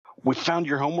We found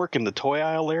your homework in the toy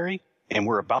aisle, Larry, and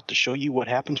we're about to show you what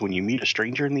happens when you meet a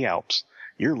stranger in the Alps.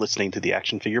 You're listening to the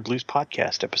Action Figure Blues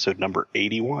podcast, episode number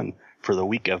 81, for the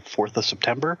week of 4th of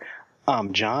September.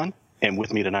 I'm John, and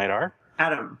with me tonight are...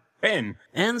 Adam. Ben.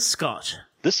 And Scott.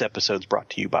 This episode's brought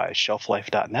to you by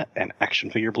ShelfLife.net and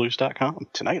ActionFigureBlues.com.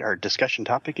 Tonight, our discussion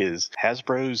topic is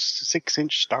Hasbro's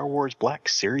 6-inch Star Wars Black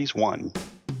Series 1.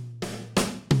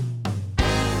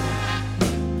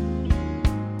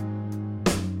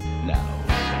 Now,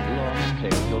 come along and play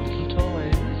with your little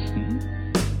toys.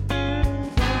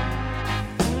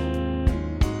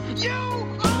 You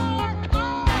are a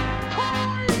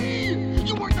toy!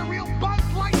 You weren't the real Buzz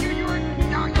Lightyear. You're an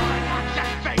action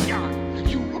figure.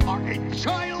 You are a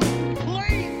child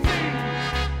plaything.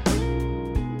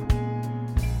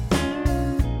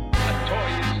 A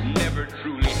toy is never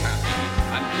truly happy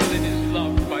until it is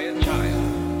loved by a child.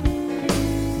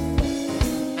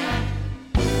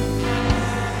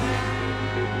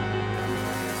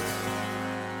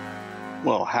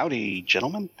 Well, howdy,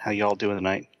 gentlemen. How y'all doing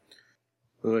tonight?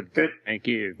 Good. Good. Thank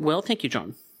you. Well, thank you,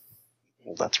 John.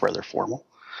 Well, that's rather formal.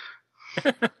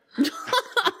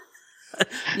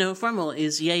 No, formal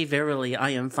is, yea, verily, I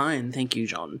am fine. Thank you,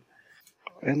 John.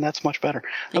 And that's much better.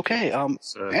 Okay, Adam,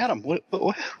 what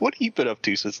have you been up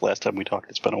to since the last time we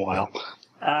talked? It's been a while.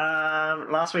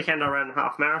 Last weekend I ran a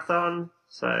half marathon,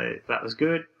 so that was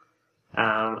good.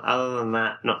 Other than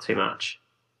that, not too much.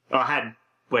 Oh, I had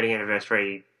wedding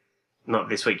anniversary, not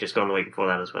this week, just gone the week before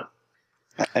that as well.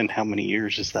 And how many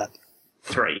years is that?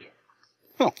 3.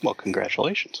 Oh, well,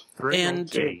 congratulations.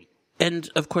 And,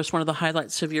 of course, one of the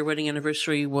highlights of your wedding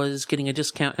anniversary was getting a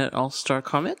discount at All-Star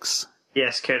Comics.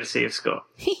 Yes, courtesy of Scott.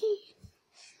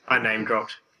 I name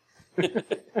dropped.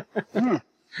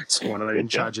 It's one of them in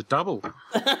charge of double.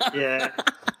 Yeah.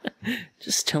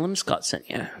 Just tell him Scott sent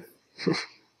you.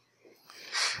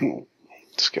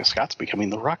 Scott's becoming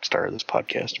the rock star of this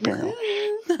podcast, apparently.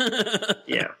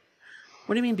 Yeah.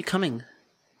 What do you mean becoming?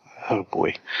 Oh,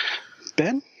 boy.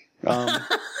 Ben,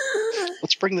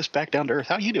 let's bring this back down to earth.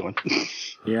 How you doing?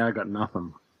 Yeah, I got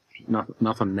nothing.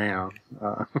 Nothing now.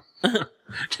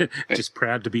 Just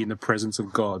proud to be in the presence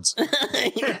of gods.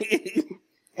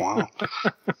 Wow.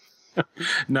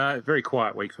 No, very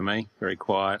quiet week for me. Very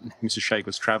quiet. Mrs. Shake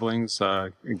was travelling,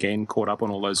 so again, caught up on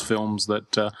all those films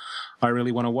that I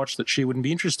really want to watch that she wouldn't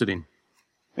be interested in.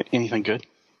 Anything good?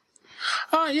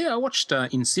 Yeah, I watched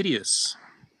Insidious,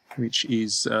 which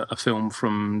is a film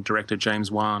from director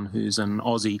James Wan, who's an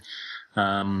Aussie.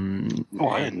 I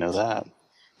didn't know that.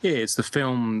 Yeah, it's the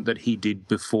film that he did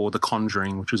before The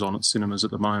Conjuring, which is on at cinemas at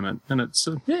the moment. And it's,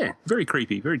 very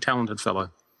creepy, very talented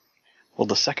fellow. Well,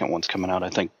 the second one's coming out, I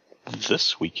think,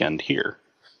 this weekend here.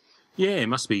 Yeah, it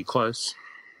must be close.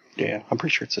 Yeah, I'm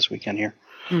pretty sure it's this weekend here.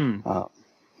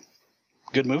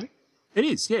 Good movie? It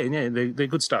is, yeah, they're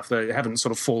good stuff. They haven't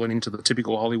sort of fallen into the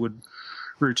typical Hollywood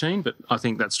routine, but I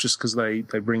think that's just because they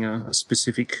bring a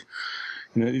specific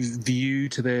view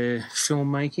to their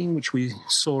filmmaking, which we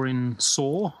saw in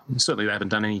Saw. And certainly they haven't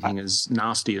done anything as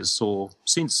nasty as Saw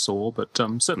since Saw, but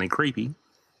certainly creepy.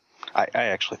 I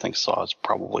actually think Saw is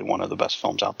probably one of the best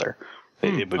films out there. I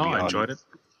enjoyed it.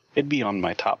 It'd be on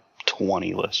my top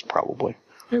 20 list, probably.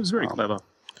 It was very clever.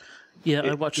 Yeah,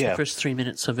 I watched the first 3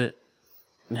 minutes of it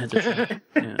and had to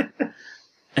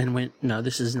and went, no,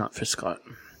 this is not for Scott.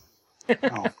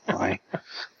 Oh, my.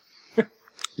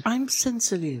 I'm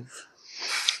sensitive.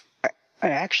 I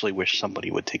actually wish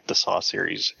somebody would take the Saw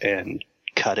series and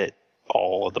cut it,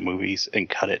 all of the movies, and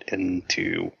cut it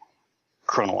into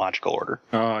chronological order.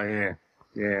 Oh, yeah.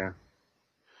 Yeah.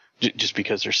 Just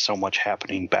because there's so much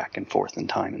happening back and forth in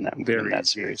time in that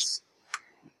series.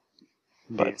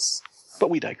 Yes. But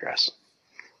we digress.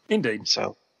 Indeed.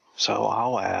 So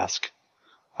I'll ask,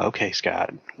 okay,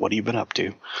 Scott, what have you been up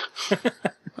to?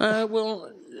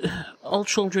 Well, all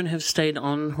children have stayed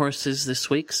on horses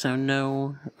this week, so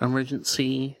no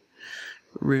emergency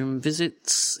room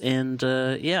visits. And,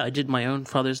 I did my own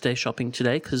Father's Day shopping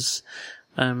today because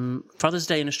Father's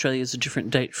Day in Australia is a different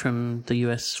date from the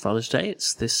US Father's Day.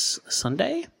 It's this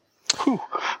Sunday. Whew,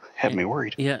 had me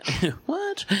worried. Yeah.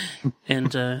 What?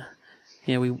 And,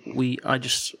 I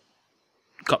just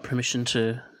got permission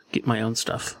to get my own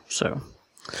stuff. So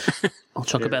I'll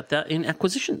talk about that in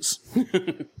acquisitions.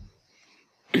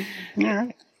 All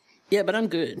right. Yeah, but I'm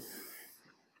good.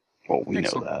 Well, we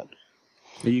Excellent. know that.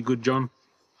 Are you good, John?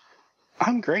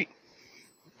 I'm great.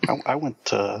 I went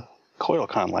to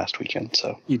CoilCon last weekend,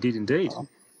 so... You did indeed.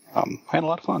 I had a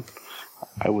lot of fun.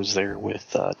 I was there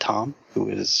with Tom, who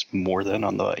is more than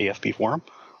on the AFB forum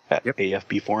at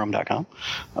afbforum.com.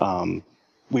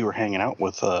 We were hanging out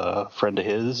with a friend of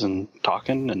his and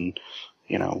talking, and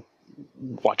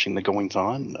watching the goings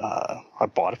on. I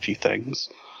bought a few things.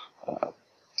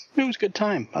 It was a good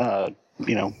time.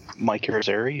 Mike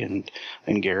Irizarry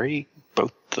and Gary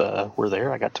both were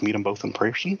there. I got to meet them both in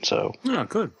person, so Oh,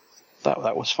 good.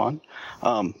 that was fun.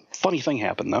 Funny thing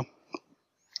happened though.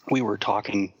 We were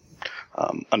talking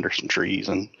under some trees,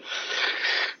 and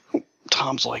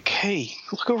Tom's like, "Hey,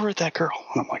 look over at that girl."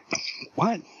 And I'm like,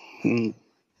 "What?" And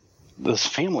this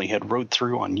family had rode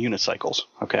through on unicycles.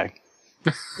 Okay,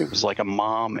 it was like a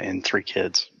mom and 3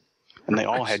 kids, and they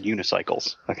all had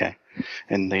unicycles. Okay,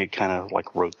 and they kind of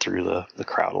like rode through the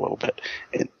crowd a little bit,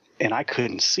 and I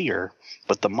couldn't see her,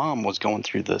 but the mom was going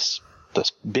through this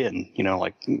bin,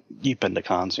 like you've been to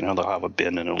cons, they'll have a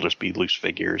bin and it'll just be loose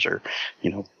figures or,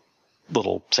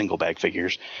 little single bag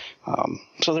figures.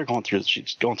 So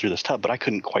she's going through this tub, but I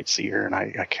couldn't quite see her.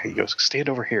 And he goes, "Stand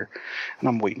over here." And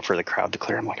I'm waiting for the crowd to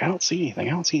clear. I'm like, I don't see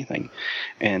anything.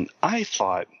 And I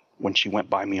thought when she went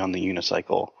by me on the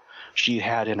unicycle, she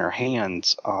had in her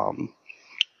hands,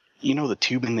 the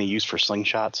tubing they use for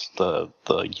slingshots,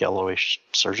 the yellowish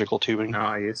surgical tubing.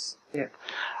 Ah, yes. Yeah.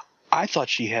 I thought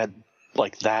she had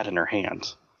like that in her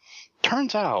hands.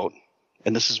 Turns out,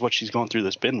 and this is what she's going through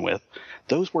this bin with,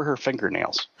 those were her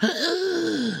fingernails.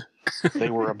 They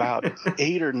were about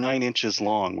 8 or 9 inches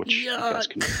long, which you guys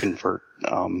can convert.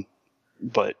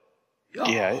 But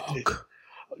yeah,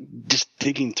 just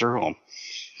digging through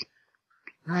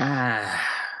them.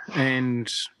 And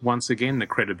once again, the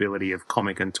credibility of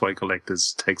comic and toy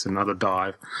collectors takes another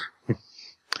dive.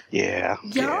 Yeah.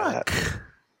 Yuck.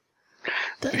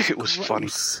 It was funny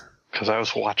because I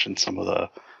was watching some of the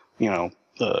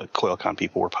CoilCon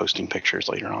people were posting pictures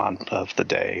later on of the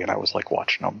day, and I was like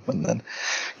watching them, and then,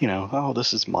 oh,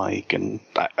 this is Mike, and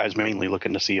I was mainly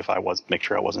looking to see if make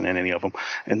sure I wasn't in any of them,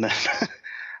 and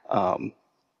then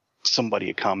somebody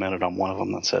had commented on one of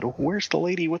them that said, "Where's the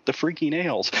lady with the freaky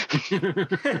nails?"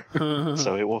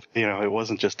 So it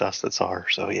wasn't just us that saw her.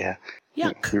 So yeah,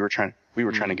 Yuck. we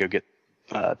were trying to go get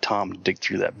Tom to dig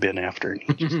through that bin after, and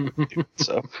he just didn't do it.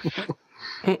 So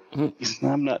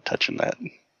I'm not touching that.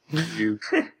 You.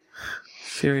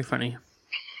 Very funny.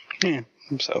 Yeah,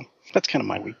 so that's kind of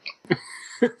my week.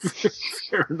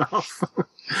 Fair enough.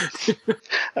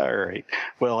 All right.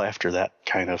 Well, after that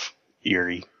kind of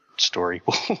eerie story,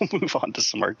 we'll move on to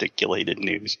some articulated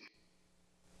news.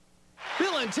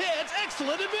 Bill and Ted's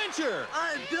Excellent Adventure.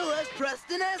 I'm Bill S.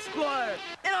 Preston Esquire.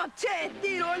 And I'm Ted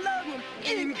Theodore Logan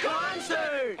in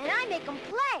concert. And I make them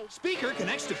play. Speaker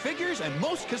connects to figures and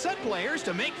most cassette players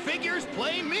to make figures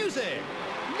play music.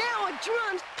 Now on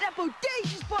drums, that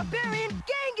bodacious barbarian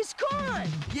Genghis Khan.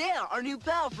 Yeah, our new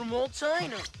pal from old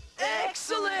China.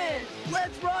 Excellent!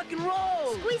 Let's rock and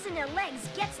roll. Squeezing their legs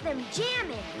gets them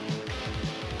jamming.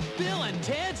 Bill and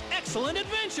Ted's Excellent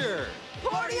Adventure.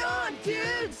 Party on,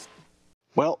 dudes!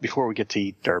 Well, before we get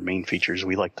to our main features,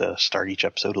 we like to start each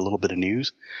episode with a little bit of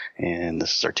news. And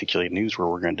this is Articulated News, where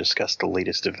we're going to discuss the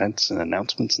latest events and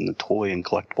announcements in the toy and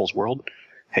collectibles world.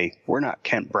 Hey, we're not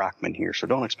Kent Brockman here, so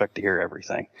don't expect to hear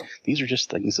everything. These are just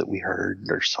things that we heard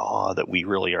or saw that we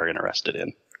really are interested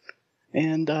in.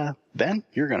 And Ben,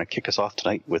 you're going to kick us off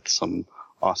tonight with some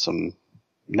awesome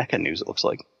NECA news, it looks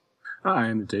like. I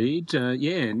am indeed.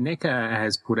 NECA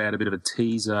has put out a bit of a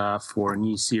teaser for a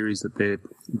new series that they're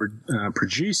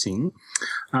producing,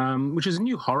 which is a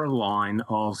new horror line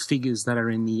of figures that are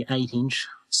in the 8-inch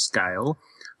scale,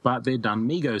 but they're done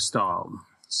Mego style.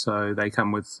 So they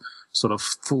come with sort of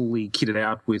fully kitted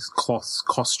out with cloth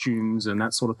costumes and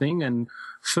that sort of thing. And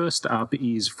first up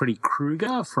is Freddy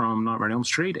Krueger from Nightmare on Elm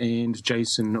Street and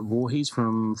Jason Voorhees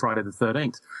from Friday the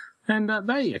 13th. And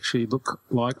they actually look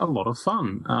like a lot of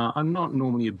fun. I'm not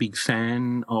normally a big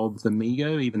fan of the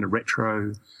Mego, even the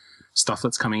retro stuff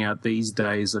that's coming out these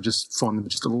days. I just find them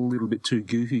just a little bit too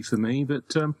goofy for me.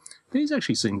 But these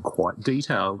actually seem quite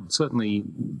detailed. Certainly,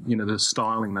 the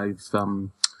styling they've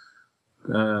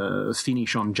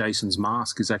finish on Jason's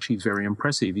mask is actually very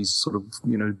impressive. He's sort of,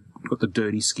 got the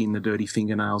dirty skin, the dirty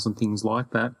fingernails and things like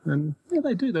that. And yeah,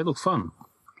 they do. They look fun.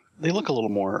 They look a little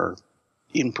more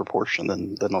in proportion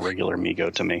than a regular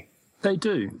Mego to me. They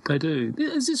do.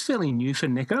 Is this fairly new for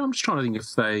NECA? I'm just trying to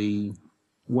think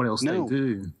what else they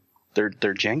do. Their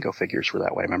Django figures were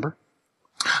that way, remember?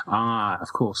 Ah,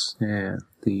 of course. Yeah.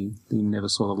 The never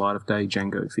saw the light of day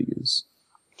Django figures.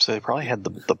 So they probably had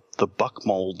the buck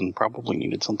mold and probably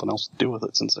needed something else to do with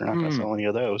it since they're not going to sell any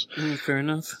of those. Fair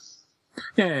enough.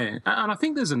 Yeah, and I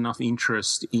think there's enough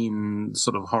interest in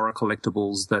sort of horror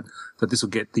collectibles that this will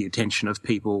get the attention of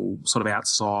people sort of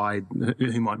outside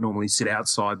who might normally sit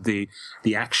outside the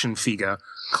action figure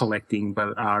collecting,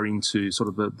 but are into sort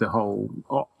of the whole,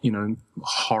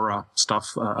 horror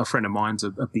stuff. A friend of mine's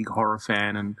a big horror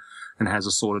fan, and and has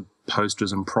assorted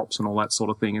posters and props and all that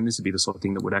sort of thing. And this would be the sort of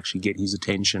thing that would actually get his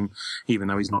attention, even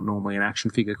though he's not normally an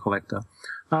action figure collector.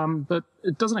 But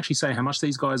it doesn't actually say how much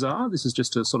these guys are. This is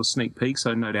just a sort of sneak peek.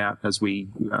 So no doubt as we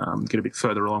get a bit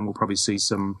further along, we'll probably see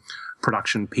some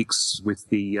production pics with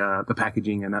the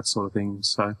packaging and that sort of thing.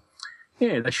 So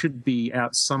yeah, they should be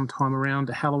out sometime around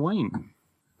Halloween.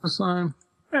 So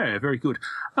yeah, very good.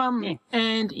 And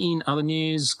in other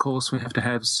news, of course, we have to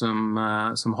have some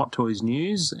Hot Toys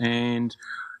news, and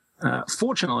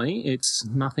fortunately, it's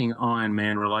nothing Iron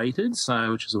Man related,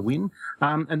 so which is a win.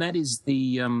 And that is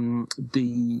the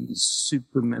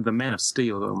Superman, the Man of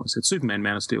Steel. I almost said Superman,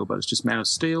 Man of Steel, but it's just Man of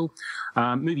Steel.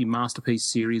 Movie Masterpiece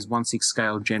Series 1/6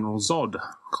 scale General Zod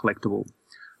collectible.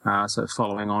 So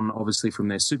following on, obviously, from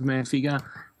their Superman figure.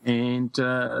 And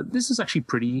this is actually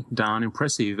pretty darn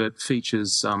impressive. It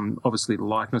features, obviously, the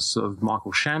likeness of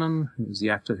Michael Shannon, who's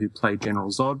the actor who played General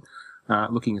Zod,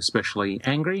 looking especially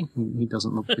angry. He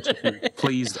doesn't look particularly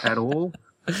pleased at all.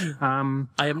 I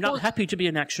am not happy to be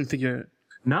an action figure.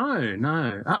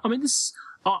 No. I mean,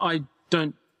 I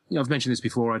don't... I've mentioned this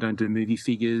before, I don't do movie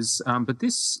figures, but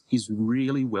this is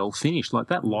really well finished. Like,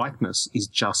 that likeness is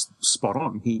just spot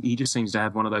on. He just seems to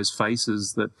have one of those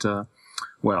faces that...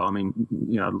 well, I mean,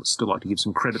 I'd still like to give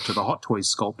some credit to the Hot Toys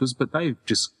sculptors, but they've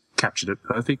just captured it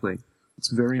perfectly.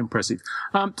 It's very impressive.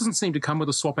 Doesn't seem to come with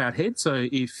a swap-out head, so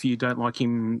if you don't like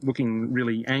him looking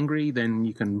really angry, then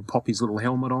you can pop his little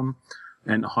helmet on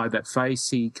and hide that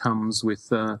face. He comes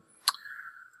with,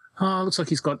 looks like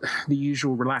he's got the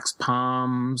usual relaxed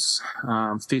palms,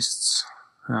 fists,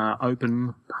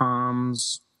 open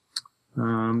palms.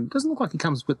 Doesn't look like he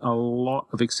comes with a lot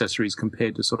of accessories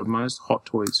compared to sort of most Hot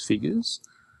Toys figures.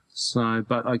 So,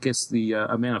 but I guess the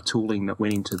amount of tooling that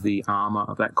went into the armour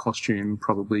of that costume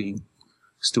probably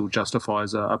still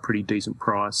justifies a pretty decent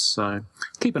price. So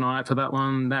keep an eye out for that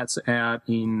one. That's out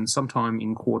in sometime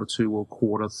in Q2 or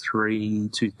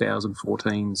Q3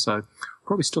 2014. So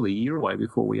probably still a year away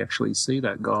before we actually see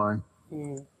that guy.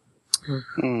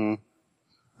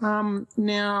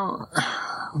 Now,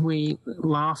 we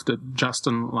laughed at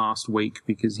Justin last week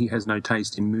because he has no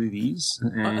taste in movies.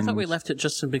 And I thought we laughed at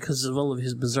Justin because of all of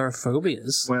his bizarre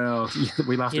phobias. Well, yeah,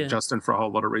 we laughed at Justin for a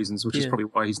whole lot of reasons, which is probably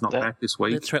why he's not back this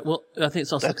week. That's right. Well, I think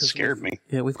it's also that because scared me.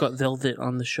 Yeah, we've got Velvet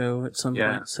on the show at some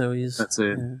point, so he's... That's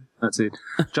it. Yeah. That's it.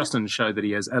 Justin showed that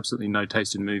he has absolutely no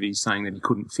taste in movies, saying that he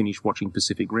couldn't finish watching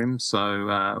Pacific Rim,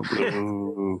 so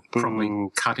we'll probably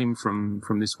cut him from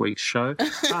this week's show.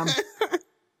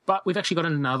 But we've actually got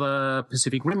another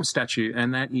Pacific Rim statue,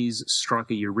 and that is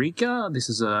Striker Eureka. This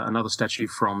is another statue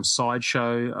from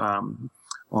Sideshow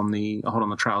on the hot on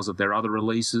the trails of their other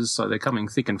releases. So they're coming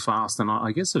thick and fast. And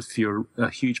I guess if you're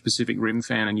a huge Pacific Rim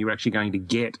fan and you're actually going to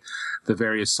get the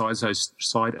various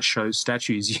Sideshow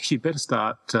statues, you better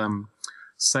start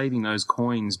saving those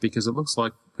coins, because it looks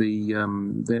like they're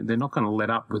not going to let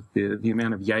up with the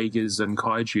amount of Jaegers and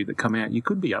Kaiju that come out. You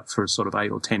could be up for sort of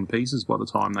 8 or 10 pieces by the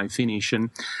time they finish. And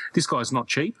this guy's not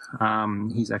cheap.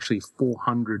 He's actually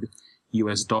 $400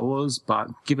 US, but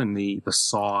given the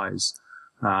size,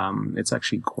 it's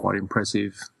actually quite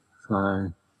impressive.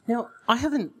 So now, I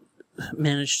haven't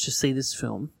managed to see this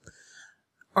film.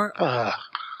 Yeah,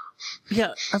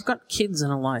 I've got kids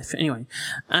and a life. Anyway,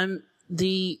 Are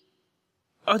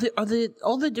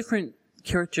all the different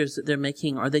characters that they're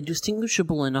making, are they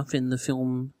distinguishable enough in the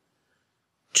film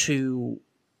to,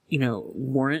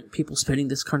 warrant people spending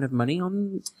this kind of money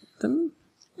on them?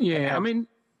 Yeah, I mean...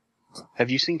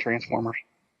 Have you seen Transformers?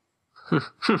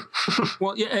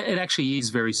 Well, yeah, it actually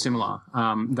is very similar.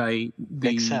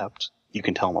 Except you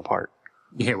can tell them apart.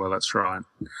 Yeah, well, that's right.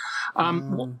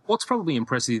 What's probably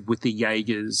impressive with the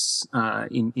Jaegers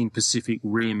in Pacific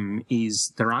Rim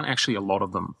is there aren't actually a lot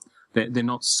of them. They're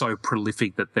not so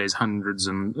prolific that there's hundreds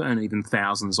and even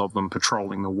thousands of them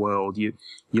patrolling the world. You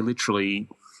literally,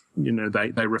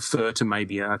 they refer to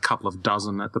maybe a couple of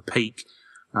dozen at the peak,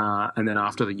 and then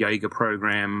after the Jaeger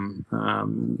program,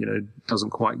 doesn't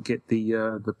quite get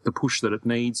the push that it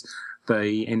needs,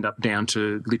 they end up down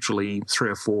to literally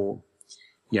 3 or 4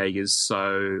 Jaegers.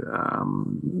 So,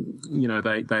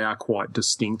 they are quite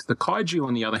distinct. The Kaiju,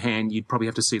 on the other hand, you'd probably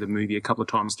have to see the movie a couple of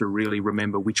times to really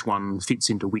remember which one fits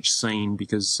into which scene,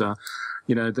 because,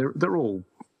 they're all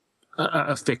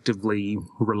effectively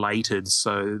related.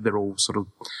 So they're all sort of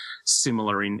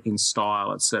similar in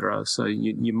style, etc. So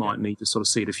you might need to sort of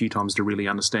see it a few times to really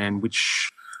understand which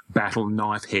battle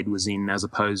Knifehead was in, as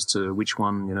opposed to which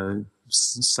one,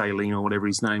 Saline or whatever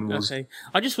his name was. Okay.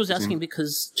 I just was asking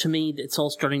because to me it's all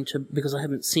starting to, because I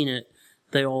haven't seen it,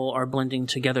 they all are blending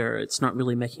together. It's not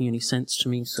really making any sense to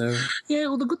me. So Yeah,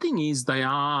 well, the good thing is they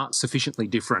are sufficiently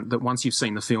different that once you've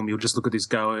seen the film, you'll just look at this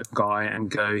guy and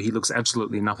go, he looks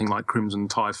absolutely nothing like Crimson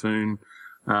Typhoon,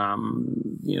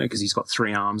 because he's got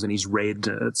 3 arms and he's red,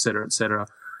 et cetera, et cetera.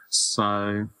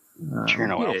 So,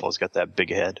 Cherno Alpha's got that big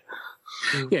head.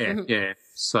 Yeah.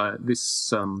 So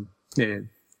this,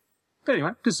 But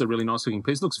anyway, this is a really nice looking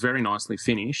piece. Looks very nicely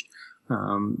finished,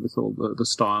 with all the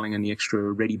styling and the extra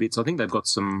ready bits. I think they've got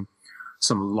some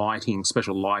lighting,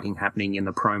 special lighting happening in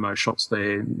the promo shots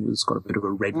there. It's got a bit of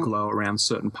a red glow around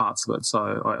certain parts of it.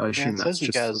 So I assume that's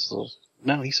just...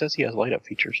 No, he says he has light up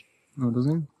features. Oh, does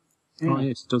he? Yeah. Oh,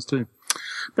 yes, it does too.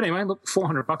 But anyway, look,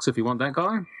 $400 if you want that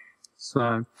guy.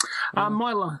 So,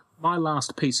 my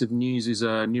last piece of news is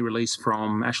a new release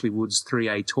from Ashley Wood's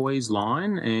 3A Toys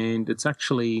line, and it's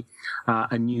actually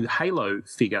a new Halo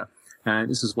figure.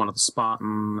 This is one of the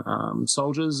Spartan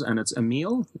soldiers, and it's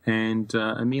Emil, and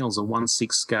Emil's a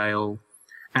 1/6 scale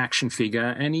action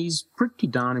figure, and he's pretty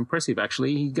darn impressive,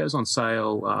 actually. He goes on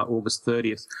sale August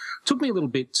 30th. Took me a little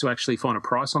bit to actually find a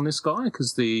price on this guy,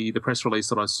 because the press release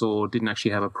that I saw didn't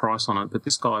actually have a price on it, but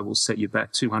this guy will set you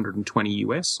back $220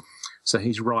 US. So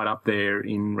he's right up there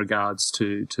in regards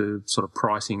to sort of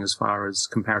pricing as far as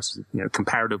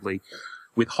comparatively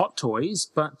with Hot Toys.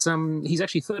 But he's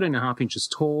actually 13.5 inches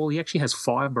tall. He actually has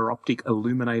fiber optic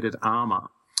illuminated armor.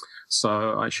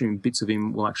 So I assume bits of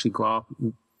him will actually glow up,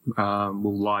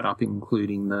 will light up,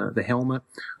 including the helmet,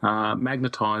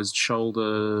 magnetized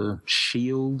shoulder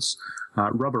shields,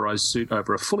 rubberized suit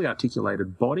over a fully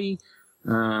articulated body,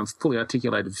 fully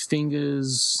articulated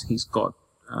fingers. He's got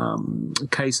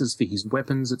cases for his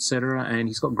weapons, etc., and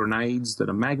he's got grenades that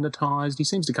are magnetized. He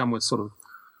seems to come with sort of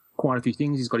quite a few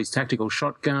things. He's got his tactical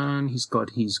shotgun. He's got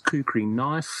his kukri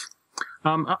knife.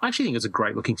 I actually think it's a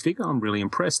great looking figure. I'm really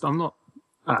impressed. I'm not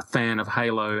a fan of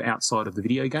Halo outside of the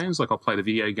video games. Like, I'll play the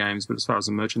video games, but as far as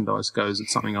the merchandise goes,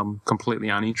 it's something I'm completely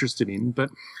uninterested in. But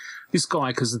this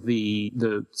guy, because of the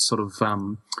sort of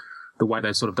the way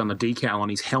they've sort of done the decal on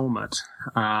his helmet,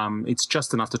 it's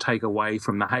just enough to take away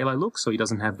from the Halo look, so he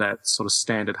doesn't have that sort of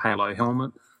standard Halo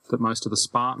helmet that most of the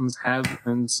Spartans have,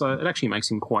 and so it actually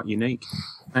makes him quite unique.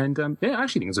 And I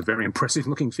actually think it's a very impressive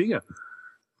looking figure.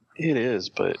 It is,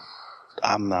 but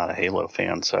I'm not a Halo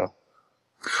fan, so...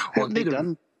 Have they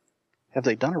done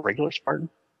a regular Spartan?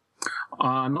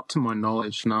 Not to my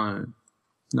knowledge, no.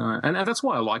 And that's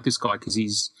why I like this guy, because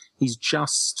he's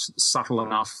just subtle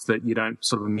enough that you don't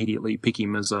sort of immediately pick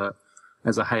him as a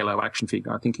Halo action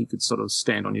figure. I think he could sort of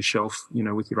stand on your shelf,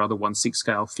 with your other 1/6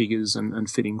 scale figures and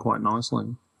fit in quite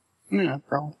nicely. Yeah,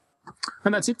 probably.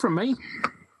 And that's it from me.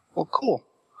 Well, cool.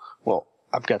 Well,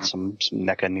 I've got some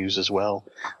NECA news as well.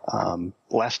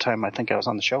 Last time I think I was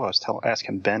on the show, I was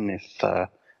asking Ben if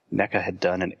NECA had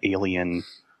done an alien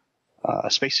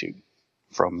spacesuit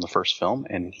from the first film,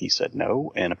 and he said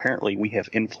no. And apparently we have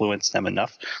influenced them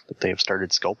enough that they have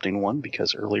started sculpting one,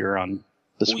 because earlier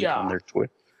this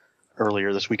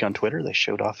week on Twitter, they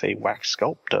showed off a wax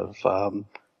sculpt of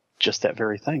just that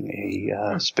very thing,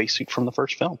 a spacesuit from the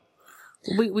first film.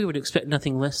 We would expect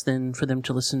nothing less than for them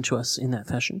to listen to us in that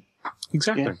fashion.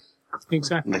 Exactly. Yeah.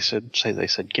 Exactly. They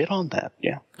said get on that.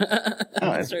 Yeah.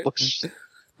 No, it looks.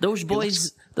 Those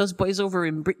boys over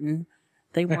in Britain,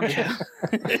 they want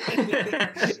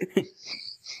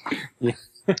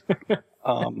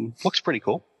looks pretty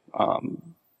cool.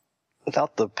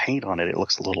 Without the paint on it, it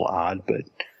looks a little odd, but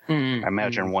I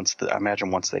imagine once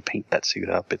they paint that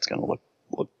suit up, it's going to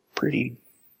look pretty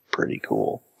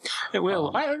cool. It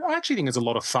will. I actually think it's a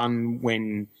lot of fun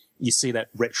when you see that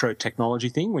retro technology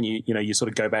thing, when you sort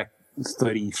of go back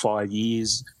 35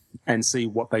 years and see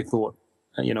what they thought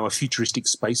a futuristic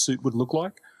spacesuit would look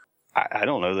like. I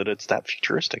don't know that it's that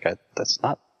futuristic. That's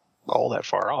not all that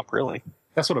far off, really.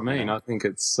 That's what I mean. I think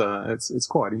it's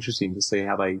quite interesting to see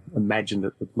how they imagined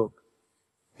it would look.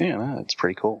 Yeah, no, it's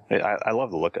pretty cool. I love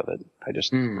the look of it. I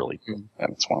just really,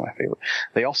 it's one of my favorite.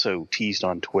 They also teased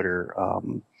on Twitter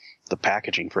the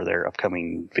packaging for their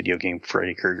upcoming video game,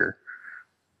 Freddy Krueger.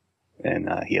 And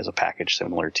he has a package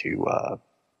similar to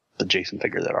the Jason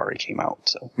figure that already came out.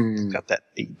 So it's got that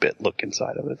 8-bit look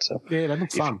inside of it. So yeah, that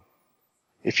looks fun.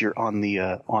 If you're on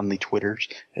the Twitters,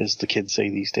 as the kids say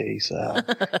these days,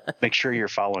 make sure you're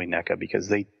following NECA, because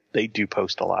they do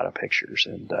post a lot of pictures,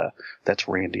 and that's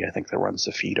Randy, I think, that runs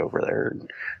the feed over there. And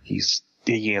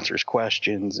he answers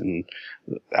questions, and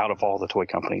out of all the toy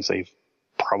companies, they've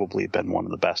probably been one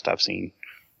of the best I've seen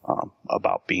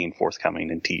about being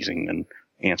forthcoming and teasing and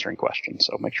answering questions.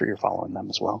 So make sure you're following them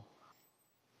as well.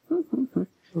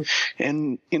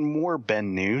 And in more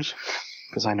Ben news,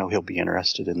 because I know he'll be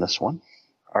interested in this one,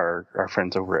 our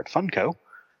friends over at Funko,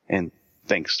 and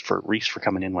thanks for Reese for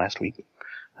coming in last week.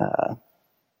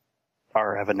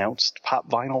 Have announced Pop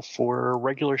Vinyl for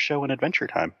regular show and Adventure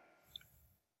Time.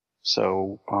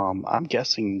 So I'm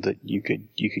guessing that you could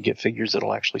get figures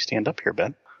that'll actually stand up here,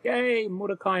 Ben. Yay,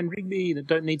 Mordecai and Rigby that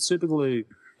don't need super glue.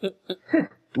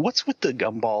 What's with the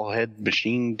gumball head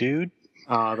machine, dude?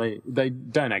 They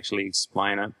don't actually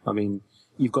explain it. I mean,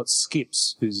 you've got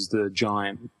Skips, who's the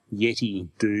giant Yeti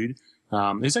dude.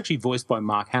 He's actually voiced by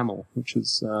Mark Hamill, which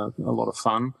is a lot of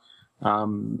fun.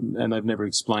 And they've never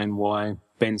explained why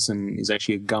Benson is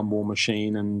actually a gumball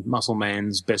machine, and Muscle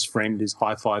Man's best friend is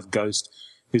High Five Ghost,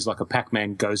 who's like a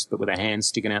Pac-Man ghost but with a hand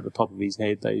sticking out the top of his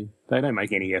head. They don't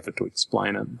make any effort to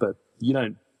explain it, but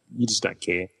you just don't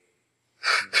care.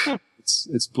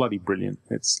 It's bloody brilliant.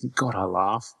 God, I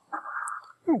laugh.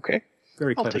 Okay.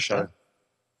 Very I'll clever take show. that.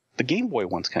 The Game Boy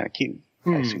one's kind of cute.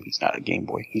 I assume he's not a Game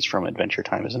Boy. He's from Adventure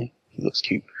Time, isn't he? He looks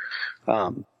cute.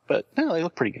 But no, they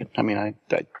look pretty good. I mean,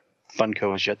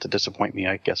 Funko has yet to disappoint me,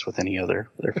 I guess, with any other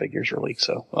their figures really.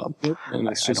 So And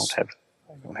I it's don't just have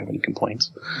any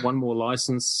complaints. one more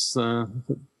license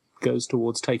that goes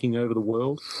towards taking over the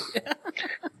world.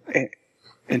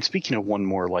 And speaking of one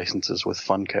more licenses with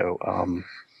Funko,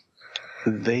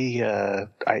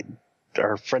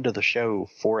 our friend of the show,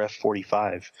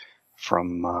 4F45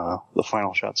 from the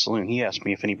Final Shot Saloon, he asked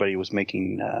me if anybody was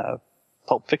making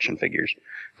Pulp Fiction figures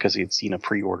because he had seen a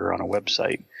pre-order on a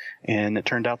website, and it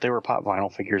turned out they were Pop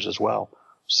Vinyl figures as well.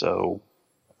 So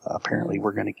apparently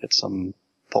we're going to get some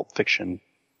Pulp Fiction.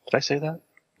 Did I say that?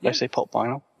 Did I say Pulp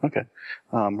Vinyl? Okay.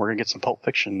 We're going to get some Pulp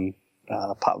Fiction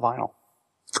Pop Vinyl.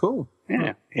 Cool.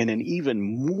 Yeah. And in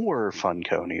even more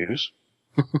Funko news,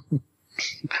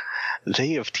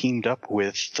 they have teamed up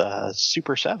with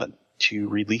Super 7 to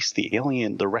release the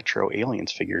retro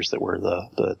Aliens figures that were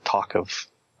the talk of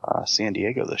San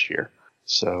Diego this year.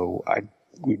 So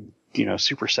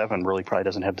Super 7 really probably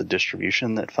doesn't have the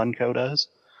distribution that Funko does.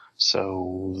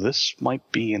 So this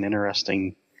might be an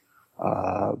interesting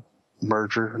not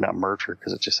merger,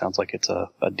 because it just sounds like it's a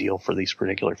deal for these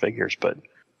particular figures, but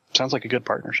sounds like a good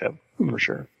partnership for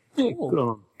sure. Yeah, good on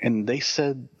 'em. And they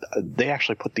said they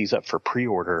actually put these up for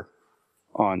pre-order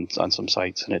on some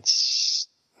sites, and it's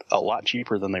a lot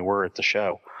cheaper than they were at the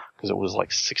show, because it was like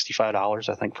 $65,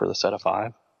 I think, for the set of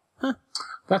 5.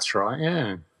 That's right,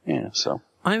 yeah. Yeah, so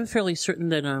I'm fairly certain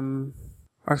that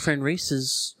our friend Reese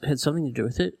has had something to do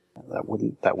with it.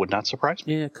 that would not surprise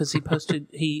me. Yeah, because he posted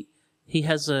he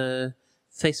has a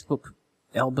Facebook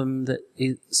album that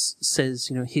says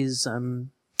his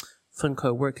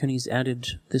Funko work, and he's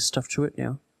added this stuff to it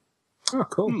now. Oh,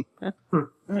 cool.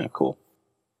 Yeah, cool.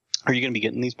 Are you going to be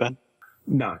getting these, Ben?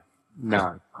 No.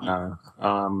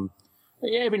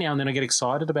 Yeah, every now and then I get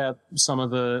excited about some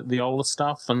of the older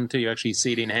stuff until you actually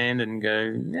see it in hand and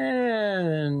go,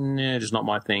 nah, just not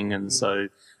my thing. And so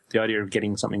the idea of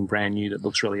getting something brand new that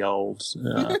looks really old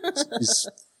is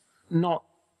not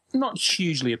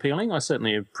hugely appealing. I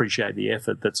certainly appreciate the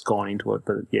effort that's gone into it,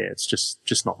 but yeah, it's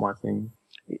just not my thing.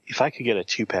 If I could get a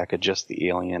 2-pack of just the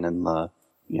alien and the,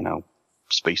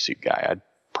 spacesuit guy, that's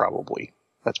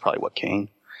probably what came.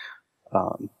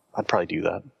 I'd probably do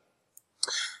that.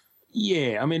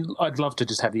 Yeah, I mean, I'd love to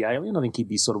just have the alien. I think he'd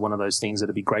be sort of one of those things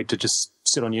that'd be great to just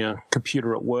sit on your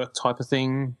computer at work type of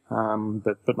thing,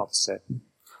 but not the set.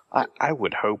 I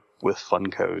would hope with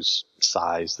Funko's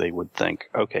size, they would think,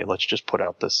 okay, let's just put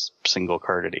out this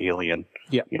single-carded alien,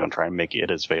 try and make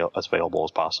it as available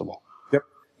as possible. Yep.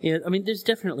 Yeah, I mean, there's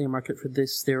definitely a market for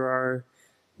this. There are,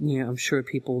 I'm sure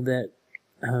people that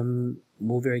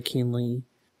will very keenly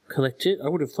collect it. I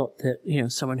would have thought that,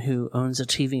 someone who owns a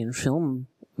TV and film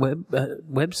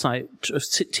website,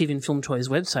 TV and Film Toys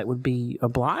website, would be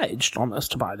obliged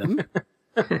almost to buy them.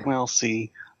 Well,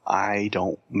 see, I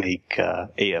don't make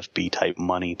AFB type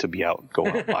money to be out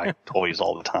going to buy toys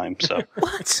all the time. So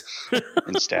what?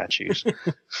 And statues.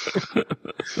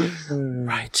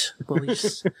 Right. Well,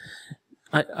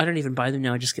 I don't even buy them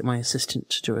now. I just get my assistant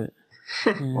to do it.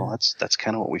 Yeah. Well, that's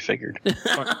kind of what we figured.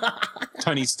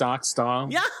 Tony Stark style.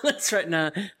 Yeah, that's right.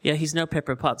 No, yeah, he's no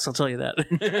Pepper Potts. I'll tell you that.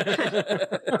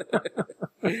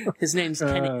 His name's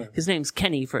Kenny. His name's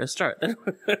Kenny for a start.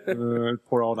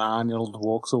 Poor old Arnold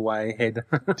walks away, head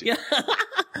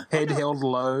held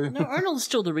low. No, Arnold's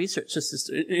still the research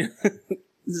assistant.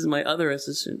 This is my other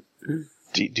assistant.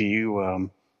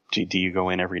 Do you go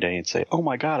in every day and say, "Oh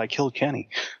my God, I killed Kenny"?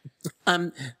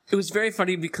 It was very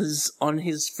funny because on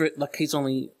his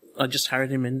I just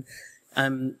hired him, and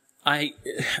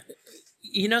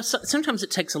sometimes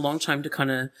it takes a long time to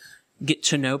kind of get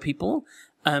to know people.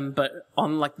 But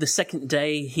on the second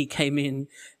day he came in,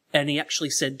 And he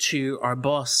actually said to our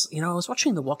boss, I was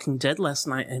watching The Walking Dead last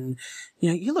night, and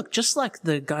you look just like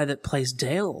the guy that plays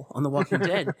Dale on The Walking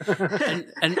Dead.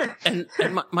 and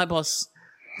my boss,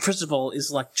 first of all,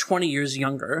 is like 20 years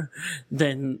younger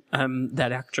than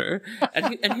that actor,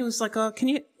 and he was like, "Oh, can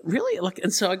you really?"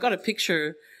 And so I got a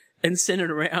picture and sent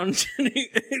it around, and he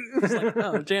was like,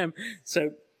 "Oh, damn!"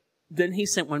 So then he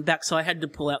sent one back, so I had to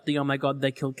pull out the "Oh my God,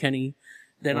 they killed Kenny."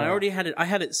 Then I already had it. I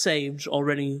had it saved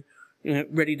already.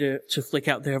 Ready to flick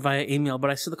out there via email,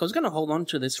 but I said, look, I was going to hold on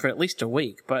to this for at least a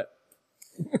week, but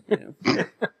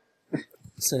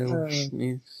so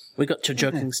we got to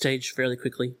joking stage fairly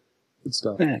quickly. Good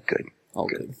stuff. Yeah, good. All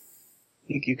good.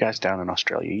 You guys down in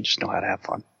Australia, you just know how to have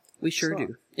fun. We sure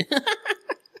do.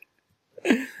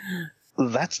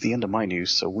 That's the end of my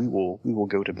news, so we will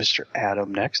go to Mr.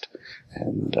 Adam next,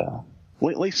 and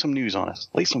lay some news on us,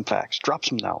 lay some facts, drop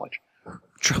some knowledge.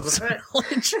 Drop some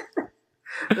knowledge.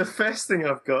 The first thing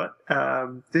I've got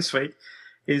this week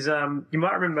is you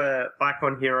might remember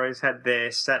Icon Heroes had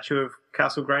their statue of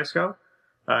Castle Grayskull.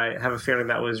 I have a feeling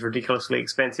that was ridiculously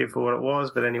expensive for what it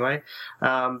was, but anyway.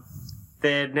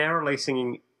 They're now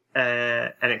releasing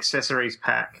an accessories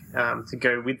pack to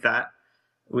go with that,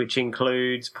 which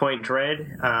includes Point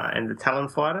Dread and the Talon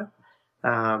Fighter.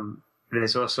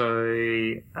 There's also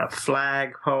a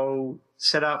flagpole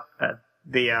setup,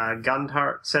 the gun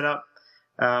turret setup,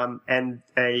 and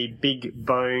a big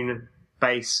bone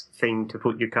base thing to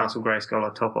put your Castle Grayskull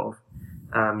on top of.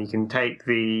 You can take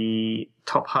the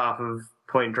top half of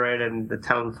Point Dread and the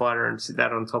Talon Fighter and sit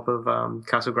that on top of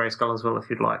Castle Grayskull as well if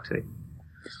you'd like to.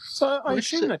 So I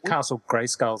assume that Castle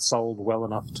Grayskull sold well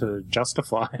enough to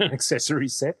justify an accessory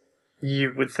set.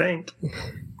 You would think.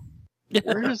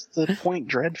 Where does the Point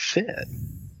Dread fit?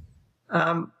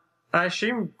 I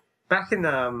assume back in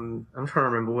I'm trying to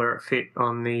remember where it fit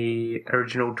on the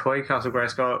original toy Castle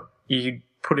Grayskull. You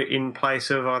put it in place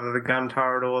of either the gun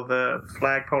turret or the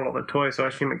flagpole of the toy, so I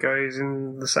assume it goes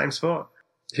in the same spot.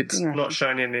 It's not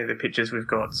shown in any of the pictures we've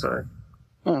got, so.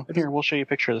 Oh, here, we'll show you a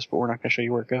picture of this, but we're not going to show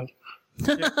you where it goes.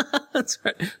 That's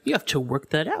right. You have to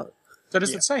work that out. So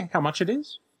does it say how much it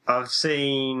is? I've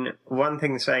seen one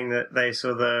thing saying that they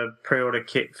saw the pre-order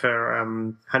kit for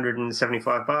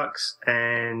 $175,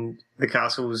 and the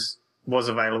castles was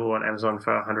available on Amazon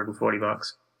for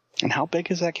 $140. And how big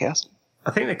is that castle?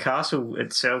 I think the castle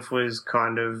itself was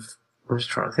kind of, I'm just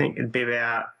trying to think, it'd be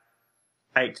about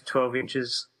 8 to 12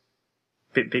 inches.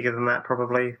 A bit bigger than that,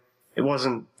 probably. It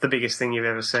wasn't the biggest thing you've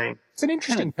ever seen. It's an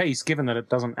interesting piece, given that it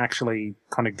doesn't actually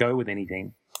kind of go with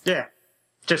anything. Yeah.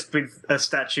 Just with a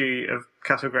statue of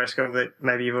Castle Grayskull that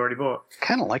maybe you've already bought.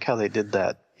 Kind of like how they did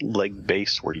that leg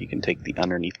base where you can take the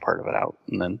underneath part of it out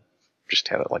and then just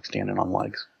have it like standing on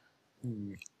legs.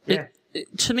 Yeah.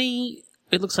 To me,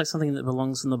 it looks like something that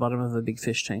belongs in the bottom of a big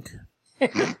fish tank.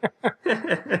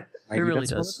 It really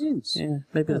does. What it is. Yeah,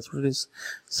 maybe that's what it is.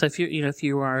 So if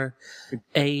you are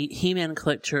a He-Man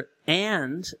collector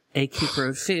and a keeper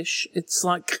of fish, it's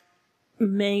like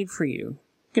made for you.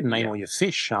 You can name all your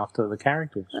fish after the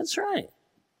characters. That's right.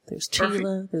 There's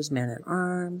Tila, there's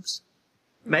Man-at-Arms.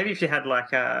 Maybe if you had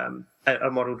like a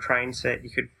model train set, you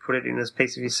could put it in this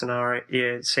piece of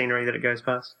your scenery that it goes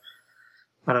past.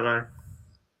 I don't know.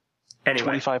 Anyway.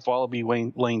 25 Wallaby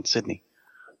Lane, Sydney.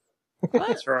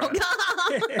 That's right.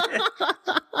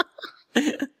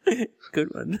 Good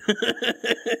one.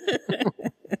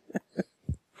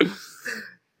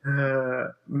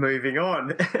 Moving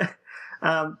on.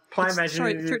 Play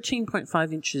Imaginative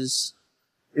 13.5 inches.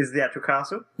 is the actual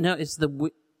castle. No, it's the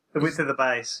width. The width of the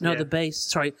base. No, yeah. the base.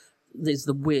 Sorry, is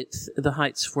the width. The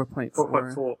height's 4.4.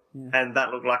 4.4. Yeah. And that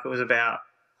looked like it was about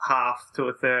half to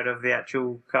a third of the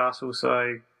actual castle,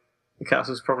 so the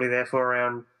castle's probably there for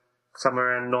around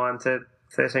somewhere around 9 to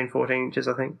 13, 14 inches,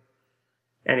 I think.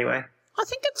 Anyway. I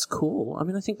think it's cool. I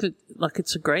mean, I think that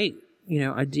it's a great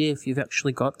idea if you've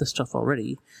actually got the stuff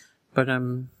already. But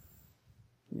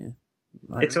yeah.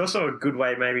 It's also a good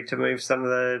way maybe to move some of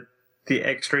the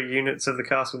extra units of the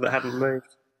castle that hadn't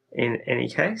moved. In any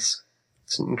case,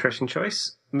 it's an interesting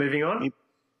choice. Moving on.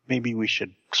 Maybe we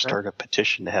should start a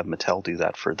petition to have Mattel do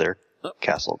that for their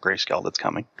Castle Grayskull that's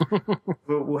coming.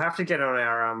 We'll have to get on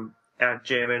our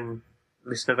German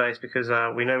listener base because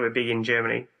we know we're big in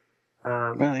Germany.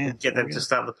 Get them to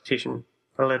start the petition,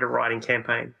 a letter writing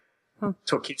campaign.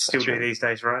 That's what kids still do these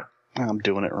days, right? I'm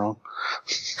doing it wrong.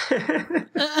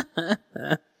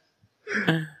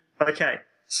 Okay,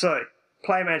 so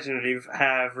Play Imaginative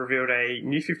have revealed a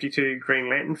New 52 Green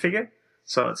Lantern figure.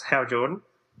 So it's Hal Jordan.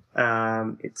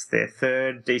 It's their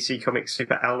third DC Comics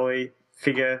Super Alloy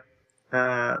figure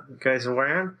goes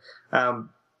around.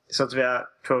 So it's about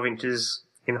 12 inches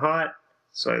in height,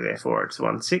 so therefore it's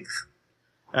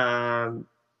 1/6.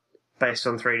 Based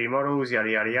on 3D models, yada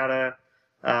yada yada.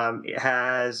 It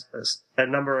has a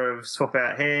number of swap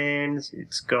out hands.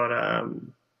 It's got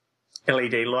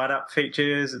LED light up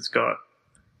features. It's got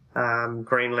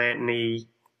Green Lantern-y,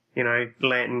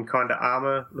 lantern kind of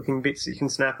armor looking bits that you can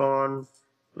snap on.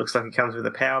 Looks like it comes with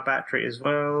a power battery as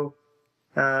well.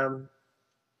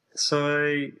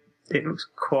 So it looks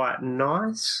quite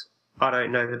nice. I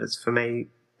don't know that it's for me,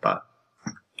 but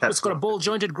It's got a ball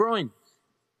jointed groin.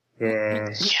 Yeah.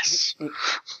 Yes.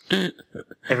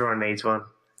 Everyone needs one.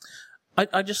 I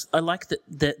like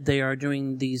that they are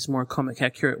doing these more comic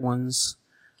accurate ones,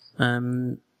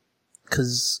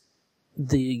 because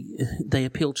they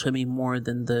appeal to me more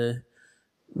than the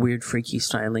weird freaky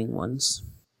styling ones.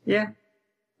 Yeah,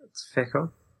 that's fair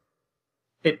call.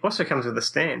 It also comes with a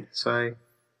stand, so...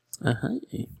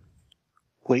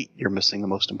 Wait, you're missing the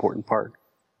most important part.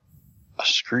 A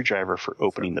screwdriver for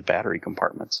opening the battery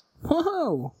compartments.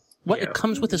 Whoa! What, Yeah. it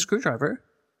comes with a screwdriver?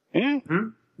 Yeah.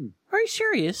 Are you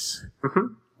serious? Mm-hmm.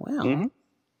 Wow. Mm-hmm.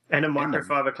 And a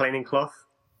microfiber cleaning cloth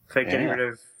for getting Yeah. rid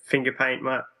of fingerprint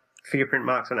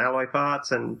marks on alloy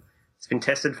parts, and it's been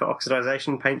tested for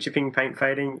oxidization, paint chipping, paint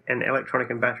fading, and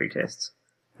electronic and battery tests.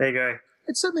 There you go.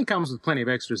 It certainly comes with plenty of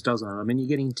extras, doesn't it? I mean, you're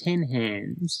getting 10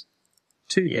 hands,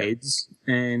 2 heads,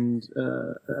 and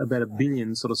about 1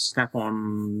 billion sort of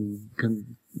snap-on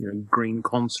green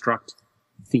construct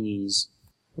thingies.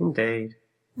 Indeed.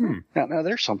 Now,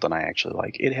 there's something I actually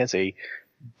like. It has a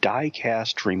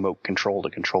die-cast remote control to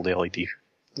control the LED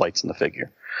lights in the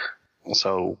figure.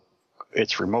 So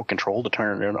it's remote control to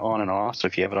turn it on and off. So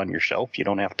if you have it on your shelf, you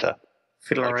don't have to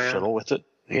Fiddle fiddle with it.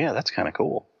 Yeah, that's kind of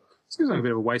cool. Seems like a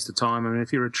bit of a waste of time. I mean,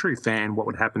 if you're a true fan, what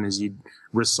would happen is you'd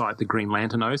recite the Green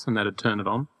Lantern Oath and that'd turn it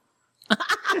on.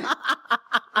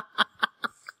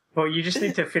 Well, you just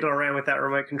need to fiddle around with that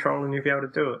remote control and you'll be able to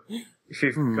do it. If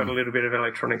you've got a little bit of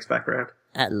electronics background.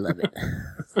 I love it.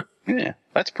 Yeah,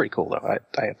 that's pretty cool, though.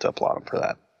 I have to applaud him for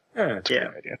that. Yeah. That's a Yeah.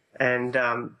 great idea. And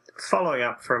following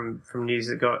up from news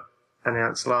that got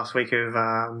announced last week of,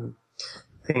 I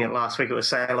think last week it was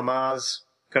Sailor Mars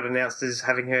got announced as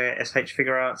having her SH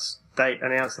Figure Arts date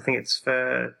announced. I think it's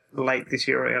for late this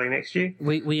year or early next year.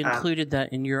 We included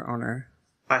that in your honor.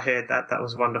 I heard that. That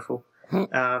was wonderful.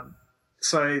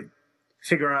 So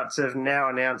Figure Arts have now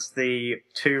announced the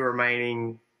 2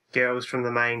 remaining girls from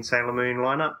the main Sailor Moon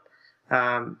lineup.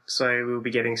 So we'll be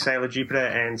getting Sailor Jupiter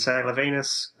and Sailor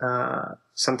Venus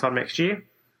sometime next year.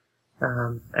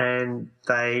 And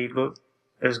they look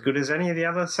as good as any of the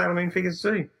other Sailor Moon figures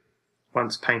do,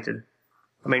 once painted.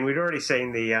 I mean, we'd already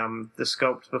seen the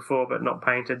sculpt before, but not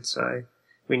painted, so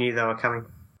we knew they were coming.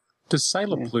 Does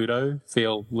Sailor Pluto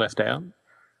feel left out?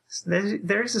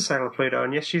 There is a Sailor Pluto,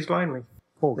 and yes, she's lonely.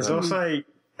 There's also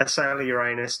a Sailor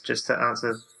Uranus, just to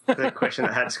answer the question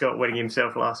that had Scott wetting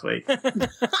himself last week.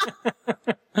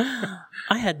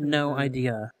 I had no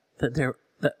idea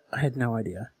I had no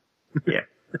idea. Yeah.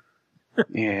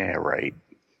 Yeah, right.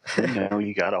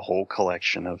 You got a whole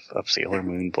collection of Sailor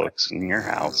Moon books in your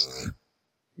house.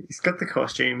 He's got the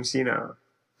costumes,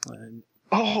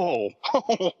 Oh no.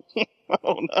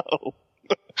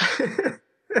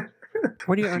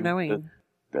 What are you knowing?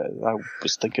 I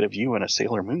was thinking of you in a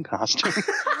Sailor Moon costume.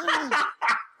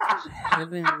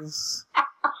 Heavens.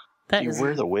 Do you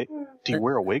wear the wig? Do you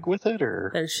wear a wig with it,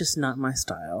 or That's just not my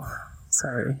style.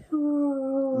 Sorry.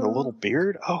 the little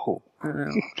beard? Oh, I don't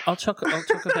know. I'll talk about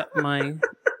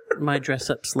my dress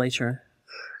ups later.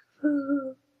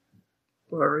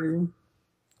 Worrying.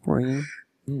 Worrying.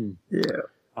 Yeah.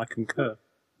 I concur.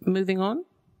 Moving on.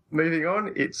 Moving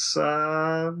on, it's,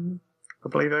 I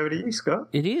believe over to you, Scott.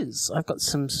 It is. I've got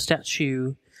some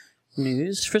statue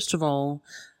news. First of all,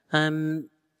 the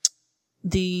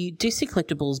DC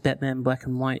Collectibles Batman Black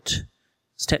and White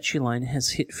statue line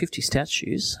has hit 50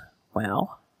 statues.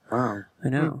 Wow. Wow. I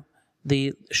know.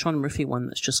 The Sean Murphy one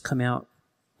that's just come out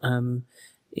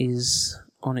is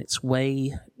on its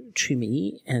way to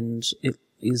me, and it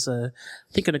is I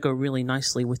think going to go really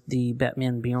nicely with the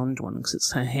Batman Beyond one, because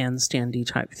it's a handstandy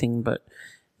type thing, but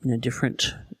in a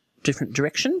different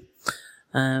direction.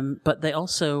 But they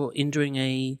also, in doing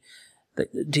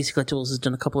DC Collectibles has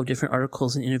done a couple of different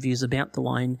articles and interviews about the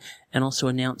line, and also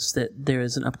announced that there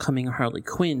is an upcoming Harley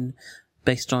Quinn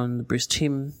based on the Bruce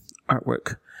Timm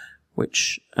artwork,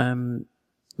 which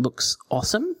looks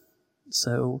awesome.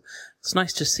 So it's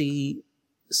nice to see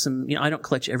some, I don't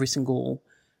collect every single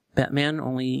Batman,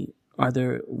 only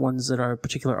either ones that are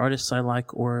particular artists I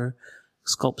like or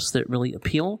sculpts that really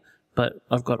appeal, but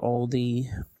I've got all the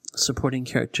supporting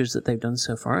characters that they've done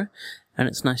so far, and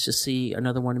it's nice to see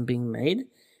another one being made.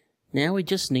 Now we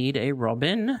just need a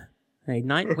Robin a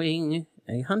Nightwing,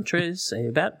 a Huntress,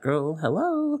 a Batgirl.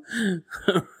 Hello.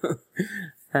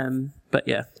 But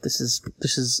yeah, this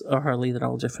is a Harley that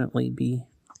I'll definitely be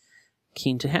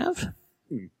keen to have.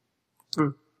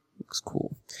 Looks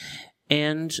cool.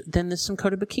 And then there's some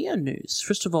Kotobukiya news.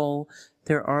 First of all,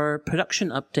 there are production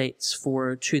updates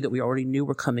for two that we already knew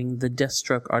were coming. The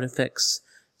Deathstroke Artifacts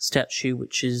statue,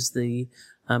 which is the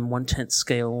 1/10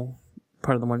 scale,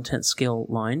 part of the 1/10 scale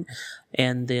line,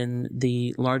 and then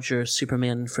the larger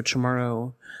Superman for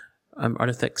Tomorrow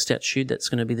artifact statue that's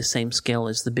going to be the same scale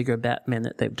as the bigger Batman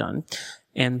that they've done.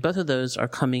 And both of those are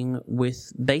coming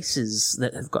with bases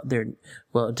that have got their,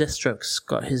 well, Deathstroke's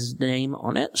got his name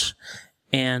on it,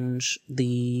 and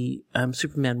the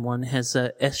Superman one has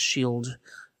a S-Shield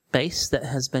base that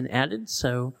has been added,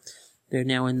 so they're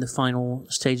now in the final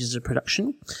stages of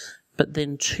production. But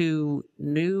then two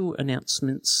new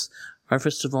announcements are,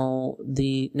 first of all,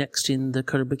 the next in the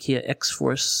Kotobukiya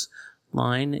X-Force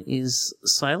line is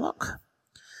Psylocke.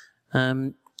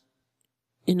 In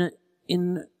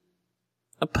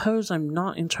a pose I'm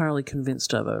not entirely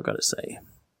convinced of, I've got to say.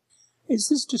 Is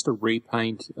this just a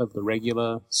repaint of the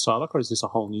regular Psylocke, or is this a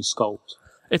whole new sculpt?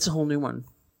 It's a whole new one.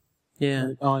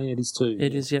 Yeah. Oh, yeah, it is too.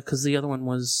 It is, yeah, because the other one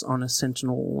was on a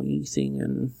Sentinel-y thing,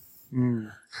 and...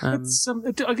 I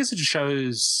guess it just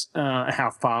shows how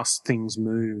fast things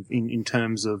move in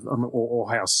terms of,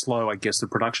 or how slow, I guess, the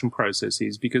production process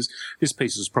is, because this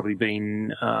piece has probably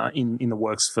been in the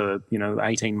works for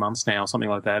 18 months now, something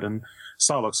like that, and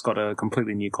Psylocke's got a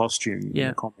completely new costume in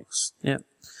the comics. Yeah.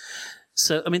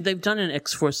 So, I mean, they've done an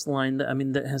X-Force line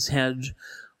that has had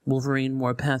Wolverine,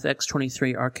 Warpath,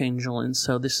 X-23, Archangel, and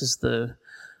so this is the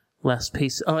last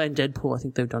piece. Oh, and Deadpool, I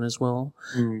think they've done as well.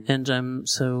 And and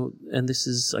this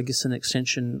is, I guess, an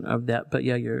extension of that. But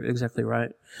yeah, you're exactly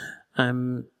right. I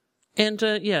mean,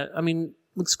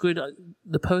 looks good.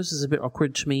 The pose is a bit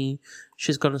awkward to me.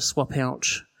 She's got a swap out.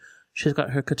 She's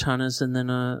got her katanas and then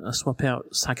a swap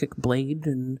out psychic blade,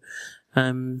 and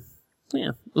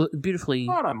beautifully.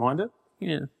 I don't mind it.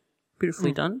 Yeah,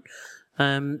 beautifully done.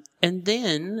 And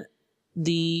then.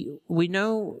 We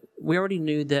already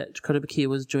knew that Kotobukiya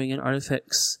was doing an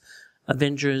Artifacts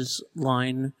Avengers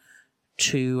line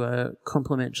to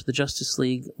complement the Justice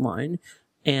League line,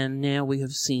 and now we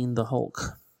have seen the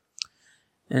Hulk,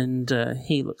 and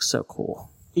he looks so cool.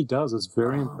 He does. It's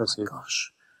very impressive. Oh my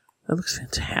gosh, that looks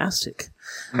fantastic.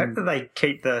 I hope that they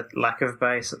keep the lack of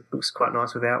base. It looks quite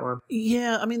nice without one.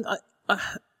 Yeah, I mean,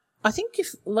 I think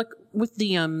if, like, with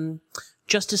the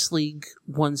Justice League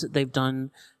ones that they've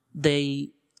done,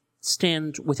 they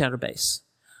stand without a base.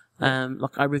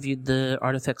 Like, I reviewed the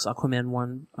Artifacts Aquaman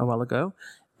one a while ago,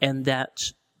 and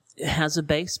that has a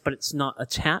base, but it's not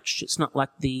attached. It's not like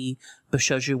the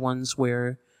Bashoujo ones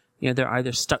where, they're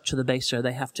either stuck to the base or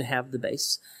they have to have the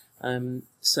base.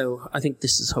 So I think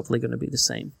this is hopefully going to be the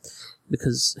same,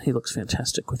 because he looks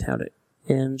fantastic without it.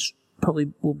 And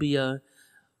probably will be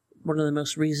one of the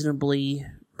most reasonably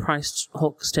priced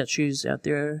Hulk statues out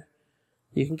there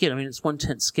you can get. I mean, it's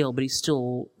 1/10 scale, but he's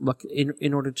still, like,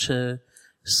 in order to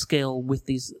scale with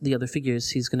the other figures,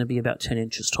 he's going to be about 10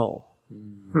 inches tall.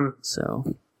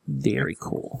 So, very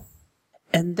cool.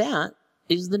 And that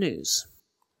is the news.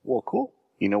 Well, cool.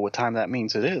 You know what time that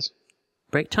means it is.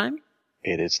 Break time?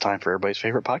 It is time for everybody's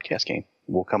favorite podcast game.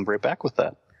 We'll come right back with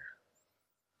that.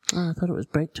 Oh, I thought it was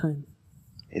break time.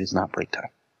 It is not break time.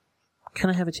 Can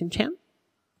I have a Tim Tam?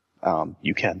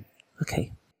 You can.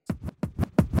 Okay.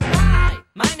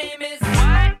 My name is.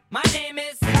 What? My name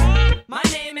is. My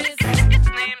name is. It's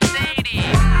named Sadie.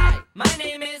 My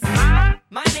name is.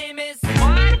 My name is.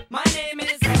 What? My name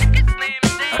is. It's named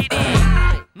Sadie.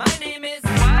 My name is.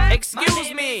 What?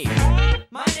 Excuse me.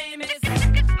 My name is. It's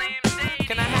named Sadie.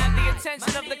 Can I have the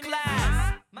attention of the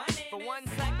class for 1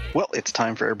 second? Well, it's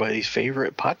time for everybody's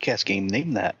favorite podcast game,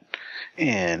 Name That.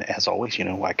 And as always,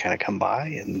 I kind of come by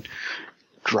and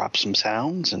drop some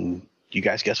sounds, and you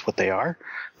guys guess what they are.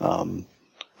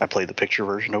 I play the picture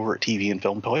version over at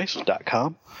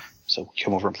tvandfilmtoys.com, so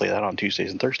come over and play that on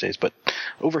Tuesdays and Thursdays. But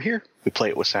over here, we play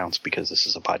it with sounds because this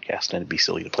is a podcast and it'd be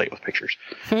silly to play it with pictures.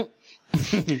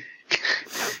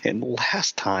 And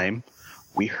last time,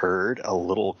 we heard a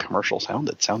little commercial sound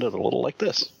that sounded a little like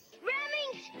this.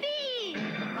 Ramming speed!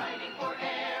 Fighting for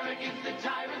air against the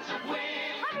tyrants of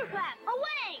wind! Hovercraft,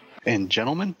 away! And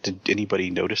gentlemen, did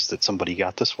anybody notice that somebody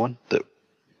got this one that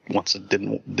once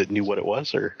it knew what it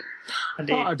was? Or I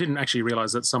did. I didn't actually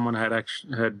realize that someone had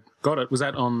got it. Was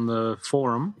that on the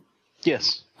forum?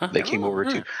 Yes, they came over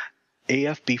to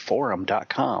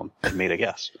afbforum.com and made a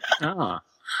guess. I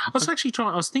was actually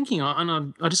thinking,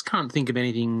 and I just can't think of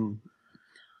anything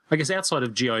I guess outside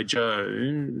of G.I. Joe,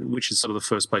 which is sort of the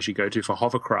first place you go to for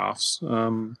hovercrafts,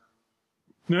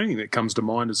 the only thing that comes to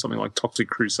mind is something like Toxic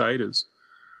Crusaders.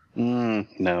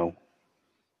 No.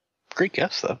 Great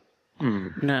guess, though.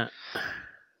 No.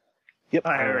 Yep.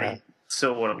 I already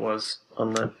saw what it was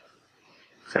on the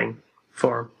thing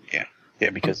forum. Yeah,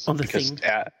 because On the thing.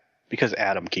 Because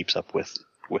Adam keeps up with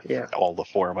all the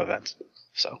forum events.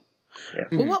 So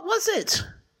Well, what was it?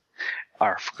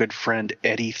 our good friend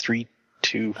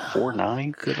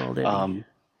Eddie3249 Good old Eddie.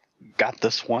 got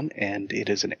this one, and it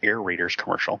is an Air Raiders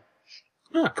commercial.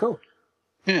 Oh, cool.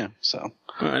 Yeah, so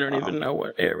I don't even know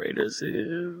what Air Raiders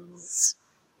is.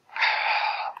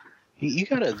 you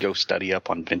gotta go study up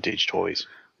on vintage toys.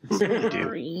 You really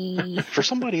do. For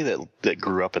somebody that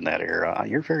grew up in that era,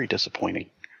 you're very disappointing.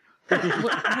 What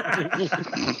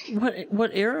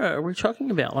era are we talking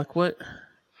about? Like what?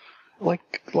 Like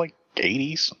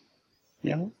 80s.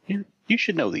 You know, you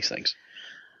should know these things.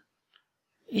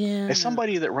 Yeah. As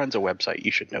somebody that runs a website,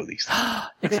 you should know these things.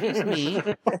 Excuse me.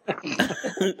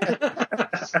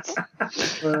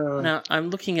 Now I'm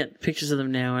looking at pictures of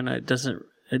them now, and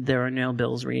there are no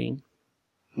bells ringing.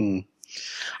 Oh,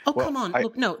 Well, come on.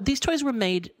 Look, no, these toys were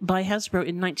made by Hasbro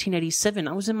in 1987.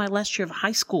 I was in my last year of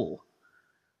high school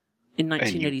in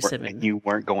 1987. And you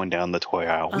weren't going down the toy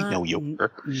aisle. We know you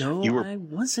were. No, you were I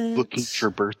wasn't. looking for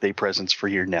birthday presents for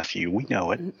your nephew. We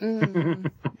know it.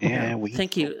 Yeah,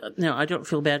 Thank you. No, I don't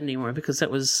feel bad anymore because I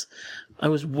was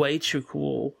way too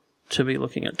cool to be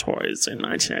looking at toys in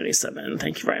 1987.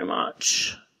 Thank you very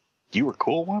much. You were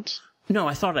cool once? No,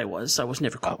 I thought I was. I was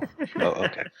never cool. Oh,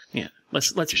 okay. Yeah.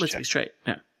 Let's be straight.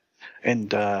 Yeah.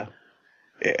 And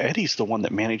Eddie's the one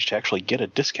that managed to actually get a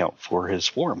discount for his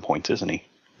forum points, isn't he?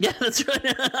 Yeah, that's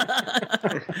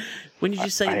right. When did you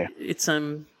say it's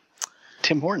Tim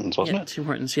Hortons, wasn't it? Tim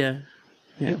Hortons, yeah.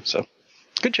 So,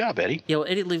 good job, Eddie. Yeah, well,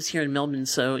 Eddie lives here in Melbourne,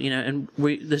 so and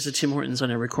there's a Tim Hortons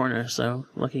on every corner, so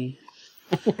lucky.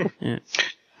 Yeah,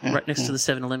 right next to the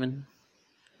 7-Eleven.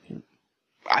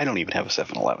 I don't even have a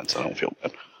 7-Eleven, so I don't feel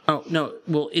bad. Oh no!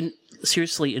 Well,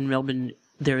 seriously, in Melbourne,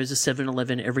 there is a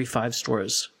 7-Eleven every 5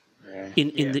 stores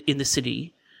in the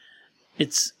city.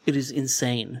 It is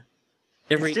insane.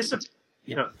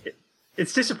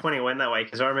 It's disappointing it went that way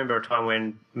because I remember a time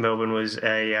when Melbourne was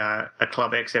a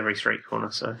Club X every street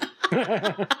corner. So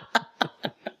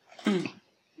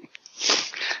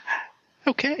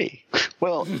Okay.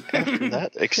 Well, after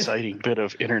that exciting bit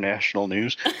of international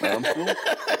news,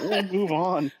 we'll move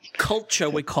on. Culture,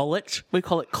 we call it. We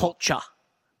call it culture.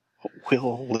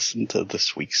 We'll listen to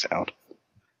this week's sound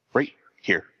right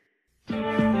here.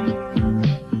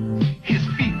 His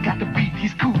feet got the beat,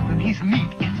 he's cool and he's neat.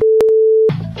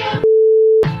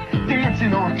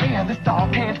 Dancing on air, this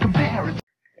dog can't compare it.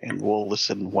 And we'll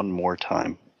listen one more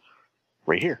time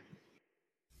right here.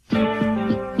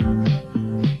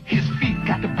 His feet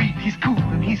got the beat, he's cool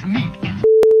and he's neat.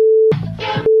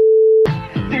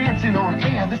 Dancing on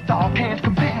air, this dog can't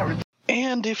compare it.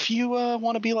 And if you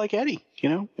want to be like Eddie,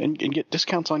 and get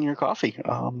discounts on your coffee,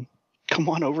 come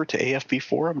on over to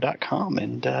afbforum.com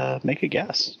and make a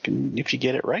guess. If you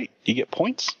get it right, you get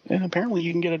points, and apparently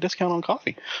you can get a discount on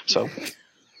coffee. So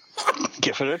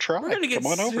give it a try. We're gonna get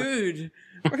come on sued.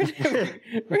 We're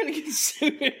gonna get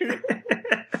sued.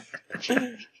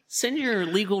 Send your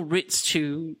legal writs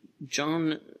to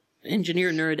John,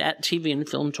 engineer nerd at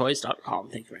tvandfilmtoys.com.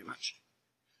 Thank you very much.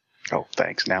 Oh,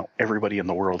 thanks. Now everybody in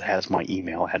the world has my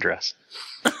email address.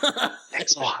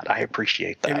 Thanks a lot. I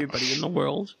appreciate that. Everybody in the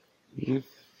world.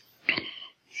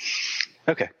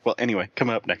 Okay. Well, anyway,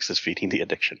 coming up next is Feeding the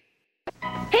Addiction.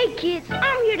 Hey kids,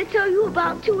 I'm here to tell you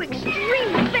about 2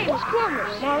 extremely famous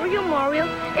plumbers, Mario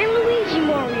and Luigi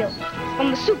Mario,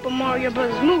 from the Super Mario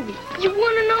Bros. Movie. You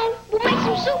wanna know what makes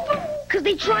them super? Cause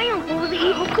they triumph over the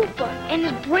evil Koopa and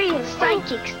his brainless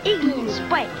sidekicks, Iggy and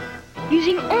Spike,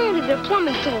 using only their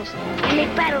plumbing tools, and they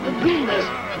battle the Goombas.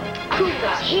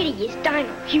 Koopa's hideous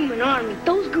dino-human army.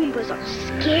 Those Goombas are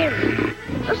scary.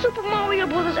 The Super Mario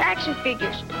Bros. Action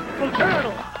figures from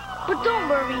Ertl. But don't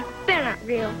worry, they're not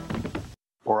real.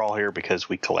 We're all here because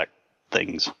we collect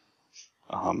things.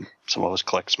 Some of us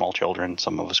collect small children.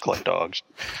 Some of us collect dogs.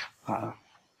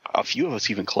 A few of us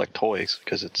even collect toys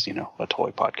because it's, a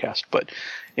toy podcast. But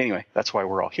anyway, that's why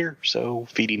we're all here. So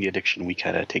Feeding the Addiction, we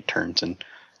kind of take turns and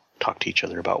talk to each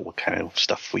other about what kind of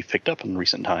stuff we've picked up in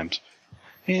recent times.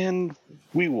 And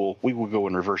we will go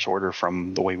in reverse order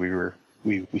from the way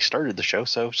we started the show.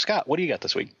 So Scott, what do you got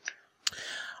this week?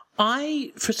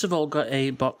 I, first of all, got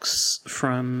a box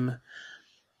from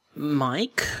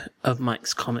Mike of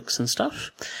Mike's Comics and Stuff,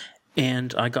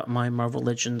 and I got my Marvel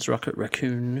Legends Rocket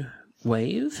Raccoon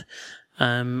Wave.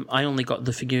 I only got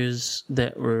the figures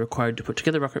that were required to put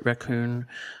together Rocket Raccoon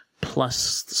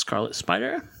plus the Scarlet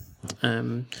Spider.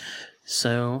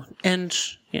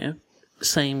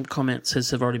 Same comments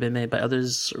as have already been made by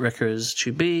others. Wrecker's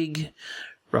too big.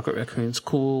 Rocket Raccoon's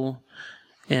cool.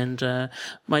 And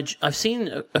I've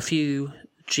seen a few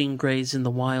Jean Greys in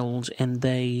the wild, and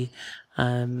they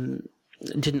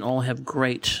didn't all have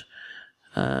great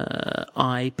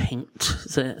eye paint.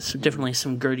 There's definitely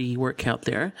some Gertie work out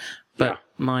there, but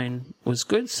mine was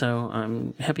good, so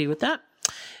I'm happy with that.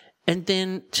 And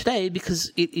then today,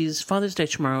 because it is Father's Day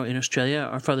tomorrow in Australia,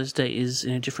 our Father's Day is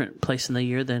in a different place in the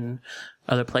year than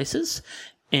other places.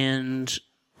 And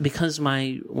because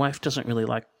my wife doesn't really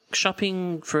like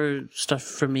shopping for stuff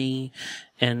for me,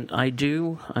 and I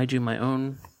do my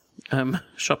own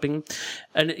shopping.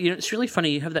 And, it's really funny.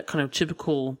 You have that kind of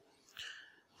typical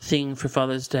thing for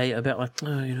Father's Day about like,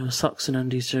 socks and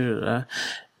undies.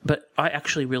 But I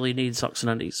actually really need socks and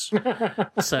undies.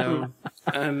 So,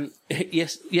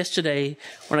 yesterday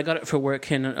when I got it for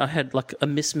work, and I had like a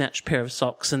mismatched pair of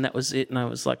socks, and that was it. And I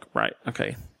was like, right,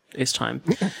 okay, it's time.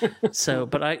 So,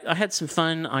 but I had some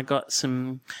fun. I got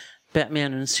some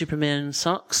Batman and Superman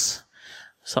socks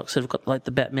that have got like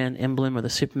the Batman emblem or the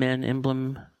Superman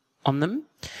emblem on them.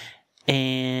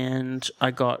 And I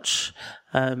got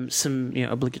some,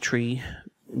 obligatory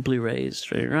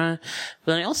Blu-rays, right?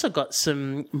 But then I also got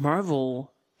some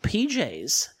Marvel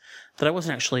PJs that I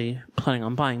wasn't actually planning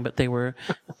on buying, but they were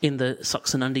in the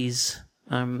socks and undies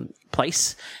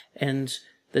place. And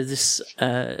there's this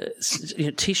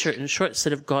t-shirt and shorts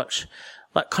that have got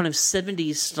like kind of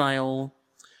 70s style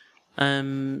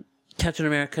Captain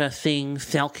America thing,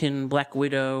 Falcon, Black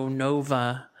Widow,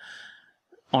 Nova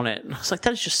on it. And I was like,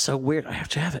 that is just so weird. I have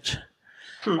to have it.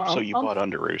 So you bought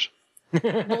underoos.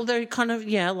 Well, they're kind of,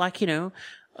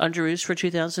 underoos for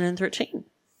 2013.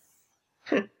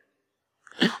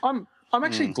 I'm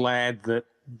actually glad that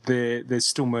there's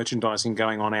still merchandising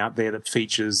going on out there that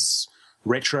features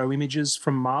retro images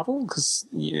from Marvel, because,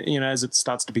 as it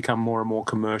starts to become more and more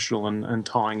commercial and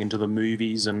tying into the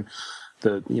movies and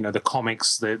the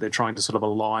comics, they're trying to sort of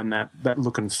align that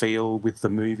look and feel with the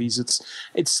movies.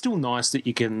 It's still nice that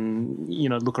you can,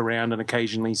 look around and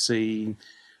occasionally see,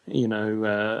 I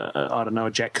don't know,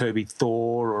 a Jack Kirby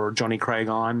Thor or a Johnny Craig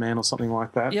Iron Man or something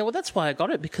like that. Yeah, well, that's why I got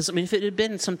it, because, if it had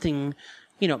been something,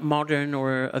 modern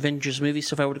or Avengers movie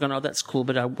stuff, I would have gone, oh, that's cool,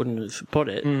 but I wouldn't have bought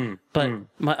it.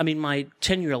 My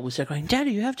 10-year-old was there going,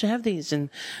 Daddy, you have to have these.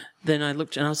 And then I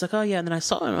looked and I was like, oh, yeah. And then I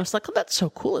saw it and I was like, oh, that's so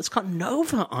cool. It's got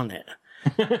Nova on it.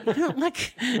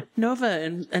 Like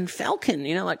Nova and Falcon,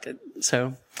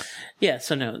 so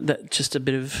no, that's just a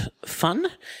bit of fun.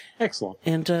 Excellent.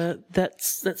 And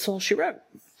that's all she wrote.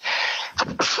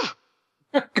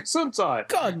 Sometimes.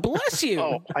 God bless you.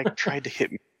 Oh, I tried to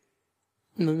hit me.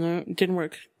 No, it didn't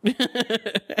work.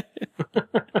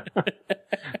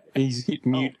 He's hit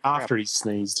mute after he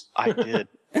sneezed. I did.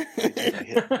 I hit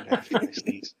mute after I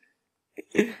sneezed.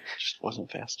 It just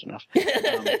wasn't fast enough.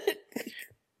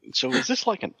 So is this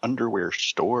like an underwear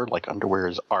store? Like Underwear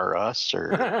is R Us,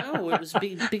 or? No, it was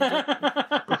big. No,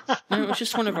 it was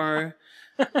just one of our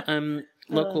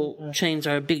local chains,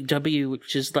 our Big W,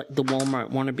 which is like the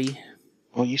Walmart wannabe.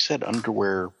 Well, you said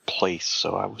Underwear Place,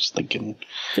 so I was thinking,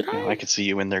 I could see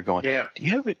you in there going, Yeah. Do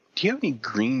you have any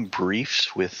green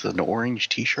briefs with an orange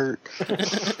T-shirt?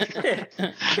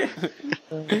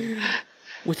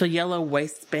 With a yellow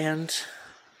waistband.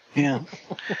 Yeah.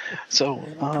 So,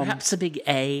 Perhaps a big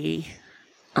A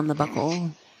on the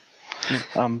buckle.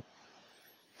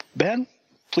 Ben,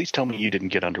 please tell me you didn't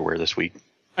get underwear this week.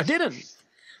 I didn't.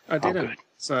 Good.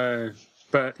 So,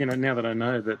 but, now that I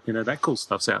know that, that cool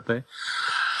stuff's out there.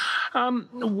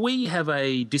 We have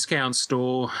a discount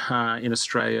store in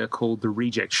Australia called The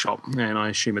Reject Shop, and I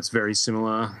assume it's very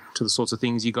similar to the sorts of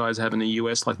things you guys have in the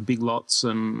US, like Big Lots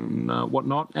and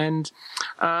whatnot. And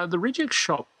The Reject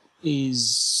Shop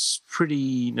is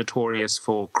pretty notorious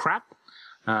for crap.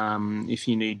 If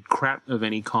you need crap of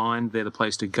any kind, they're the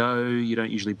place to go. You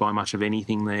don't usually buy much of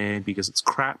anything there because it's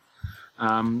crap.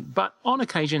 But on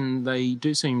occasion, they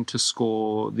do seem to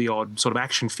score the odd sort of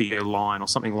action figure line or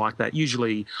something like that,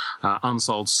 usually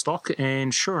unsold stock.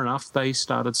 And sure enough, they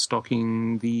started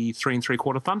stocking the 3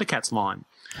 3/4 Thundercats line.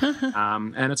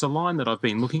 And it's a line that I've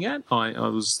been looking at. I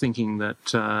was thinking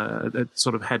that it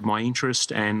sort of had my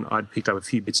interest, and I'd picked up a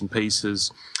few bits and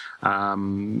pieces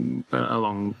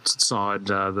alongside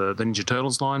the Ninja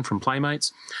Turtles line from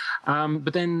Playmates.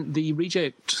 But then the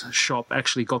Reject Shop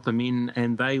actually got them in,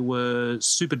 and they were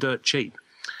super dirt cheap.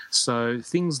 So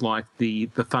things like the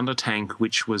Thunder Tank,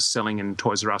 which was selling in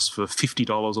Toys R Us for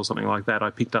 $50 or something like that, I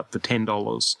picked up for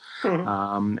 $10.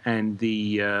 And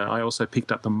I also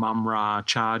picked up the Mum-Ra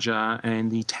Charger,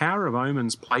 and the Tower of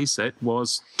Omens playset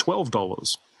was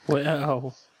 $12.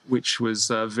 Wow. Which was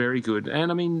very good.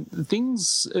 And I mean,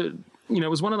 things, it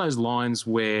was one of those lines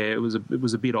where it was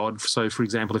a bit odd. So, for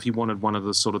example, if you wanted one of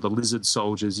the sort of the lizard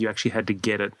soldiers, you actually had to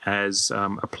get it as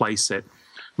a playset.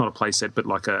 Not a playset, but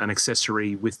like an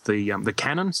accessory with the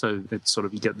cannon. So it's sort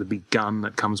of, you get the big gun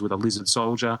that comes with a lizard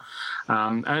soldier.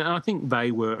 And I think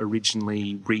they were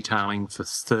originally retailing for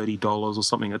 $30 or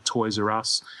something at Toys R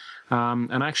Us.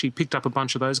 And I actually picked up a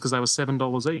bunch of those because they were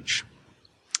 $7 each.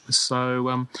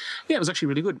 So it was actually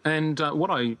really good. And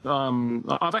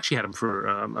I've actually had them for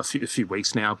a few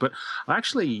weeks now, but I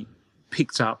actually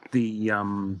picked up the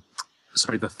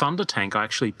Thunder Tank. I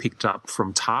actually picked up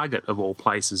from Target of all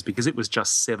places because it was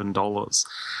just $7,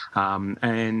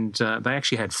 and they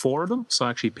actually had 4 of them. So I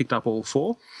actually picked up all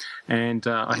 4, and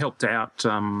I helped out.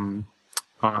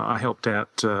 I helped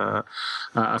out a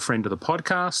friend of the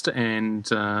podcast and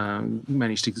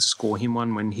managed to score him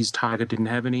one when his Target didn't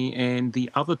have any. And the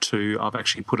other 2 I've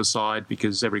actually put aside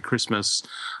because every Christmas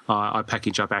I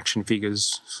package up action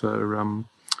figures for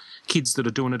kids that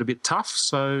are doing it a bit tough.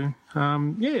 So,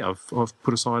 I've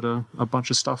put aside a bunch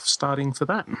of stuff starting for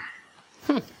that.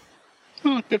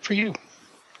 Oh, good for you.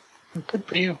 Good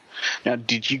for you. Now,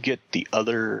 did you get the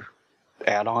other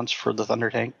add-ons for the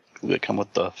Thunder Tank that come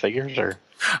with the figures, or?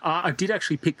 I did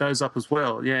actually pick those up as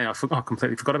well. Yeah, I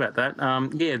completely forgot about that.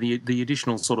 The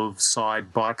additional sort of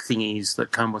side bike thingies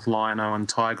that come with Lion-O and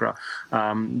Tigra,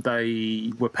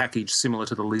 they were packaged similar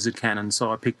to the Lizard Cannon,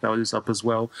 so I picked those up as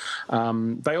well.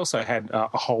 They also had a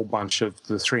whole bunch of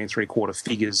the 3 3/4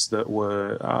 figures that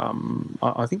were,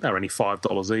 I think they were only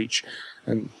 $5 each.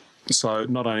 And so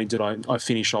not only did I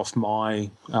finish off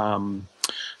my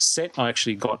set, I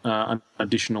actually got an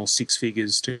additional 6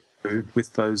 figures too,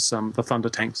 with those the Thunder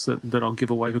Tanks that I'll give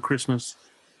away for Christmas.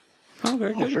 Oh,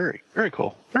 very good. Very, very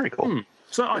cool. Very cool.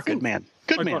 So I think good man.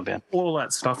 Good man, Ben. All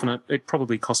that stuff, and it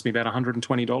probably cost me about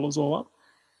 $120 all up.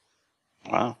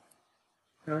 Wow.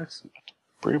 That's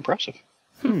pretty impressive.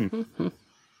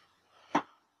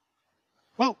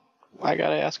 Well, I got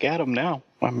to ask Adam now.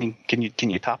 I mean, can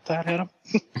you top that, Adam?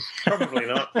 Probably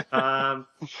not.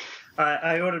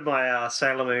 I ordered my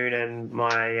Sailor Moon and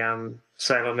my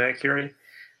Sailor Mercury.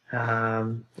 I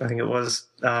think it was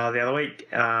the other week.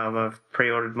 I've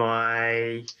pre-ordered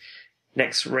my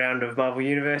next round of Marvel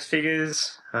Universe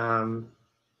figures.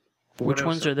 Which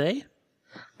ones are they?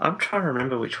 I'm trying to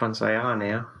remember which ones they are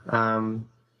now.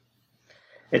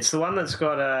 It's the one that's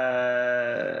got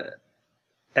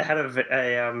it had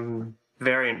a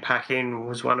variant pack in,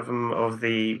 was one of them, of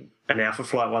an Alpha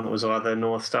Flight one that was either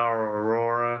North Star or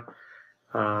Aurora.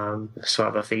 Some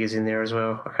other figures in there as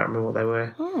well. I can't remember what they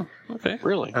were. Oh, okay.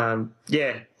 Really?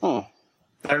 Yeah. Oh.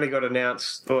 They only got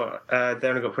announced, or they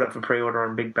only got put up for pre-order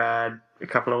on Big Bad a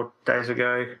couple of days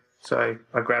ago. So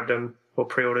I grabbed them or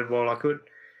pre-ordered while I could.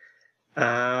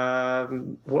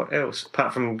 What else?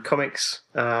 Apart from comics,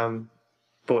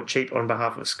 bought cheap on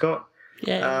behalf of Scott.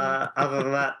 Yeah. Other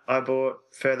than that, I bought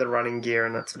further running gear,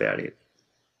 and that's about it.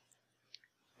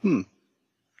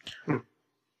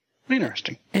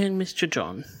 Interesting. And Mr.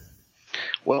 John.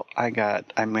 Well, I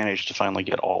managed to finally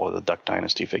get all of the Duck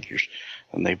Dynasty figures,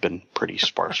 and they've been pretty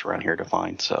sparse around here to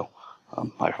find, so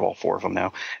I have all 4 of them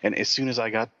now. And as soon as I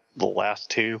got the last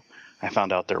 2, I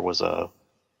found out there was a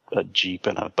Jeep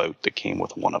and a boat that came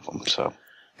with one of them, so...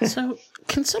 So,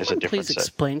 can someone please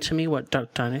explain to me what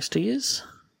Duck Dynasty is?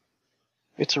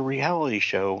 It's a reality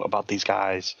show about these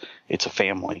guys. It's a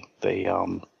family. They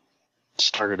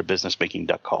started a business making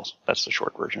duck calls. That's the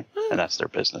short version, and that's their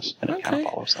business, and it kind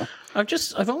of follows them.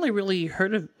 I've only really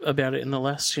heard about it in the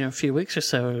last few weeks or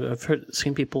so. I've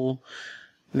seen people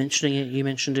mentioning it. You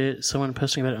mentioned it. Someone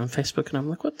posting about it on Facebook, and I'm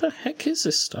like, what the heck is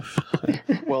this stuff?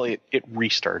 Well, it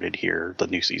restarted here. The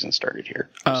new season started here.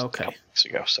 Oh, okay. A couple weeks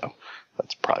ago, so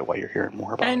that's probably why you're hearing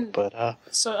more about it. But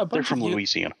so they're from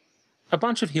Louisiana. A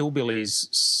bunch of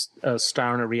hillbillies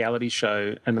star in a reality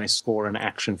show, and they score an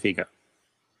action figure.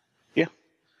 Yeah.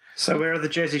 So where are the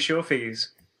Jersey Shore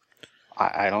figures?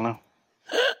 I don't know.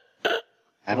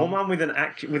 One with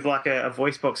with like a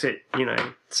voice box that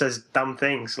says dumb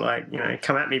things like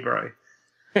come at me, bro.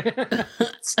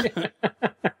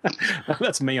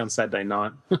 That's me on Saturday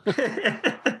night.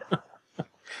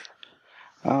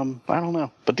 I don't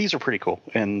know, but these are pretty cool,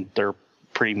 and they're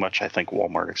pretty much, I think,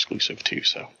 Walmart exclusive too.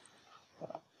 So,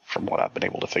 from what I've been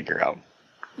able to figure out,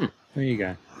 there you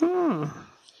go.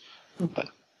 But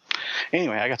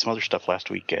Anyway, I got some other stuff last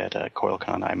week at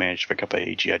CoilCon. I managed to pick up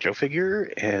a G.I. Joe figure.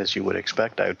 As you would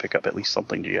expect, I would pick up at least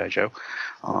something G.I. Joe.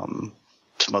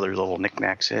 Some other little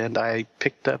knickknacks, and I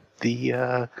picked up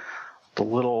the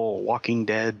little Walking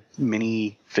Dead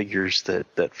mini figures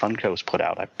that Funko's put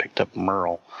out. I picked up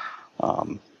Merle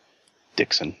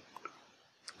Dixon.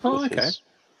 Oh, okay.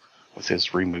 With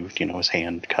his removed, his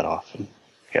hand cut off, and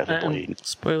he has a blade.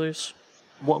 Spoilers.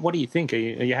 What do you think? Are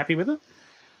you happy with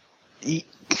it?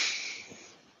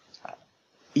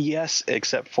 Yes,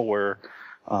 except for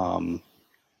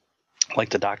like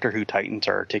the Doctor Who Titans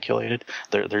are articulated.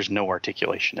 There's no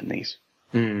articulation in these.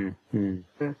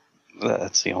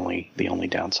 That's the only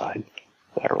downside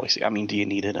that I really see. I mean, do you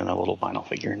need it in a little vinyl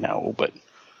figure? No, but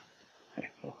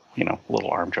a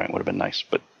little arm joint would have been nice,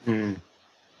 but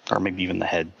or maybe even the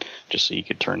head, just so you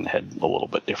could turn the head a little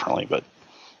bit differently. But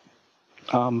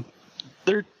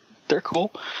they're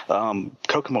cool.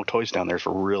 Kokomo Toys down there is a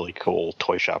really cool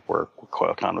toy shop where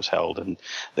CoilCon was held, and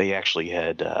they actually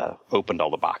had opened all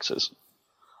the boxes,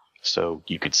 so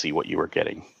you could see what you were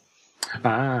getting.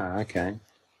 Ah, okay.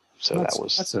 So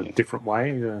that's a different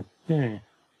way. Yeah.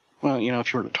 Well,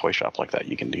 if you're in a toy shop like that,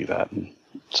 you can do that, and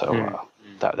so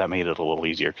that made it a little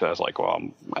easier, because I was like, well,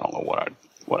 I don't know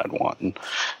what I'd want, and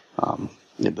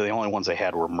the only ones they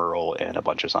had were Merle and a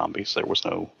bunch of zombies. There was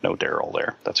no Daryl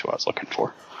there. That's who I was looking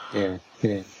for. Yeah.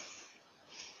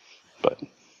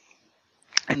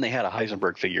 And they had a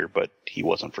Heisenberg figure, but he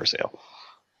wasn't for sale.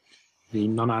 The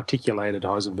non-articulated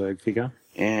Heisenberg figure.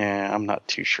 Yeah, I'm not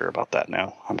too sure about that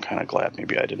now. I'm kind of glad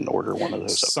maybe I didn't order one of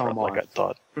those up front like I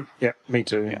thought. Yeah, me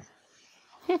too. Yeah.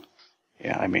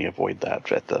 Yeah, I may avoid that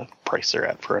at the price they're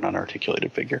at for an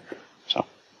unarticulated figure. So,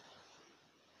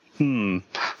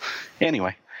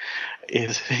 Anyway,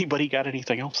 has anybody got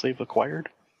anything else they've acquired?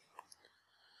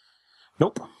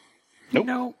 Nope.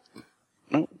 No.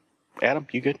 Adam,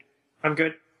 you good? I'm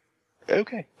good.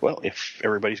 Okay. Well, if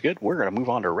everybody's good, we're going to move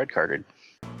on to Red Carded.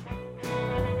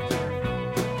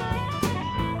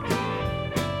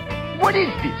 What is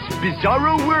this,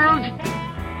 Bizarro World?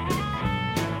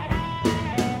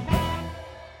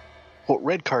 Well,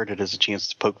 Red Carded is a chance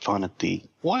to poke fun at the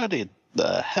what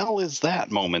the hell is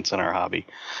that moments in our hobby.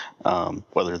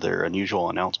 Whether they're unusual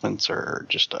announcements or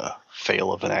just a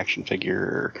fail of an action figure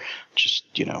or just,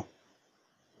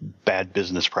 bad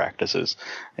business practices.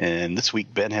 And this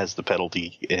week, Ben has the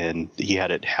penalty, and he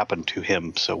had it happen to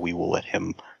him, so we will let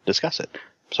him discuss it.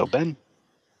 So, Ben,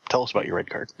 tell us about your red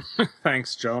card.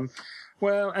 Thanks, John.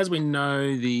 Well, as we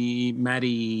know, the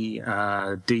Maddie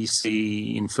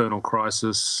DC Infernal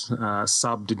Crisis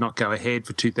sub did not go ahead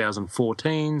for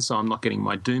 2014, so I'm not getting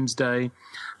my Doomsday,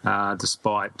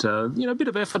 despite a bit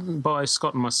of effort by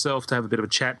Scott and myself to have a bit of a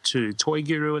chat to Toy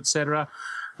Guru, etc.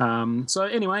 So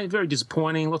anyway, very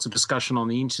disappointing. Lots of discussion on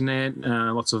the internet,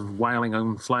 lots of wailing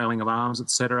and flailing of arms,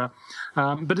 etc.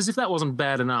 But as if that wasn't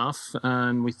bad enough,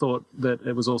 and we thought that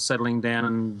it was all settling down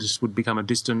and just would become a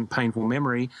distant, painful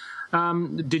memory,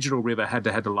 Digital River had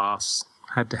to have the last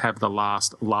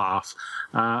laugh.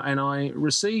 And I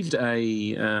received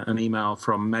an email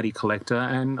from Maddie Collector,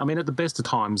 and I mean, at the best of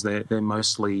times, they're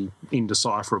mostly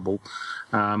indecipherable.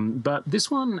 But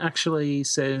this one actually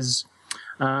says,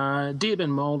 Dear Ben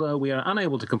Mulder, we are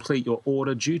unable to complete your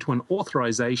order due to an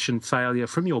authorization failure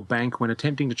from your bank when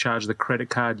attempting to charge the credit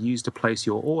card used to place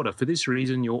your order. For this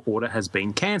reason, your order has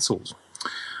been cancelled.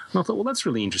 And I thought, well, that's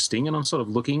really interesting. And I'm sort of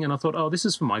looking, and I thought, oh, this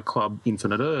is for my club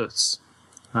Infinite Earths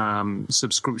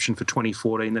subscription for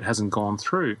 2014 that hasn't gone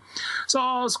through. So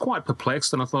I was quite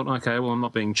perplexed, and I thought, okay, well, I'm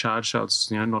not being charged, so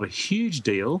it's not a huge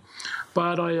deal.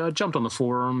 But I jumped on the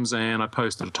forums and I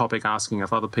posted a topic asking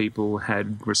if other people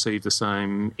had received the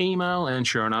same email, and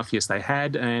sure enough, yes, they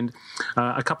had. And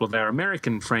a couple of our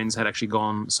American friends had actually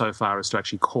gone so far as to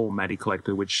actually call Maddie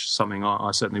Collector, which is something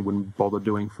I certainly wouldn't bother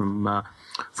doing from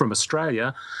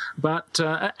Australia. But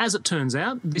as it turns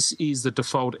out, this is the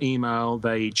default email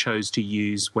they chose to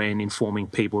use when informing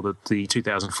people that the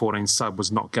 2014 sub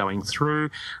was not going through,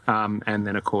 and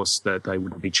then, of course, that they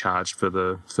wouldn't be charged for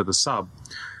the sub.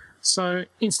 So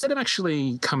instead of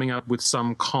actually coming up with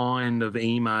some kind of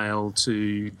email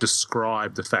to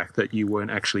describe the fact that you weren't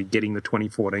actually getting the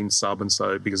 2014 sub, and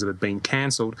so because it had been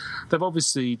cancelled, they've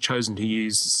obviously chosen to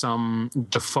use some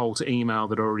default email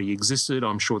that already existed.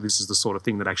 I'm sure this is the sort of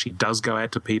thing that actually does go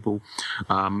out to people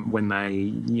when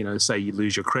they, say you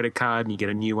lose your credit card and you get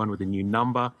a new one with a new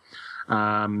number.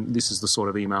 This is the sort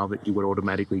of email that you would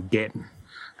automatically get.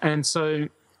 And so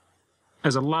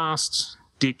as a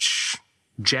last-ditch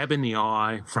jab in the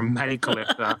eye from Maddie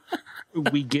Collector,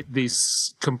 we get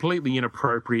this completely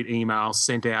inappropriate email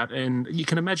sent out, and you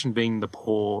can imagine being the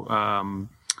poor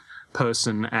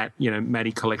person at,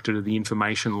 Maddie collected the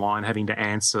information line having to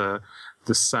answer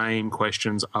the same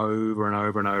questions over and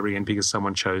over and over again because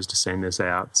someone chose to send this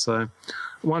out. So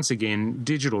once again,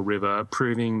 Digital River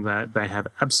proving that they have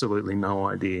absolutely no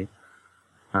idea.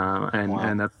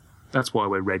 And that's why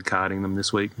we're red carding them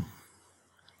this week.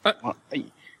 Well,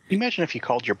 imagine if you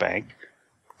called your bank,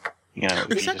 if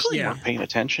you just weren't paying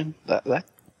attention. That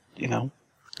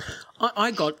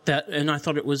I got that, and I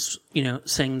thought it was,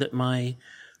 saying that my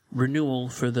renewal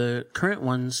for the current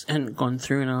ones hadn't gone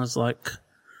through, and I was like,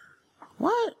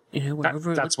 what?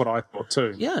 That's what I thought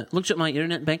too. Yeah, looked at my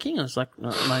internet banking, I was like,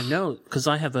 no, because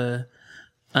I have I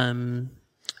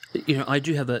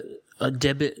do have a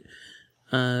debit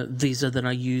Visa that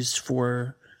I use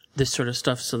for this sort of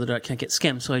stuff so that I can't get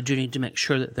scammed, so I do need to make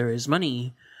sure that there is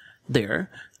money there,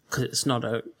 because it's not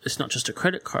just a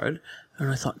credit card. And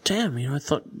I thought, damn, I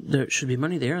thought there should be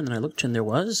money there, and then I looked and there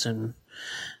was, and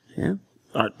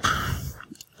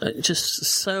just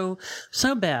so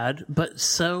bad, but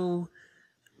so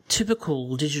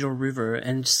typical Digital River,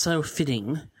 and so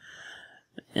fitting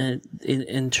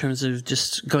in terms of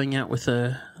just going out with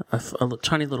a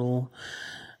tiny little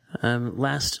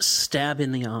last stab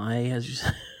in the eye, as you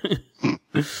say.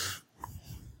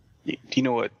 Do you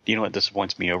know what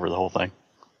disappoints me over the whole thing?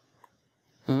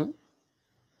 Hmm?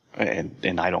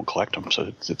 And I don't collect them,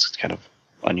 so it's kind of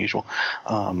unusual.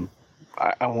 I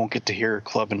won't get to hear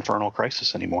Club Infernal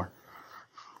Crisis anymore.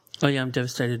 Oh yeah, I'm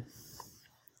devastated.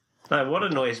 No, what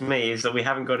annoys me is that we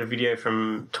haven't got a video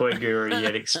from Toy Guru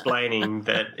yet explaining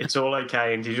that it's all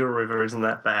okay and Digital River isn't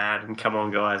that bad, and come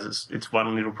on guys, it's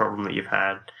one little problem that you've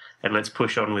had, and let's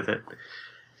push on with it.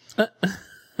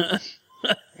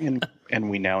 And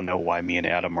we now know why me and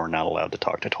Adam are not allowed to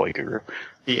talk to Toy Guru.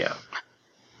 Yeah.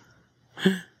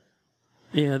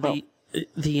 Yeah, I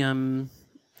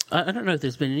don't know if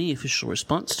there's been any official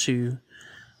response to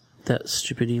that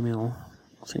stupid email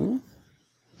thing.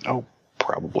 Oh,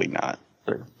 probably not.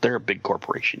 They're a big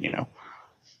corporation,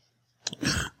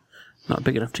 Not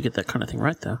big enough to get that kind of thing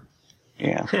right, though.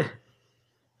 Yeah.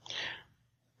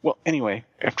 Well, anyway,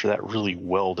 after that really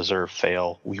well-deserved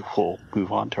fail, we will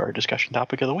move on to our discussion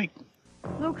topic of the week.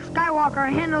 Luke Skywalker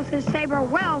handles his saber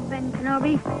well, Ben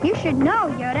Kenobi. You should know,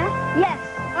 Yoda. Yes,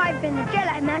 I've been the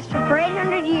Jedi Master for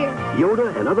 800 years.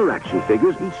 Yoda and other action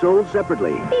figures each sold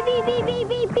separately. Beep, beep, beep, beep,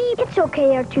 beep, beep. It's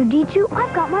okay, R2-D2.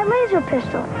 I've got my laser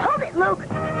pistol. Hold it, Luke.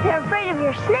 They're afraid of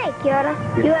your snake, Yoda.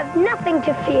 You have nothing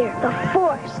to fear. The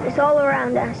Force is all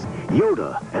around us.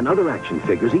 Yoda and other action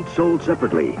figures each sold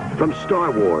separately. From Star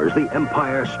Wars, The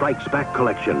Empire Strikes Back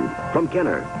collection. From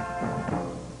Kenner.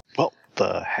 Well,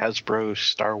 the Hasbro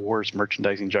Star Wars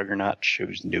merchandising juggernaut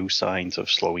shows no signs of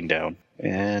slowing down.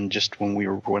 And just when we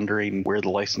were wondering where the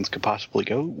license could possibly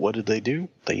go, what did they do?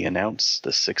 They announced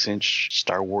the 6-inch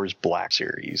Star Wars Black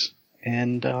Series.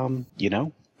 And,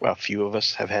 a few of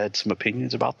us have had some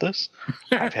opinions about this.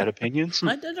 I've had opinions.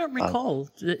 I don't recall.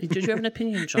 Did you have an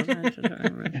opinion,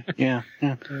 John? Yeah.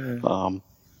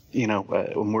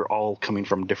 When we're all coming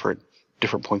from different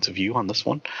points of view on this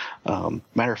one.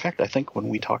 Matter of fact, I think when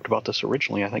we talked about this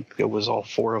originally, I think it was all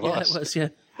four of us. Yeah, it was, yeah.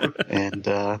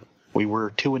 And we were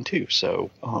 2 and 2.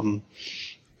 So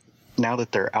now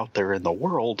that they're out there in the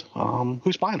world,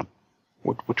 who's buying them?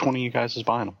 Which one of you guys is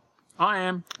buying them? I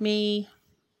am. Me.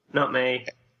 Not me.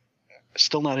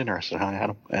 Still not interested, huh,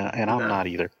 Adam? And I'm not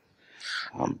either.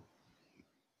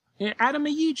 Yeah, Adam, are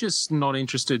you just not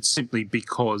interested simply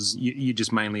because you're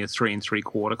just mainly a 3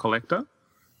 3/4 collector?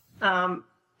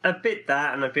 A bit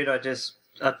that, and a bit I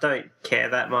don't care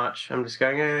that much. I'm just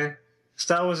going,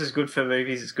 Star Wars is good for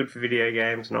movies, it's good for video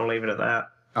games, and I'll leave it at that.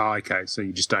 Oh, okay, so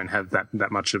you just don't have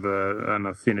that much of an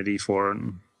affinity for it.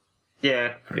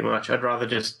 Yeah, pretty much. I'd rather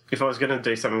just, if I was going to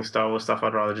do something Star Wars stuff,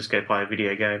 I'd rather just go play a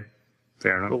video game.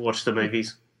 Fair enough. Or watch the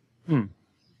movies.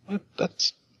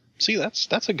 That's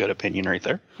a good opinion right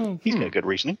there. He's got good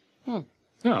reasoning. Oh,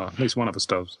 at least one of us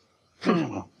does.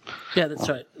 Well, Yeah, that's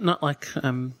right. Not like,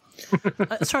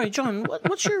 sorry, John,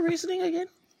 what's your reasoning again?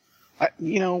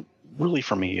 Really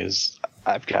for me is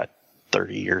I've got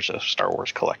 30 years of Star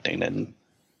Wars collecting, and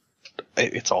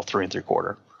it's all 3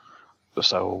 3/4.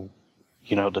 So,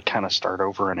 to kind of start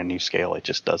over in a new scale, it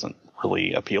just doesn't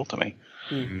really appeal to me.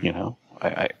 Mm-hmm.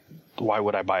 Why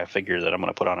would I buy a figure that I'm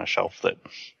going to put on a shelf that,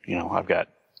 I've got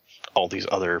all these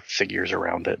other figures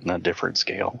around it in a different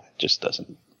scale? It just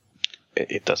doesn't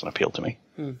appeal to me.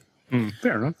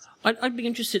 Fair enough. I'd be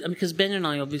interested, because Ben and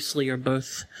I obviously are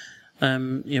both,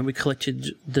 we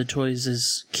collected the toys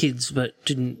as kids, but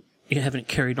haven't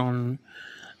carried on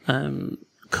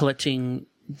collecting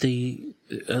the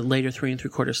later 3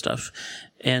 3/4 stuff.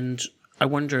 And I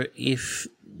wonder if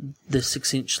the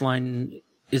 6-inch line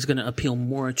is going to appeal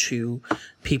more to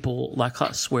people like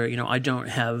us, where, you know, I don't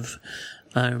have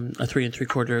a 3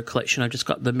 3/4 collection. I've just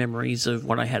got the memories of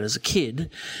what I had as a kid,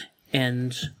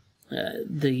 and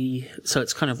so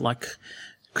it's kind of like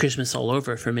Christmas all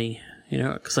over for me, you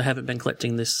know, because I haven't been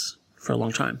collecting this for a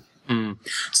long time.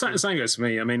 Same goes for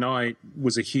me. I mean, I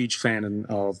was a huge fan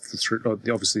of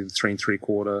obviously the 3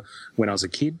 3/4 when I was a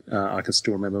kid. I can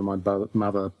still remember my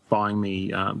mother buying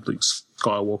me Luke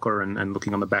Skywalker and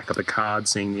looking on the back of the card,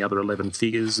 seeing the other 11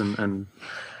 figures and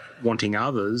wanting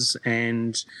others.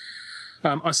 And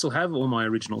I still have all my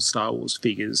original Star Wars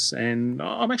figures, and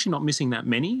I'm actually not missing that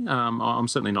many. I'm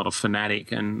certainly not a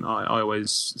fanatic, and I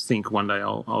always think one day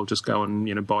I'll just go and,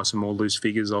 you know, buy some more loose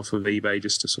figures off of eBay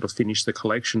just to sort of finish the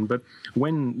collection. But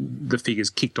when the figures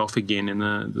kicked off again in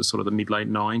the sort of the mid-late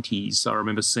 90s, I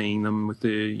remember seeing them with the,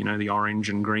 you know, the orange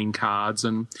and green cards,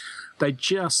 and they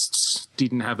just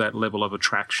didn't have that level of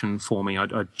attraction for me.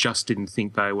 I just didn't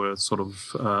think they were sort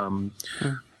of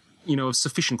you know, of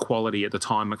sufficient quality at the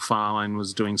time. McFarlane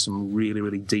was doing some really,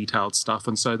 really detailed stuff,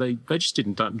 and so they just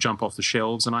didn't jump off the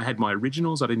shelves. And I had my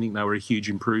originals. I didn't think they were a huge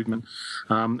improvement.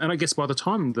 And I guess by the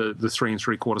time the 3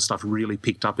 3/4 stuff really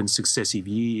picked up in successive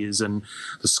years, and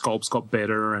the sculpts got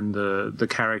better, and the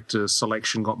character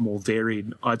selection got more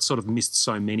varied, I'd sort of missed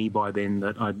so many by then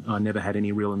that I never had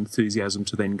any real enthusiasm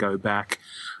to then go back.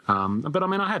 But I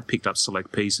mean, I have picked up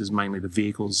select pieces, mainly the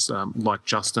vehicles. Like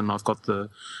Justin, I've got the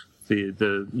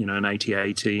you know, an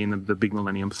AT-AT and the big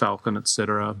Millennium Falcon,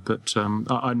 etc. But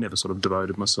I never sort of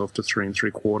devoted myself to 3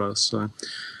 3/4.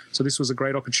 So this was a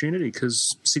great opportunity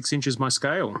because 6 inches my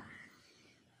scale.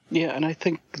 Yeah, and I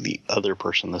think the other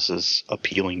person this is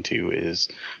appealing to is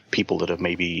people that have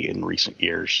maybe in recent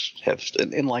years have,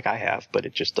 and like I have, but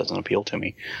it just doesn't appeal to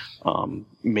me.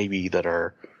 Maybe that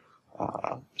are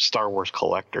Star Wars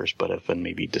collectors, but have been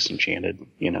maybe disenchanted,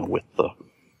 you know, with the,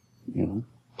 you know,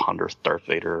 ponderous Darth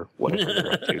Vader, whatever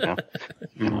they're up to now.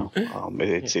 You know,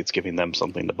 it's giving them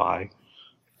something to buy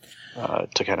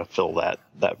to kind of fill that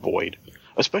void,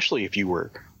 especially if you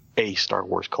were a Star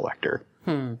Wars collector,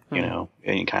 you know,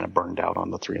 and you kind of burned out on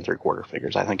the 3 3/4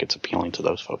 figures. I think it's appealing to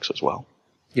those folks as well.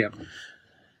 Yeah.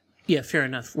 Yeah, fair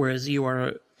enough. Whereas you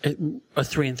are a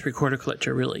 3 3/4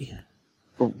 collector, really.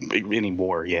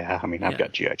 Anymore, yeah. I mean, I've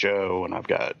got G.I. Joe, and I've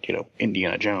got, you know,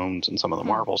 Indiana Jones and some of the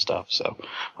Marvel stuff. So,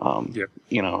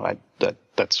 you know,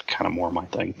 that's kind of more my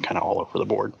thing, kind of all over the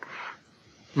board.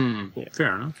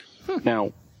 Fair enough.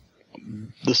 Now,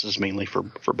 this is mainly for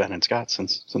Ben and Scott,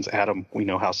 since Adam, we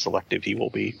know how selective he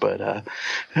will be. But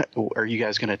are you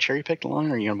guys going to cherry pick the line,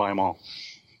 or are you going to buy them all?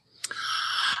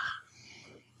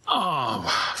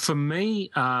 Oh, for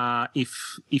me,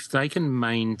 if they can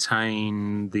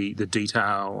maintain the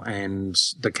detail and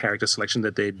the character selection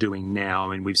that they're doing now,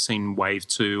 I mean, we've seen Wave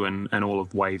 2 and all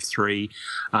of Wave 3,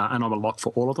 and I'm a lock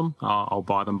for all of them. I'll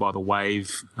buy them by the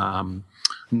wave,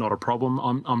 not a problem.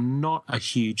 I'm not a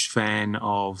huge fan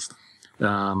of,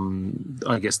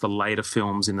 I guess, the later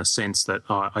films, in the sense that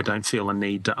I don't feel a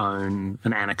need to own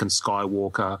an Anakin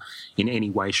Skywalker in any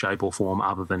way, shape or form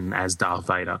other than as Darth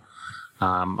Vader.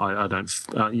 I don't,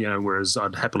 you know, whereas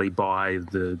I'd happily buy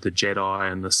the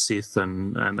Jedi and the Sith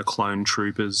and the clone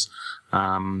troopers.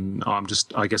 I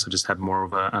guess I just have more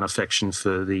of an affection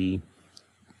for the,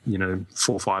 you know,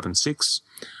 4, 5 and 6.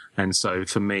 And so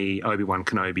for me, Obi-Wan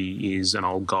Kenobi is an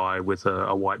old guy with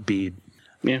a white beard.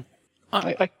 Yeah.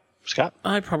 Scott?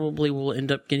 I probably will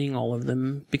end up getting all of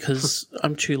them because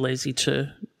I'm too lazy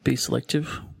to be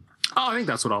selective. Oh, I think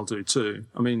that's what I'll do too.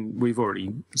 I mean, we've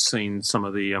already seen some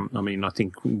of the. I mean, I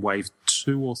think Wave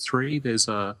 2 or 3. There's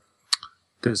a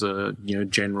you know,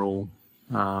 General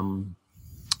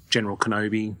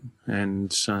Kenobi,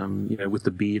 and you know, with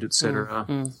the beard, etc.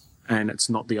 And it's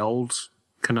not the old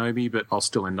Kenobi, but I'll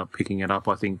still end up picking it up.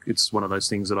 I think it's one of those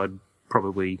things that I'd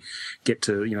probably get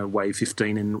to, you know, Wave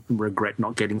 15 and regret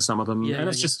not getting some of them. Yeah, and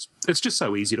it's just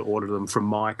so easy to order them from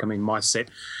Mike. I mean, my set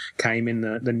came in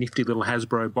the nifty little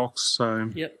Hasbro box. So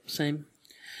yep, same.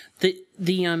 I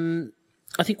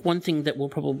think one thing that will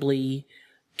probably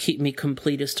keep me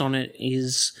completist on it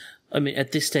is, I mean,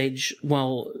 at this stage,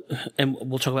 well, and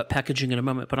we'll talk about packaging in a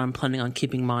moment, but I'm planning on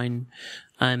keeping mine,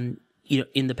 you know,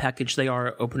 in the package. They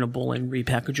are openable and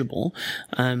repackageable.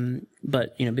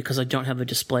 But, you know, because I don't have a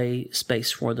display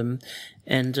space for them,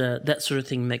 and that sort of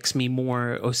thing makes me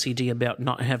more OCD about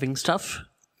not having stuff.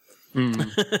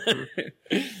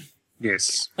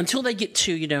 Yes. Until they get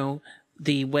to, you know,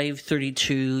 the Wave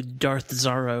 32 Darth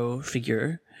Zaro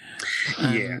figure.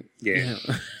 Yeah. You know.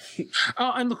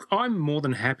 And look, I'm more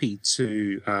than happy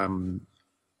to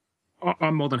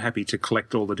I'm more than happy to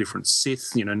collect all the different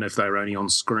Sith, and if they're only on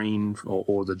screen,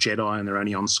 or the Jedi and they're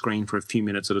only on screen for a few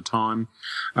minutes at a time.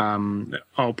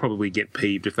 I'll probably get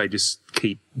peeved if they just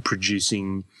keep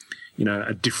producing,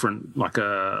 a different, like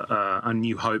a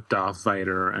New Hope Darth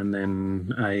Vader, and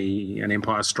then an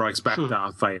Empire Strikes Back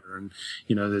Darth Vader, and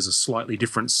there's a slightly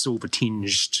different silver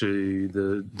tinge to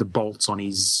the bolts on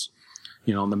his,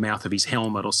 on the mouth of his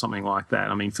helmet or something like that.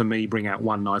 I mean, for me, bring out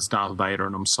one nice Darth Vader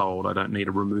and I'm sold. I don't need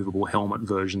a removable helmet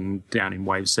version down in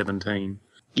Wave 17.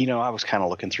 I was kind of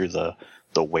looking through the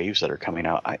waves that are coming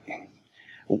out.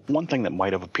 One thing that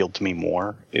might have appealed to me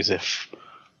more is if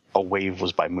a wave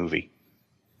was by movie.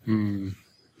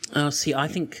 See, I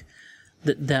think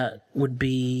that would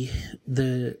be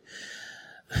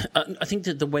I think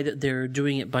that the way that they're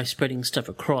doing it by spreading stuff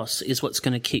across is what's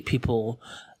going to keep people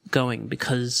going,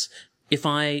 because if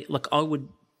I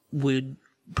would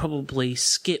probably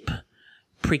skip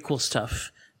prequel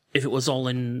stuff if it was all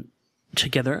in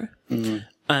together.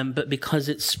 But because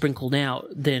it's sprinkled out,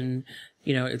 then,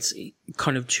 it's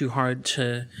kind of too hard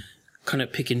to kind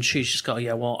of pick and choose. Just go,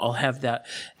 yeah, well, I'll have that.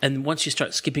 And once you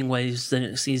start skipping waves, then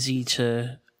it's easy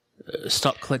to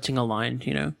stop collecting a line,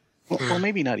 Well,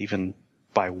 maybe not even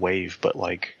by wave, but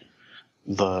like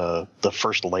the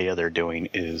first Leia they're doing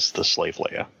is the Slave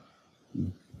Leia.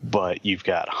 But you've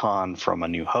got Han from A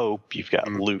New Hope, you've got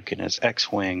Luke and his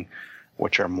X-Wing,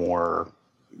 which are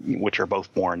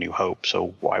both more A New Hope,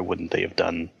 so why wouldn't they have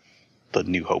done the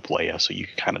New Hope Leia so you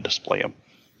could kind of display them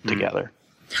together?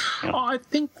 I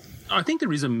think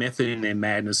there is a method in their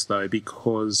madness, though,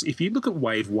 because if you look at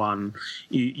Wave 1,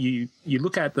 you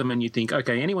look at them and you think,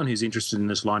 okay, anyone who's interested in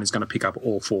this line is going to pick up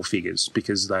all 4 figures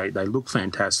because they look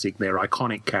fantastic, they're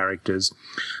iconic characters.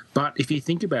 But if you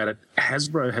think about it,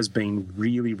 Hasbro has been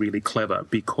really, really clever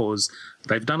because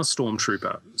they've done a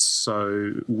Stormtrooper.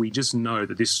 So we just know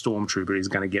that this Stormtrooper is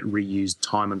going to get reused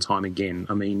time and time again.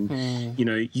 I mean,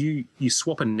 you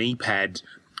swap a knee pad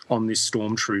on this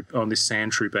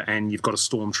Sand Trooper, and you've got a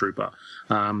Stormtrooper.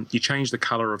 You change the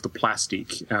colour of the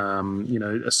plastic,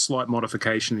 a slight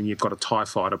modification, and you've got a TIE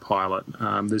Fighter pilot.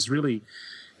 There's really,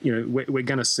 we're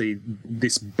going to see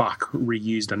this buck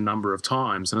reused a number of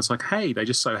times, and it's like, hey, they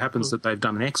just so happens that they've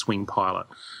done an X-Wing pilot.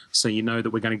 So you know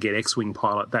that we're going to get X-Wing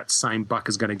pilot. That same buck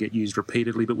is going to get used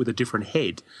repeatedly, but with a different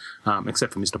head,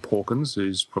 except for Mr. Porkins,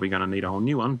 who's probably going to need a whole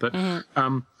new one. But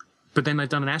then they've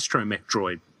done an astromech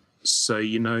droid. So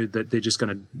you know that they're just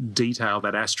going to detail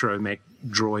that astromech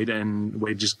droid, and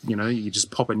we're just, you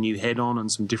just pop a new head on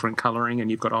and some different colouring,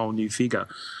 and you've got a whole new figure.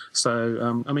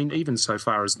 So, I mean, even so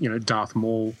far as, Darth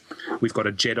Maul, we've got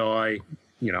a Jedi,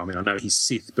 I know he's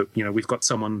Sith, but, we've got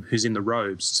someone who's in the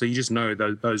robes. So you just know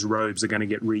those robes are going to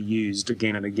get reused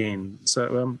again and again.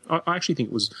 So I actually think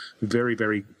it was very,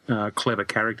 very clever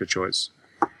character choice.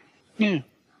 Yeah.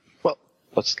 Well,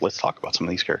 let's talk about some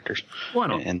of these characters. Why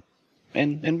not?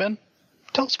 And Ben,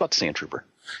 tell us about the Sand Trooper.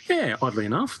 Yeah, oddly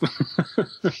enough.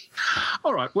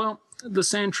 All right, well, the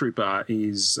Sand Trooper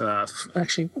is...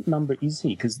 actually, what number is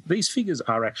he? Because these figures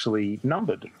are actually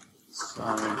numbered.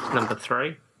 Number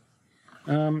 3?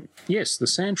 Yes, the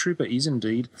Sand Trooper is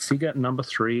indeed figure number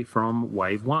 3 from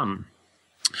Wave 1.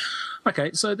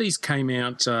 Okay, so these came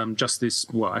out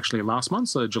just last month,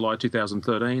 so July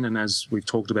 2013, and as we've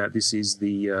talked about, this is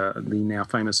the now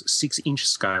famous 6-inch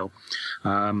scale.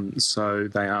 So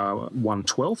they are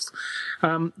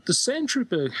 1/12. The Sand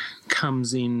Trooper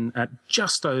comes in at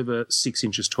just over 6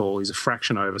 inches tall. He's a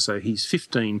fraction over, so he's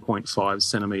 15.5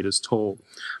 centimetres tall.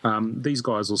 These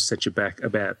guys will set you back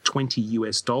about $20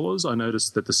 US. I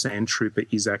noticed that the Sand Trooper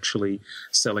is actually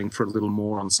selling for a little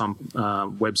more on some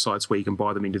websites where you can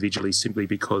buy them individually, simply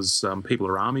because people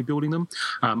are army building them.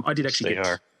 I did actually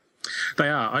They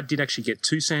are. I did actually get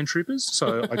 2 Sand Troopers,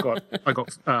 so I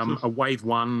got a Wave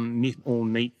 1 all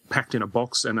neat packed in a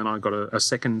box, and then I got a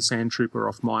second Sand Trooper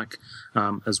off Mike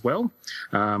as well.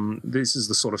 This is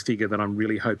the sort of figure that I'm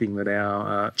really hoping that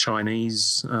our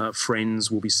Chinese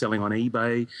friends will be selling on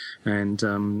eBay, and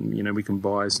we can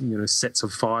buy sets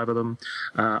of 5 of them.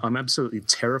 I'm absolutely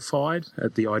terrified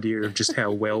at the idea of just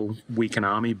how well we can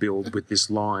army build with this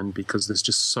line, because there's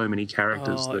just so many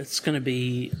characters. It's going to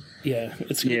be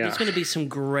it's going to be some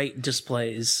great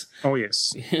displays. Oh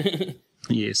yes.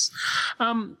 Yes.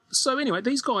 So anyway,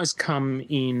 these guys come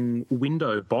in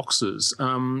window boxes.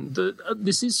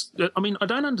 This is, I mean, I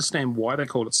don't understand why they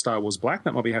call it Star Wars Black.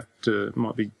 That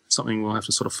might be something we'll have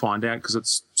to sort of find out because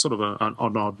it's sort of an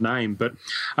odd name. But,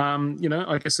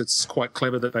 I guess it's quite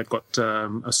clever that they've got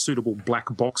a suitable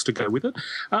black box to go with it.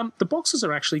 The boxes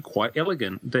are actually quite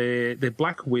elegant. They're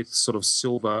black with sort of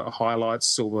silver highlights,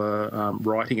 silver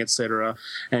writing, etc.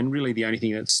 And really the only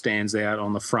thing that stands out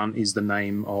on the front is the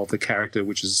name of the character,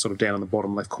 which is sort of down in the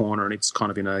bottom left corner, and it's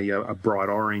kind of in a bright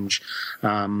orange.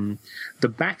 The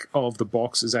back of the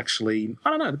box is actually, I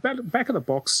don't know, the back of the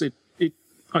box,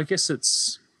 I guess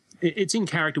it's in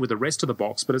character with the rest of the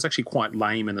box, but it's actually quite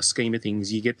lame in the scheme of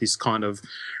things. You get this kind of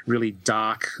really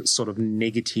dark, sort of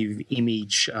negative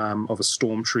image of a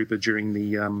stormtrooper during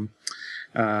the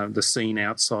scene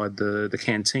outside the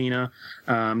cantina.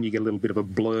 You get a little bit of a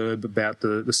blurb about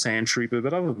the sand trooper,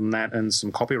 but other than that and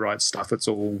some copyright stuff, it's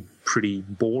all pretty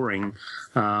boring.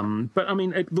 But I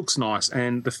mean, it looks nice,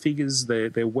 and the figures,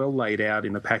 they're well laid out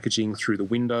in the packaging through the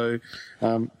window.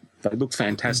 They look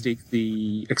fantastic.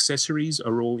 The accessories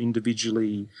are all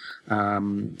individually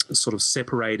sort of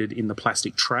separated in the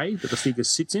plastic tray that the figure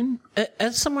sits in.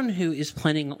 As someone who is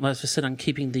planning, as I said, on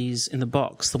keeping these in the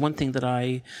box, the one thing that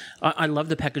I love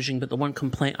the packaging, but the one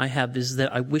complaint I have is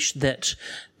that I wish that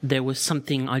there was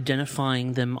something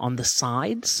identifying them on the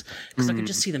sides, because I could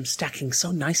just see them stacking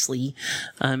so nicely.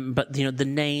 But, the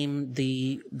name,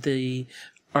 the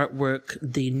artwork,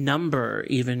 the number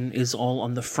even is all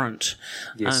on the front.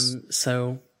 Yes.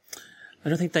 So I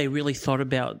don't think they really thought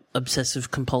about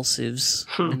obsessive compulsives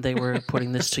when they were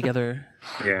putting this together.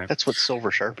 Yeah. That's what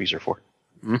silver Sharpies are for.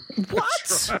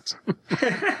 What?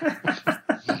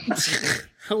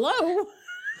 Hello?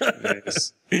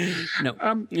 Yes.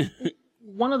 No.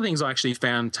 One of the things I actually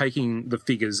found taking the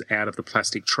figures out of the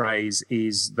plastic trays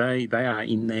is they are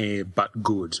in there but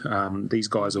good. These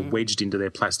guys are wedged into their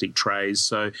plastic trays.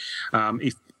 So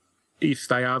if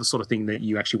they are the sort of thing that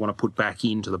you actually want to put back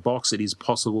into the box, it is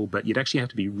possible, but you'd actually have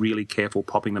to be really careful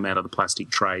popping them out of the plastic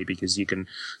tray because you can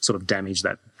sort of damage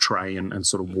that tray and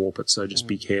sort of warp it. So just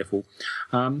be careful.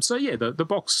 The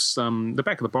box, the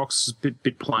back of the box is a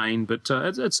bit plain, but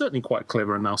it's certainly quite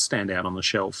clever, and they'll stand out on the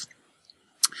shelf.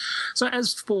 So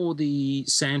as for the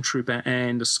Sand Trooper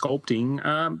and the sculpting,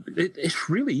 it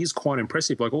really is quite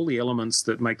impressive. Like all the elements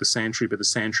that make the Sand Trooper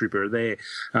are there.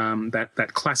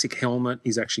 That classic helmet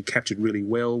is actually captured really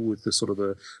well with the sort of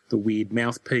the weird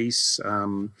mouthpiece.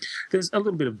 There's a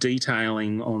little bit of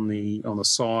detailing on the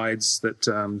sides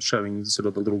that showing sort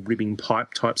of the little ribbing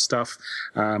pipe type stuff.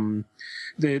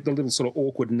 The little sort of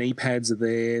awkward knee pads are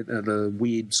there, the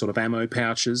weird sort of ammo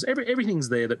pouches. Everything's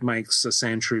there that makes a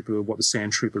Sand Trooper what the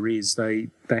Sand Trooper is. They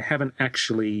haven't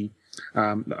actually...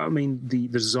 the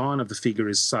design of the figure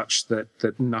is such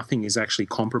that nothing is actually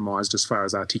compromised as far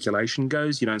as articulation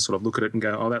goes. You don't sort of look at it and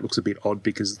go, oh, that looks a bit odd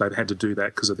because they've had to do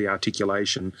that because of the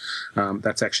articulation.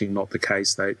 That's actually not the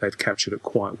case. They've captured it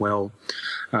quite well.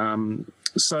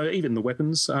 So even the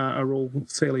weapons are all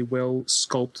fairly well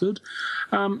sculpted.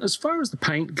 As far as the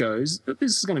paint goes,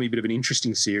 this is going to be a bit of an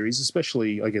interesting series,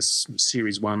 especially, I guess,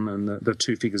 Series 1 and the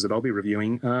two figures that I'll be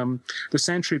reviewing. The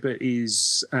Sand Trooper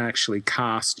is actually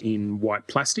cast in white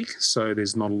plastic, so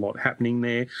there's not a lot happening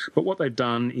there. But what they've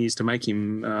done is to make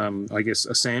him, a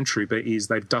Sand Trooper, is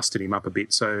they've dusted him up a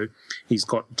bit. So he's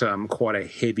got quite a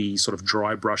heavy sort of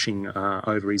dry brushing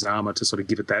over his armour to sort of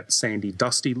give it that sandy,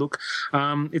 dusty look.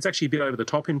 It's actually a bit over the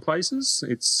top in places.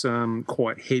 It's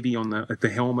quite heavy on the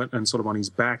helmet and sort of on his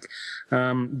back.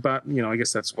 But, I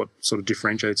guess that's what sort of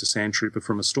differentiates a Sand Trooper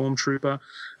from a Stormtrooper.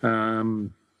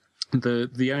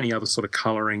 The only other sort of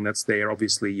colouring that's there,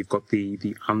 obviously, you've got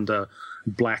the under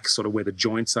black, sort of where the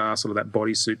joints are, sort of that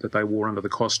bodysuit that they wore under the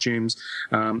costumes.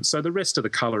 So the rest of the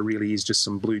colour really is just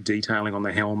some blue detailing on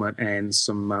the helmet and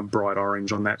some bright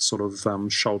orange on that sort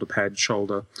of shoulder pad,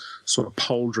 shoulder sort of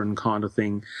pauldron kind of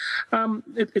thing.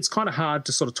 It's kind of hard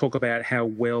to sort of talk about how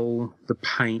well the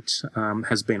paint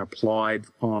has been applied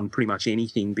on pretty much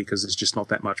anything because there's just not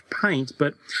that much paint.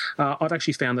 But I've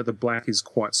actually found that the black is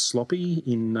quite sloppy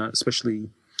in especially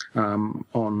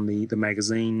on the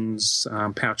magazine's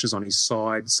pouches on his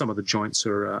side. Some of the joints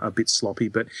are a bit sloppy,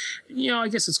 but I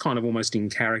guess it's kind of almost in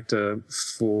character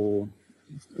for.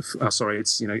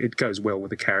 It goes well with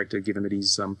the character given that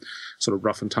he's sort of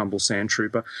rough and tumble Sand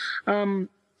Trooper.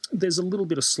 There's a little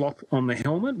bit of slop on the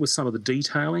helmet with some of the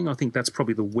detailing. I think that's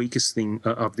probably the weakest thing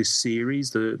of this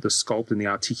series. The sculpt and the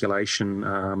articulation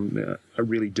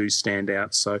really do stand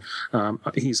out. So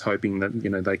he's hoping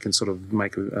that they can sort of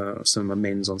make some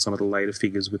amends on some of the later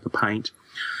figures with the paint.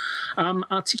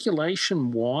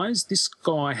 Articulation-wise, this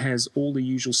guy has all the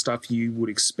usual stuff you would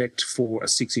expect for a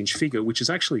 6-inch figure, which is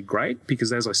actually great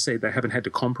because, as I said, they haven't had to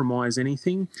compromise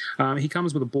anything. He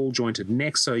comes with a ball-jointed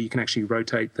neck, so you can actually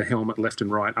rotate the helmet left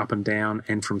and right, up and down,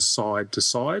 and from side to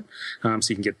side. So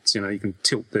you can get, you can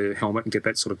tilt the helmet and get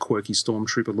that sort of quirky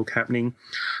Stormtrooper look happening.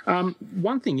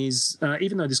 One thing is,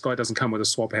 even though this guy doesn't come with a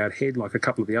swap-out head like a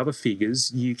couple of the other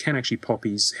figures, you can actually pop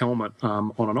his helmet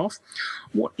on and off.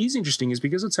 What is interesting is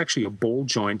because it's actually a ball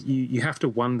joint, you have to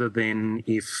wonder then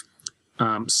if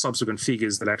subsequent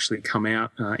figures that actually come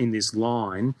out in this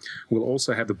line will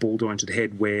also have the ball jointed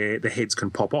head where the heads can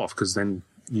pop off, because then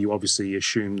you obviously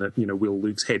assume that, will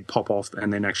Luke's head pop off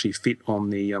and then actually fit on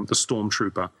the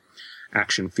Stormtrooper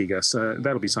action figure. So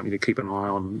that'll be something to keep an eye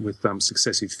on with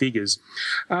successive figures.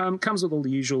 Comes with all the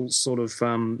usual sort of,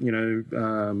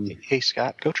 Hey,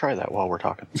 Scott, go try that while we're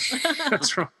talking.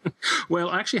 That's right. Well,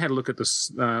 I actually had a look at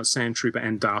the Sand Trooper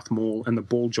and Darth Maul, and the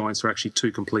ball joints are actually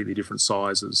two completely different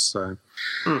sizes. So,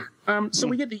 so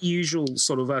we get the usual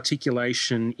sort of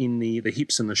articulation in the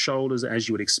hips and the shoulders, as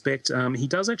you would expect. He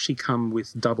does actually come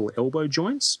with double elbow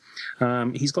joints.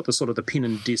 He's got the sort of the pin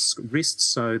and disc wrists,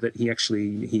 so that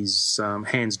his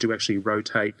hands do actually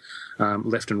rotate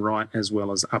left and right as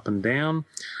well as up and down.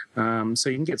 So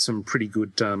you can get some pretty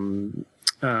good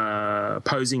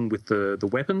posing with the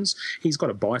weapons. He's got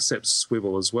a biceps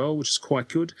swivel as well, which is quite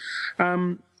good.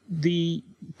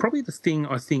 Probably the thing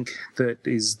I think that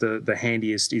is the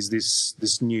handiest is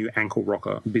this new ankle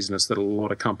rocker business that a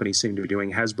lot of companies seem to be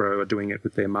doing. Hasbro are doing it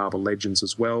with their Marvel Legends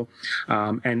as well,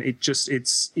 and it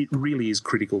really is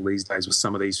critical these days with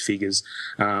some of these figures,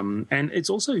 and it's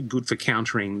also good for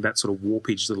countering that sort of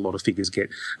warpage that a lot of figures get.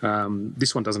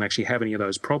 This one doesn't actually have any of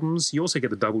those problems. You also get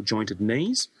the double jointed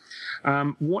knees.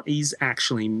 What is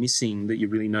actually missing that you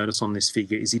really notice on this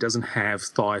figure is he doesn't have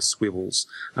thigh swivels.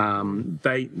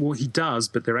 He does,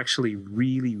 but they're actually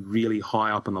really, really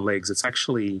high up on the legs. It's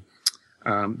actually,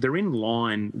 they're in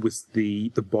line with the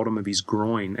bottom of his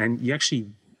groin, and you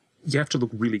have to look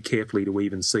really carefully to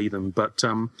even see them, but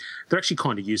they're actually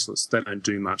kind of useless. They don't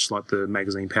do much, like the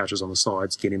magazine pouches on the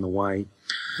sides get in the way.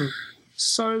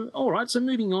 So, all right, so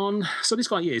moving on. So this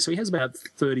guy, so he has about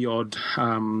 30-odd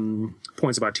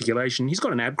points of articulation. He's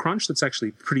got an ab crunch that's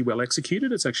actually pretty well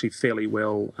executed. It's actually fairly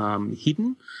well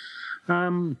hidden.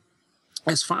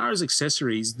 As far as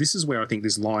accessories, this is where I think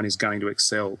this line is going to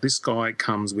excel. This guy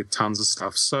comes with tons of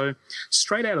stuff. So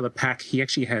straight out of the pack, he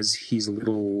actually has his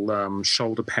little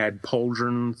shoulder pad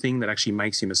pauldron thing that actually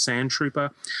makes him a sand trooper.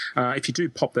 If you do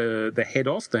pop the head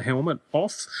off, the helmet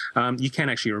off, you can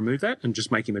actually remove that and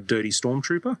just make him a dirty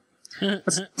stormtrooper.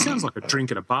 That sounds like a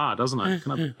drink at a bar, doesn't it?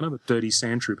 Can I have a dirty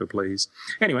sand trooper, please?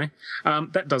 Anyway,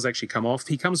 that does actually come off.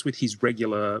 He comes with his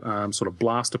regular sort of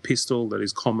blaster pistol that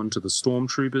is common to the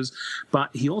stormtroopers, but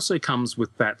he also comes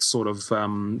with that sort of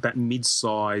that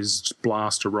mid-sized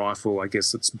blaster rifle. I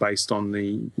guess it's based on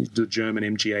the German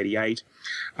MG88,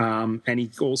 and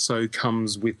he also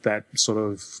comes with that sort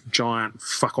of giant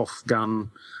fuck-off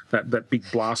gun, that big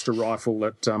blaster rifle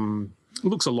that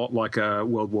looks a lot like a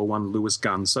World War I Lewis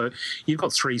gun. So you've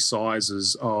got three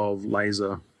sizes of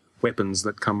laser weapons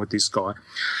that come with this guy.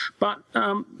 But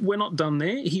we're not done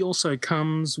there. He also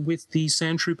comes with the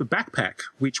Sandtrooper backpack,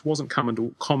 which wasn't common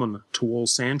to all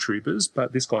Sandtroopers,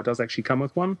 but this guy does actually come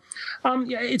with one.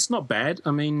 It's not bad. I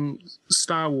mean,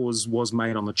 Star Wars was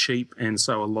made on the cheap, and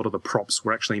so a lot of the props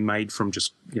were actually made from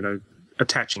just,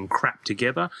 attaching crap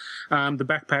together. The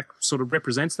backpack sort of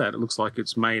represents that. It looks like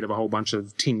it's made of a whole bunch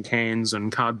of tin cans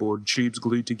and cardboard tubes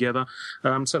glued together.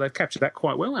 So they've captured that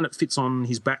quite well, and it fits on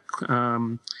his back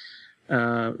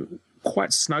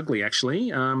quite snugly, actually.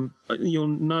 You'll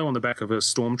know on the back of a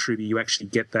Stormtrooper you actually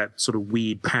get that sort of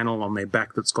weird panel on their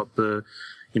back that's got the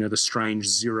strange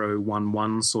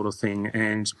 011 sort of thing,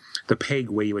 and the peg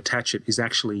where you attach it is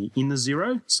actually in the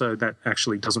 0, so that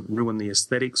actually doesn't ruin the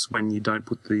aesthetics when you don't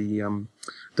put the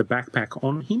backpack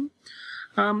on him.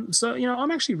 So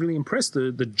I'm actually really impressed.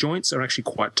 The joints are actually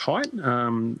quite tight.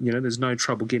 There's no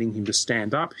trouble getting him to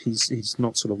stand up. He's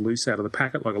not sort of loose out of the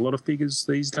packet like a lot of figures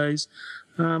these days.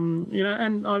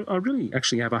 And I really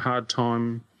actually have a hard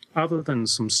time, other than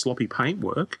some sloppy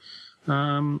paintwork.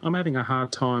 I'm having a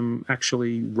hard time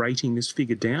actually rating this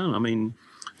figure down. I mean,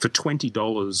 for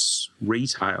 $20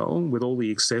 retail with all the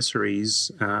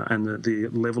accessories and the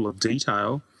level of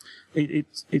detail,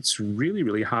 it's really,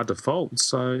 really hard to fault.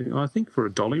 So I think for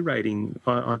a dolly rating,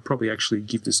 I'd probably actually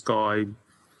give this guy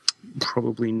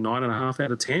probably 9.5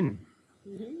 out of 10.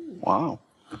 Wow.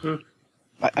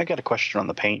 I got a question on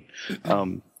the paint.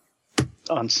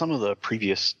 On some of the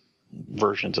previous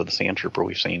versions of the Sand Trooper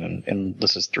we've seen, and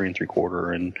this is 3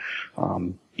 3/4, and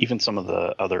even some of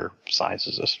the other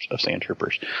sizes of Sand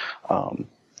Troopers.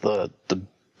 The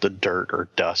dirt or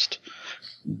dust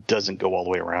doesn't go all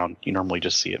the way around. You normally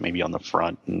just see it maybe on the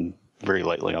front and very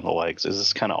lightly on the legs. Is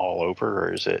this kind of all over,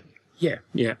 or is it? Yeah,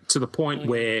 to the point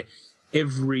where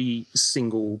every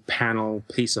single panel,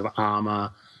 piece of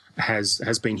armor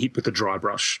has been hit with a dry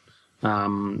brush.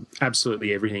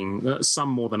 Absolutely everything, some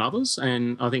more than others,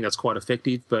 and I think that's quite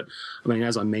effective. But I mean,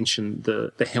 as I mentioned,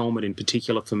 the helmet in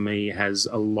particular for me has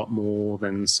a lot more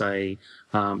than, say,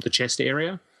 the chest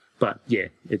area. But yeah,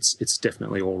 it's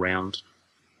definitely all round.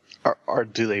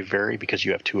 Do they vary because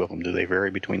you have 2 of them? Do they vary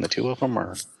between the 2 of them,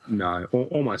 or no?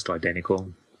 Almost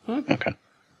identical. Okay,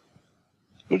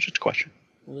 it was just a question.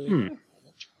 Pretty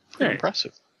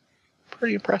impressive.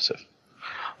 Pretty impressive.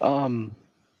 We'll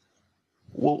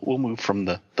move from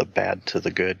the bad to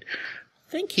the good.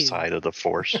 Thank you. Side of the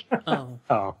Force.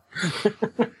 Oh.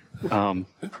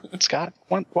 Scott,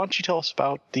 why don't you tell us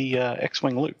about the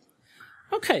X-Wing Luke?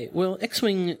 Okay, well,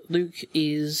 X-Wing Luke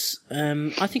is,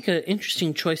 I think, an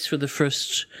interesting choice for the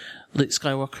first Luke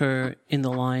Skywalker in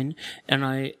the line, and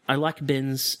I like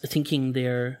Ben's thinking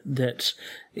there that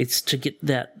it's to get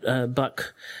that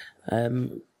buck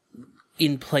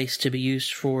in place to be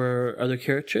used for other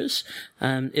characters.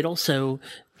 It also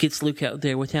gets Luke out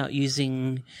there without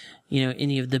using,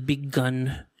 any of the big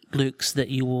gun Lukes that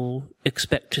you will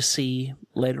expect to see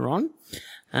later on.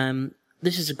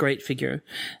 This is a great figure.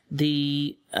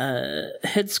 The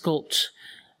head sculpt.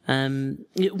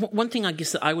 One thing I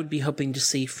guess that I would be hoping to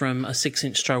see from a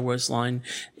 6-inch Star Wars line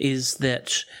is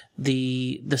that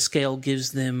the scale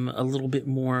gives them a little bit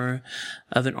more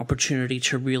of an opportunity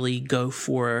to really go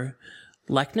for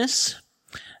likeness,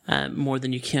 more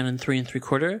than you can in 3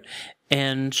 3/4.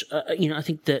 And I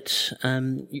think that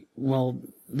while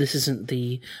this isn't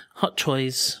the Hot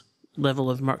Toys level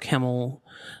of Mark Hamill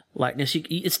likeness,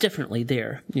 it's definitely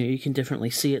there. You can definitely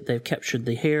see it. They've captured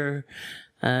the hair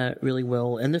really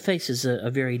well, and the face is a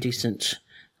very decent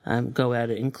go at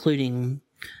it, including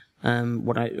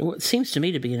what seems to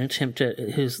me to be an attempt at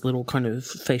his little kind of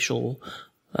facial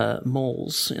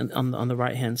moles on the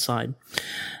right hand side.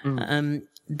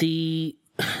 The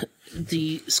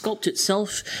sculpt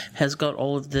itself has got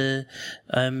all of the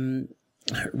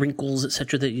wrinkles,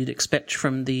 etc., that you'd expect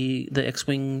from the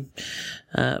X-Wing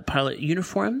pilot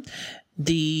uniform.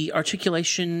 The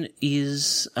articulation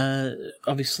is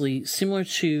obviously similar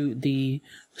to the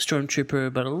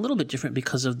Stormtrooper, but a little bit different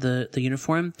because of the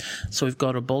uniform. So we've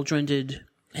got a ball-jointed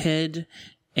head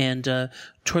and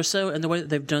torso, and the way that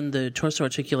they've done the torso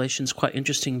articulation is quite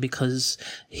interesting because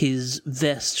his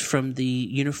vest from the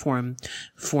uniform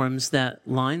forms that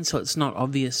line, so it's not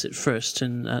obvious at first,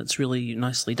 and it's really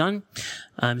nicely done.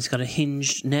 He's got a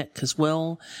hinged neck as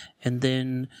well, and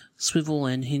then swivel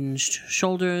and hinged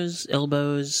shoulders,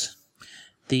 elbows,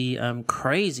 the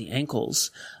crazy ankles.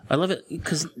 I love it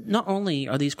because not only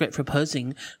are these great for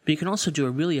posing, but you can also do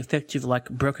a really effective,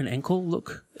 broken ankle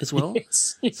look as well.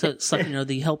 Yes. So it's like,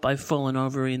 the help I've fallen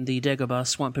over in the Dagobah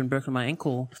swamp and broken my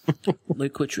ankle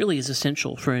look, which really is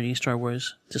essential for any Star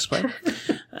Wars display.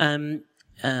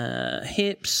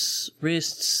 Hips,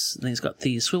 wrists, and he's got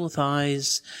the swivel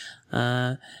thighs,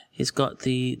 he's got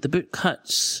the boot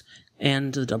cuts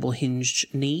and the double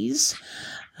hinged knees.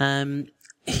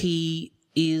 He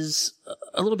is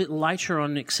a little bit lighter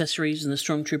on accessories than the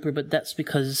Stormtrooper, but that's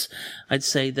because I'd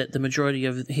say that the majority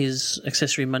of his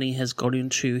accessory money has gone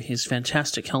into his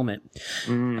fantastic helmet.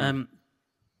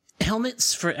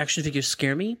 Helmets for action figures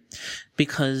scare me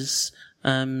because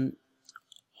often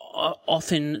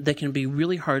they can be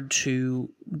really hard to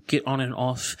get on and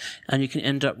off, and you can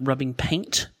end up rubbing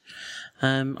paint.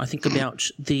 I think about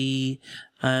the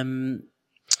Diamond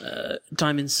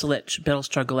Select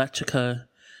Battlestar Galactica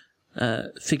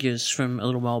figures from a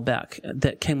little while back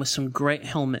that came with some great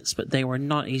helmets, but they were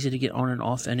not easy to get on and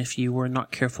off, and if you were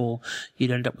not careful, you'd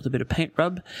end up with a bit of paint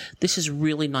rub. This is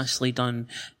really nicely done.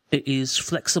 It is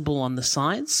flexible on the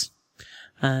sides,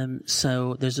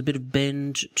 so there's a bit of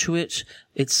bend to it.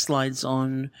 It slides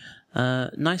on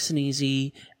nice and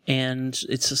easy, and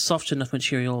it's a soft enough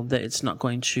material that it's not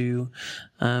going to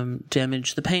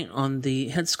damage the paint on the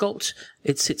head sculpt.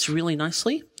 It sits really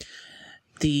nicely.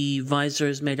 The visor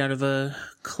is made out of a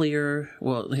clear,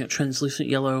 translucent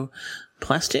yellow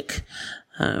plastic.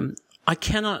 I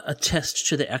cannot attest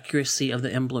to the accuracy of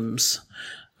the emblems.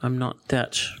 I'm not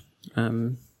that,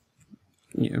 I'm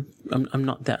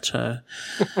not that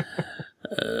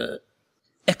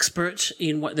expert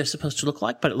in what they're supposed to look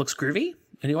like, but it looks groovy.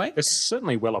 Anyway, It's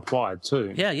certainly well applied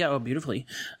too. yeah, beautifully.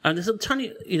 There's a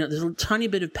tiny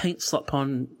bit of paint slop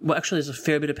on. Well, actually, there's a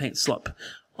fair bit of paint slop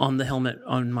on the helmet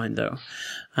on mine though.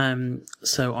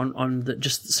 So on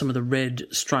just some of the red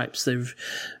stripes, they've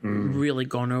really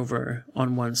gone over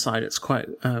on one side. It's quite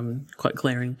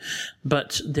glaring,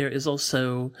 but there is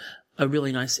also a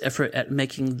really nice effort at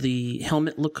making the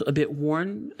helmet look a bit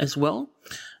worn as well.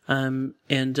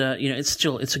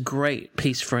 It's a great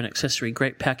piece for an accessory,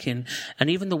 great pack in, and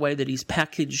even the way that he's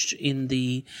packaged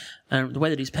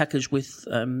with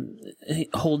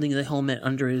holding the helmet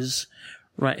under his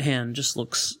right hand just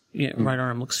looks, right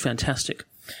arm looks fantastic.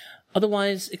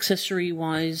 Otherwise,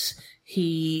 accessory-wise,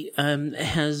 he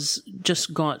has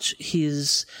just got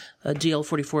his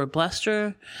DL-44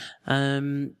 blaster,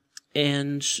 and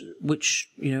which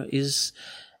is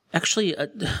actually a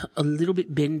little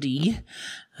bit bendy.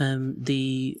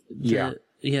 The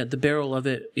barrel of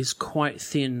it is quite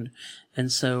thin,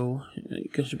 and so you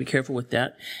have to be careful with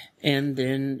that. And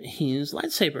then his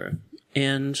lightsaber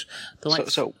and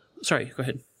the Sorry, go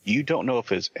ahead. You don't know if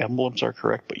his emblems are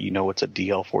correct, but you know it's a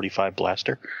DL-45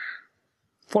 blaster.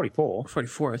 44.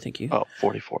 44, I think you. Oh,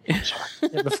 44. I'm sorry.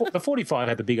 Yeah, the 45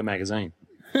 had the bigger magazine.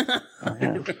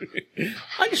 I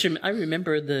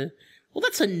remember well,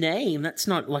 that's a name. That's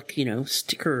not like,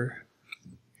 sticker.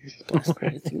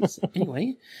 Okay. Things.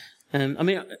 Anyway,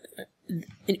 can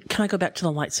I go back to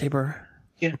the lightsaber?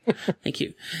 Yeah. Thank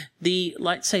you. The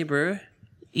lightsaber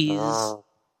is...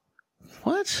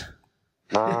 What?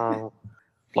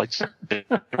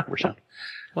 Lightsaber sound.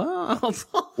 Wow.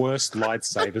 Worst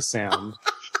lightsaber sound.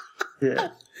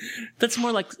 Yeah. That's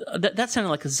more like... That sounded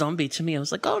like a zombie to me. I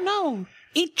was like, oh no,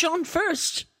 eat John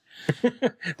first.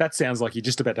 That sounds like you're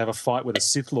just about to have a fight with a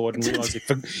Sith Lord and realise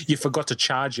you forgot to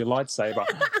charge your lightsaber.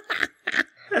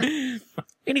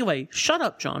 Anyway, shut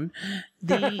up, John.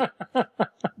 The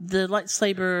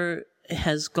lightsaber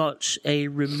has got a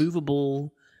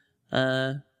removable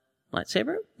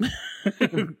lightsaber?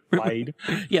 Blade.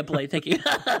 Yeah, blade, thank you.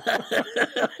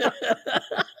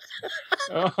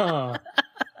 Oh,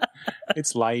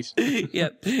 it's late.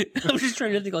 Yep. I was just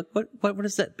trying to think, like, what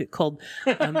is that bit called?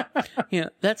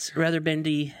 That's rather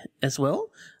bendy as well.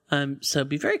 So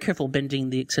be very careful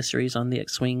bending the accessories on the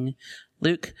X-Wing,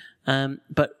 Luke.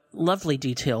 But lovely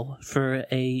detail for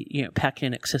a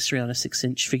pack-in accessory on a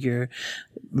 6-inch figure.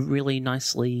 Really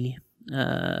nicely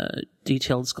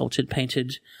detailed, sculpted,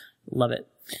 painted. Love it.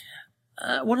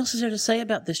 What else is there to say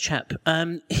about this chap?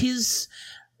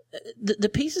 The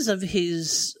pieces of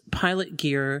his pilot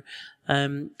gear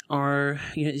are,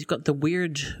 he's got the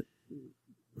weird,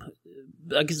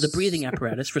 I guess the breathing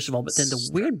apparatus, first of all, but then the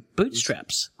weird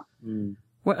bootstraps.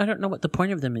 Well, I don't know what the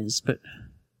point of them is, but...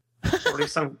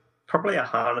 Probably a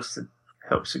harness to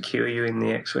help secure you in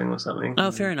the X-Wing or something. Oh,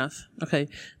 fair enough. Okay.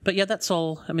 But yeah, that's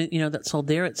all, that's all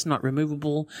there. It's not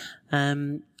removable.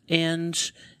 And,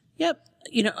 yep.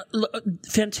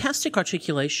 Fantastic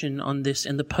articulation on this,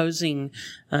 and the posing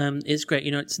is great.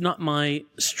 It's not my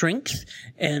strength,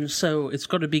 and so it's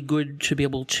got to be good to be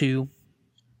able to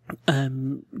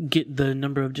get the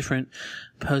number of different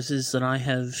poses that I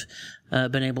have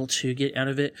been able to get out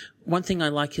of it. One thing I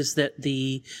like is that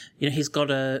he's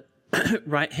got a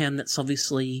right hand that's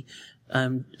obviously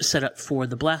set up for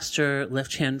the blaster,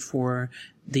 left hand for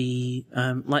the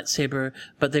lightsaber,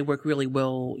 but they work really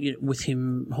well with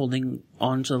him holding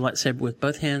onto the lightsaber with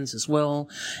both hands as well,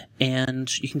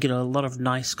 and you can get a lot of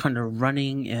nice kind of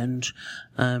running and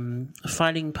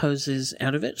fighting poses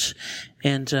out of it.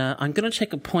 And I'm going to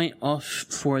take a point off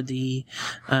for the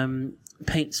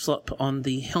paint slop on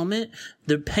the helmet.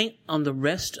 The paint on the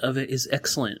rest of it is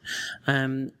excellent.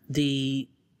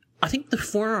 I think the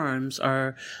forearms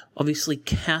are obviously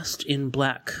cast in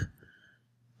black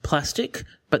plastic,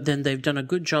 but then they've done a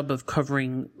good job of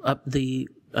covering up the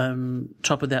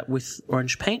top of that with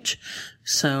orange paint.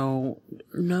 So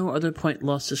no other point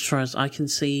lost as far as I can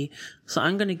see. So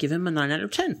I'm going to give him a 9 out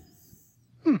of 10.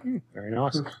 Very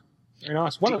nice. Very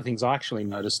nice. One of the things I actually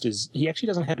noticed is he actually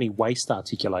doesn't have any waist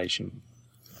articulation.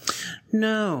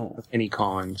 No. Of any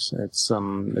kind. It's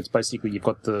basically you've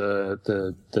got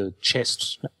the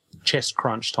chest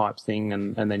crunch type thing,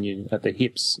 and then you at the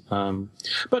hips.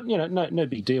 But no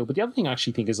big deal. But the other thing I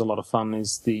actually think is a lot of fun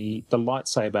is the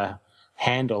lightsaber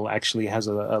handle actually has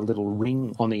a little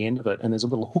ring on the end of it, and there's a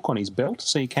little hook on his belt,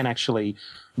 so you can actually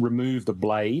remove the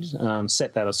blade,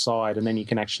 set that aside, and then you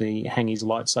can actually hang his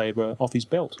lightsaber off his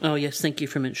belt. Oh yes, thank you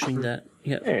for mentioning that.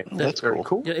 Yeah, that's very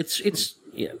cool. Yeah, it's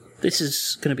this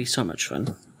is going to be so much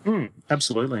fun.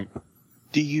 Absolutely.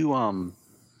 Does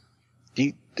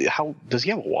he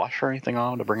have a wash or anything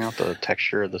on to bring out the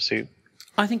texture of the suit?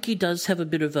 I think he does have a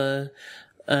bit of a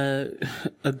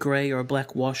a grey or a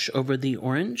black wash over the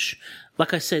orange.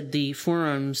 Like I said, the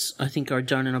forearms I think are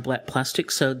done in a black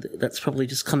plastic, so that's probably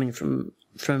just coming from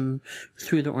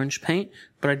through the orange paint.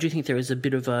 But I do think there is a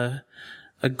bit of a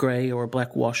grey or a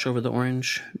black wash over the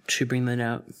orange to bring that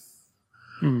out.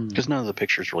 Because none of the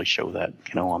pictures really show that,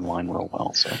 online real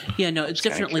well. So yeah, no, it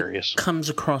definitely comes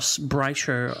across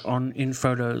brighter in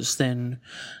photos than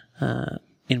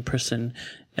in person.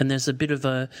 And there's a bit of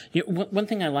one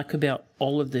thing I like about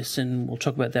all of this, and we'll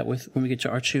talk about that when we get to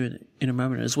R2 in a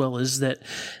moment as well, is that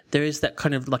there is that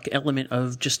kind of like element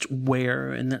of just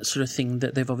wear and that sort of thing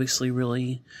that they've obviously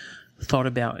really thought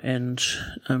about and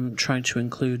trying to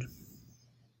include.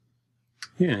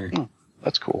 Yeah.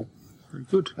 That's cool. Very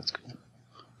good. That's cool.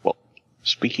 Well,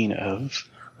 speaking of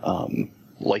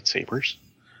lightsabers,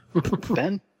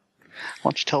 Ben,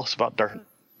 why don't you tell us about Darth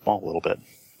Maul a little bit?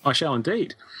 I shall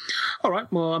indeed. All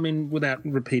right. Well, I mean, without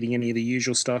repeating any of the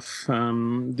usual stuff,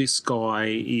 this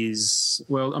guy is,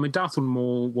 Darth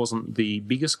Maul wasn't the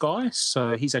biggest guy,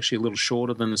 so he's actually a little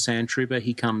shorter than the Sand Trooper.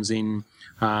 He comes in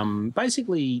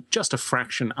basically just a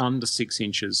fraction under 6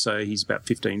 inches, so he's about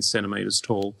 15 centimetres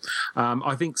tall.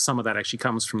 I think some of that actually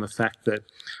comes from the fact that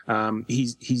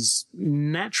he's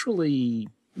naturally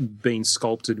been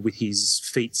sculpted with his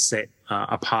feet set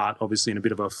apart, obviously in a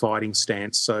bit of a fighting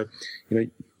stance. So,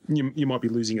 you might be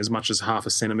losing as much as half a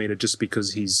centimetre just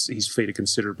because his feet are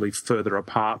considerably further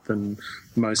apart than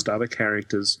most other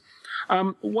characters.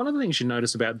 One of the things you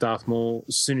notice about Darth Maul,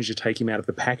 as soon as you take him out of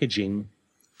the packaging,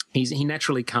 he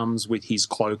naturally comes with his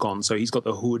cloak on. So he's got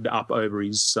the hood up over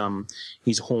his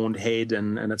horned head,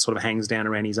 and it sort of hangs down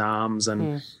around his arms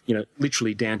and,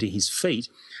 literally down to his feet.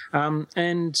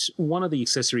 And one of the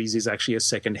accessories is actually a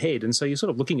second head. And so you're sort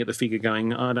of looking at the figure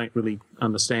going, I don't really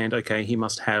understand. Okay, he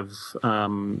must have,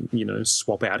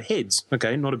 swap out heads.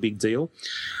 Okay, not a big deal.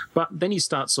 But then you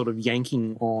start sort of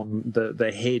yanking on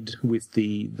the head with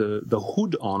the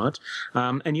hood on it.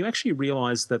 And you actually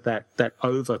realise that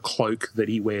over cloak that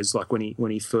he wears, like when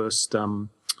he first sort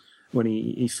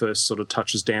of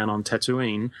touches down on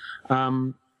Tatooine,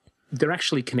 they're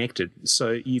actually connected.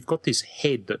 So you've got this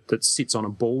head that sits on a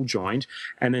ball joint,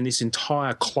 and then this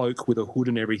entire cloak with a hood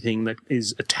and everything that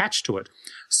is attached to it.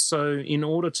 So in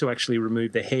order to actually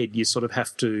remove the head, you sort of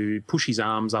have to push his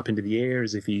arms up into the air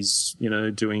as if he's,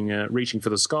 doing reaching for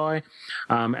the sky.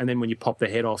 And then when you pop the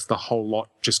head off, the whole lot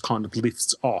just kind of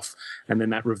lifts off, and then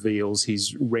that reveals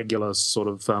his regular sort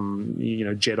of,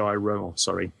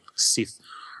 Sith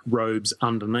robes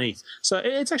underneath. So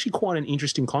it's actually quite an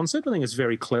interesting concept. I think it's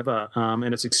very clever,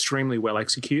 and it's extremely well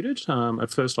executed.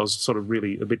 At first I was sort of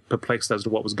really a bit perplexed as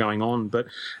to what was going on, but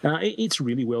it's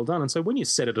really well done. And so when you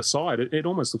set it aside, it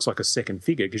almost looks like a second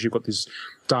figure, because you've got this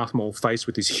Darth Maul face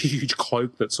with this huge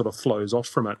cloak that sort of flows off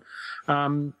from it.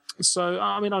 So,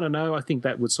 I mean, I don't know. I think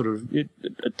that would sort of... It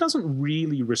doesn't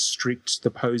really restrict the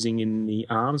posing in the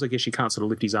arms. I guess you can't sort of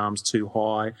lift his arms too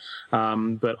high.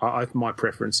 But my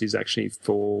preference is actually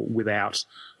for without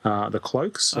the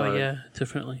cloak. So oh, yeah,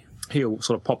 definitely. He'll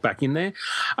sort of pop back in there.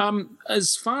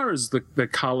 As far as the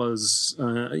colours,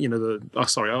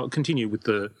 I'll continue with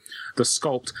the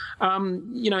sculpt.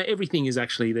 Everything is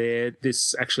actually there.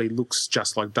 This actually looks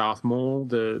just like Darth Maul.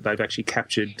 They've actually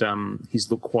captured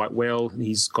his look quite well.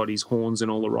 He's got his horns in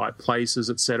all the right places,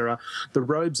 etc. The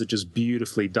robes are just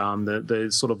beautifully done.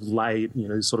 They're sort of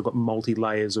sort of got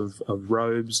multi-layers of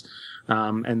robes,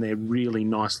 and they're really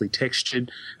nicely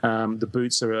textured. The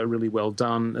boots are really well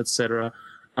done, etc.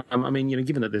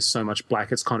 Given that there's so much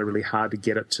black, it's kind of really hard to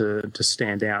get it to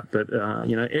stand out. But,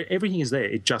 everything is there.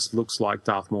 It just looks like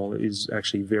Darth Maul. It is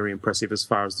actually very impressive as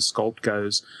far as the sculpt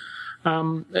goes.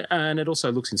 And it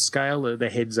also looks in scale. The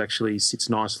head actually sits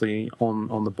nicely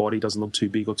on the body, doesn't look too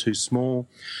big or too small.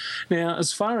 Now,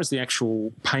 as far as the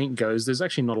actual paint goes, there's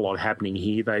actually not a lot happening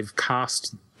here. They've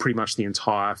cast pretty much the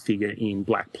entire figure in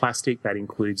black plastic. That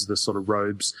includes the sort of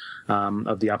robes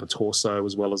of the upper torso,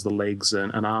 as well as the legs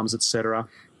and arms, etc.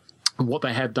 What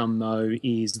they have done, though,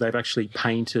 is they've actually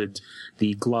painted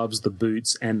the gloves, the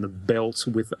boots, and the belt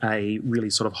with a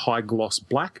really sort of high gloss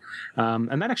black,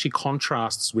 and that actually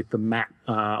contrasts with the matte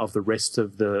of the rest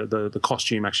of the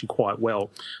costume actually quite well.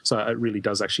 So it really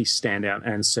does actually stand out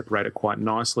and separate it quite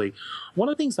nicely. One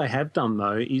of the things they have done,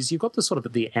 though, is you've got the sort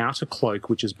of the outer cloak,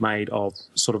 which is made of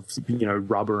sort of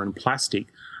rubber and plastic.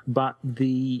 But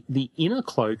the inner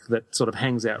cloak that sort of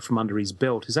hangs out from under his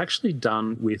belt is actually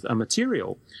done with a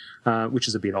material. which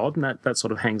is a bit odd, and that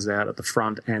sort of hangs out at the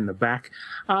front and the back.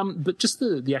 But just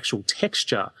the actual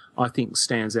texture, I think,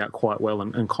 stands out quite well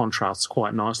and contrasts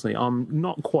quite nicely. I'm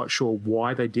not quite sure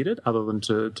why they did it, other than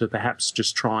to perhaps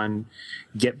just try and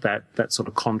get that sort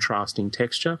of contrasting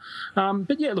texture.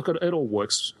 But yeah, look, it all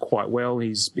works quite well.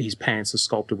 His pants are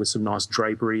sculpted with some nice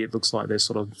drapery. It looks like they're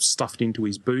sort of stuffed into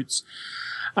his boots.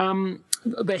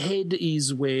 The head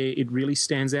is where it really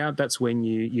stands out. That's when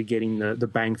you're getting the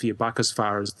bang for your buck as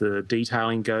far as the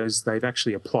detailing goes. They've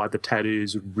actually applied the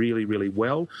tattoos really, really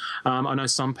well. I know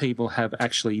some people have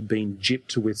actually been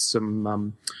gypped with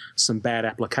some bad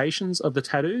applications of the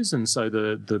tattoos, and so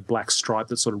the black stripe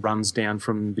that sort of runs down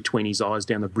from between his eyes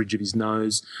down the bridge of his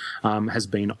nose has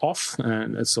been off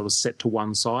and it's sort of set to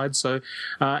one side. So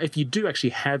if you do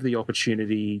actually have the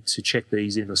opportunity to check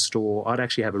these in the store, I'd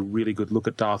actually have a really good look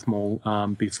at Darth Maul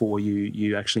before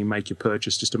you actually make your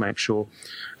purchase, just to make sure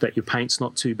that your paint's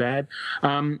not too bad.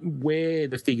 Where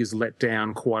the figure's let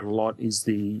down quite a lot is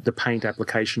the paint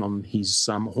application on his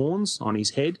horns, on his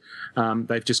head.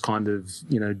 They've just kind of,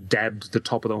 dabbed the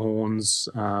top of the horns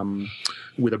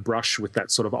with a brush with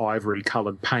that sort of ivory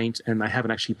coloured paint, and they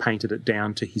haven't actually painted it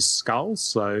down to his skull.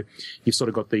 So you've sort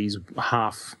of got these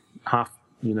half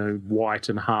white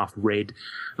and half red.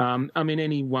 I mean,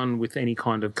 anyone with any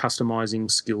kind of customizing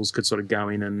skills could sort of go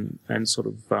in and sort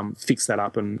of fix that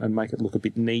up and make it look a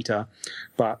bit neater.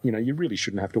 But, you really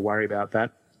shouldn't have to worry about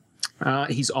that.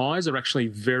 His eyes are actually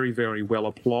very, very well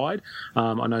applied.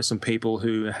 I know some people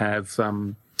who have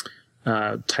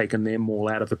taken them all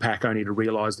out of the pack only to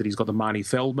realise that he's got the Marty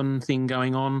Feldman thing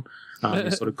going on.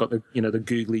 He's sort of got the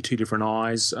googly two different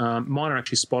eyes. Mine are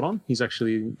actually spot on. He's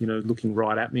actually, looking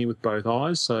right at me with both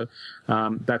eyes. So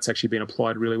that's actually been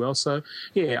applied really well. So,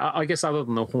 yeah, I guess other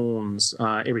than the horns,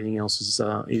 everything else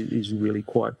is really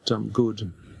quite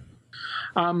good.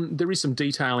 There is some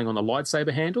detailing on the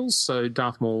lightsaber handles. So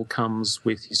Darth Maul comes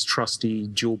with his trusty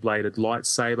dual-bladed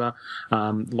lightsaber.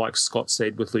 Like Scott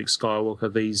said with Luke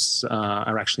Skywalker, these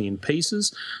are actually in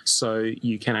pieces. So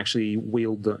you can actually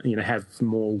wield have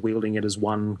Maul wielding it as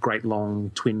one great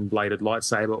long twin-bladed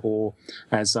lightsaber, or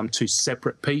as two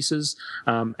separate pieces.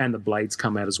 And the blades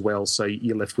come out as well. So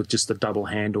you're left with just the double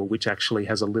handle, which actually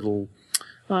has a little...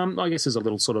 I guess there's a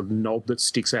little sort of knob that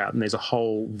sticks out, and there's a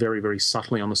hole very, very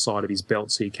subtly on the side of his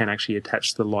belt, so you can actually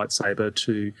attach the lightsaber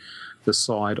to the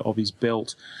side of his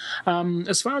belt.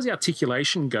 As far as the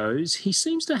articulation goes, he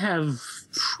seems to have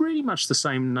pretty much the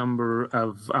same number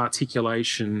of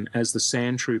articulation as the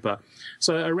Sand Trooper.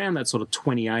 So around that sort of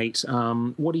 28.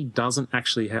 What he doesn't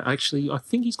actually have, I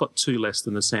think he's got 2 less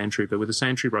than the Sand Trooper. With the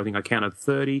Sand Trooper, I think I counted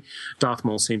 30. Darth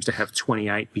Maul seems to have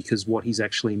 28, because what he's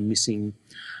actually missing,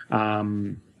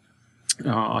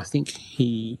 I think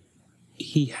he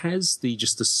has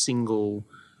just the single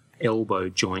elbow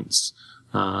joints.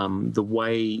 The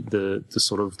way the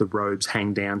sort of the robes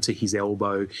hang down to his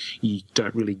elbow, you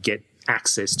don't really get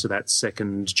access to that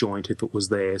second joint if it was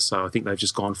there. So I think they've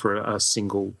just gone for a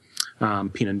single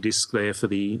pin and disc there for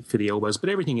the elbows, but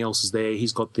everything else is there.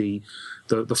 He's got the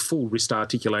full wrist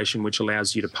articulation, which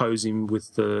allows you to pose him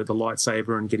with the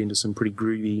lightsaber and get into some pretty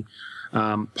groovy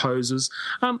poses.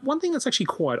 One thing that's actually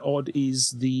quite odd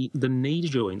is the knee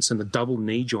joints and the double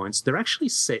knee joints. They're actually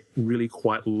set really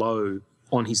quite low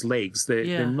on his legs.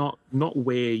 They're not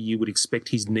where you would expect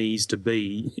his knees to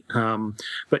be.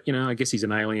 But, I guess he's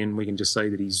an alien. We can just say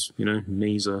that his,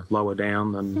 knees are lower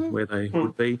down than where they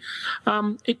would be.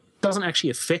 It doesn't actually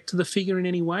affect the figure in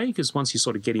any way, because once you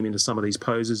sort of get him into some of these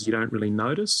poses, you don't really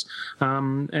notice.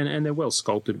 And they're well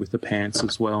sculpted with the pants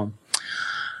as well.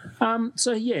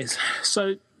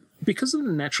 So because of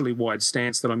the naturally wide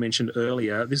stance that I mentioned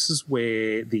earlier, this is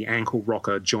where the ankle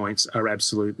rocker joints are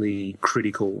absolutely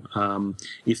critical.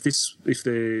 If this was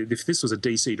a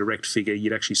DC Direct figure,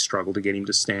 you'd actually struggle to get him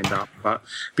to stand up. But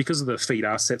because of the feet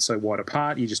are set so wide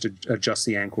apart, you just adjust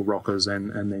the ankle rockers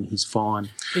and then he's fine.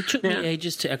 It took me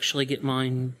ages to actually get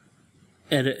mine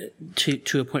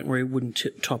to a point where it wouldn't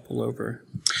topple over.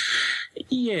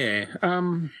 Yeah.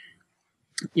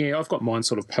 Yeah, I've got mine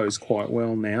sort of posed quite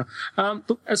well now.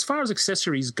 Look, as far as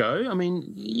accessories go, I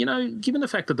mean, given the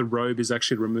fact that the robe is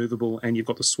actually removable and you've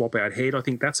got the swap-out head, I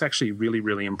think that's actually really,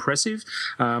 really impressive.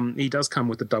 He does come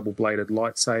with the double-bladed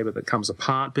lightsaber that comes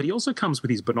apart, but he also comes with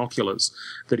his binoculars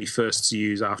that he first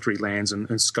uses after he lands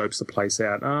and scopes the place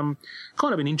out.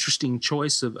 Kind of an interesting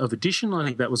choice of addition. I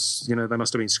think that was, they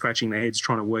must have been scratching their heads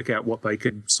trying to work out what they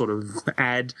could sort of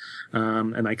add,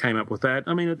 and they came up with that.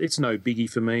 I mean, it's no biggie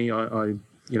for me.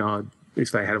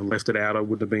 If they had left it out, I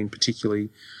wouldn't have been particularly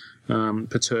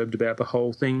perturbed about the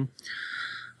whole thing.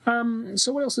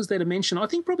 So what else is there to mention? I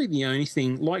think probably the only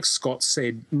thing, like Scott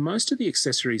said, most of the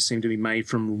accessories seem to be made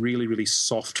from really, really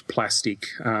soft plastic.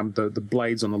 The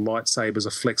blades on the lightsabers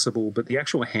are flexible, but the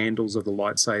actual handles of the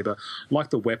lightsaber,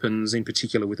 like the weapons in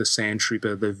particular with the Sand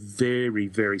Trooper, they're very,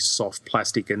 very soft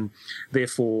plastic, and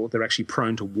therefore they're actually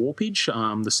prone to warpage.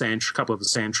 A couple of the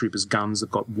Sand Trooper's guns have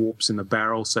got warps in the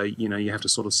barrel, so you have to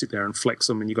sort of sit there and flex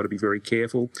them, and you've got to be very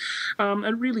careful.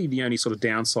 And really the only sort of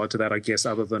downside to that, I guess,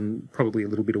 other than probably a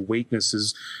little bit of weakness,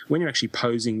 is when you're actually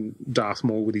posing Darth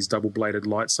Maul with his double-bladed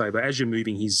lightsaber, as you're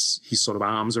moving his sort of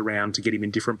arms around to get him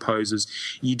in different poses,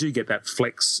 you do get that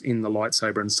flex in the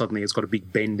lightsaber, and suddenly it's got a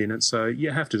big bend in it, so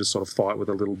you have to just sort of fight with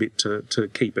a little bit to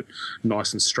keep it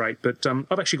nice and straight. But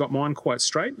I've actually got mine quite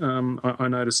straight. I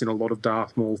notice in a lot of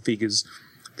Darth Maul figures,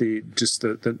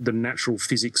 the natural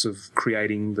physics of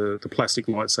creating the plastic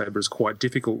lightsaber is quite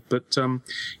difficult. But,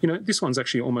 this one's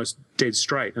actually almost dead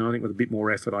straight, and I think with a bit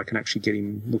more effort I can actually get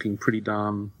him looking pretty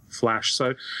darn flash.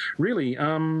 So really,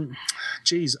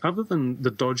 other than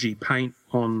the dodgy paint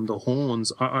on the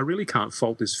horns, I really can't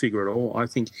fault this figure at all. I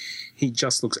think he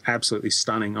just looks absolutely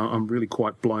stunning. I'm really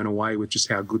quite blown away with just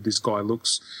how good this guy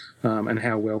looks, and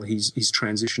how well he's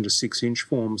transitioned to 6-inch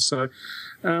form. So,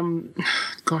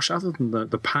 other than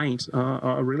the paint,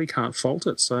 I really can't fault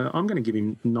it. So I'm going to give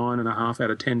him 9.5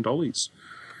 out of $10.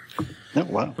 Oh,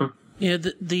 wow. Yeah,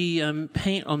 the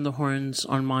paint on the horns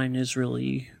on mine is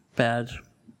really bad.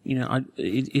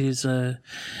 It's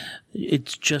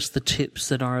just the tips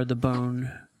that are the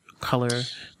bone color.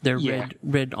 They're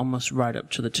red almost right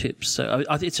up to the tips. So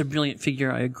I think it's a brilliant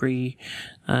figure. I agree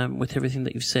with everything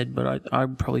that you've said, but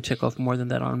I'd probably take off more than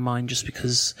that on mine just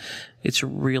because it's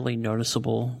really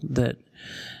noticeable that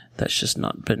that's just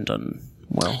not been done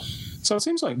well. So it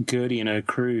seems like Gertie and her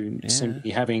crew seem to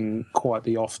be having quite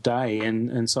the off day,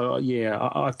 and so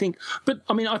I think, but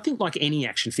I mean, I think like any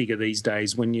action figure these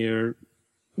days, when you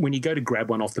go to grab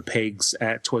one off the pegs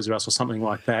at Toys R Us or something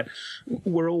like that,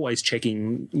 we're always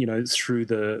checking, through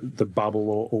the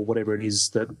bubble or whatever it is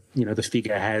that, the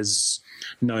figure has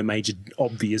no major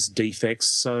obvious defects.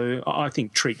 So I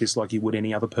think treat this like you would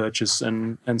any other purchase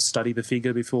and study the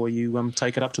figure before you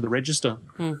take it up to the register.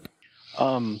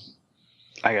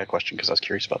 I got a question because I was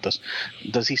curious about this.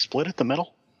 Does he split at the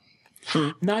middle?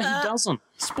 No, he doesn't.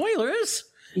 Spoilers!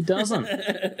 He doesn't.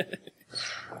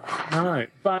 No,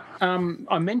 but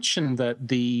I mentioned that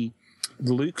the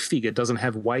Luke figure doesn't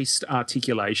have waist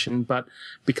articulation, but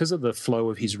because of the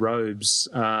flow of his robes,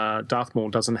 Darth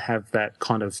Maul doesn't have that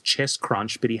kind of chest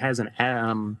crunch, but he has an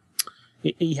ab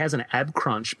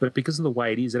crunch, but because of the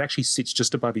way it is, it actually sits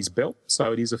just above his belt,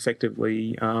 so it is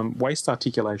effectively waist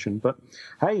articulation. But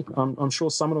hey, I'm sure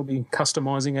someone will be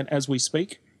customising it as we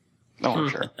speak. Oh, I'm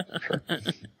sure.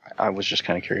 I was just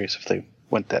kind of curious if they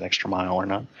went that extra mile or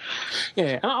not.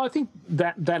 Yeah, and I think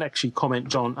that actually comment,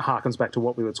 John, harkens back to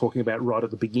what we were talking about right at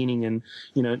the beginning, and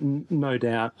no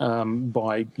doubt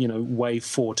by wave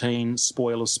 14,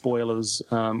 spoilers,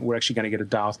 we're actually going to get a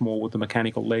Darth Maul with the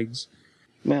mechanical legs.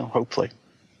 Well, hopefully.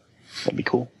 That'd be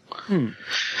cool. And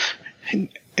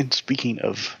speaking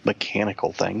of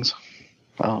mechanical things,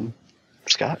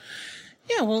 Scott?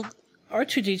 Yeah, well,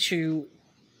 R2-D2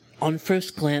 on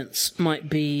first glance might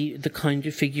be the kind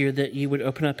of figure that you would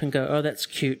open up and go, oh, that's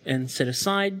cute, and set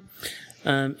aside.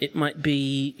 It might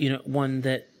be, one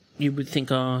that you would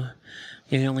think,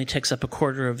 it only takes up a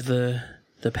quarter of the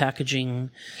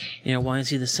packaging. Why is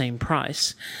he the same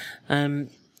price?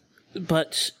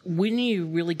 But when you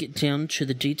really get down to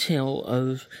the detail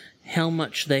of how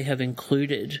much they have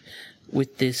included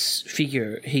with this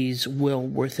figure, he's well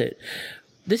worth it.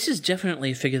 This is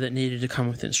definitely a figure that needed to come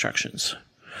with instructions.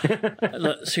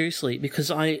 Seriously, because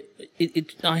I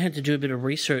had to do a bit of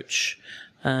research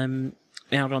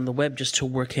out on the web just to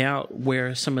work out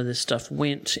where some of this stuff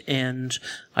went, and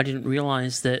I didn't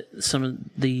realize that some of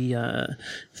the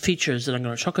features that I'm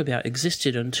going to talk about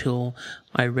existed until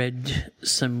I read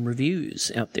some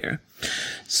reviews out there.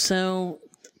 So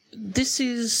this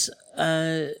is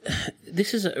a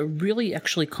really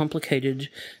actually complicated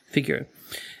figure.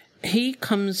 He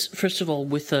comes, first of all,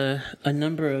 with a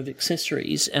number of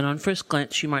accessories, and on first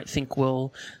glance you might think,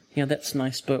 well, that's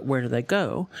nice, but where do they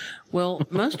go? Well,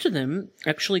 most of them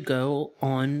actually go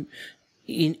on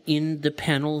in the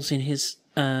panels in his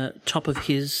top of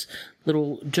his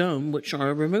little dome, which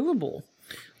are removable.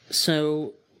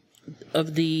 So,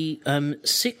 of the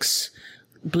 6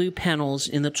 blue panels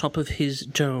in the top of his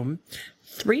dome,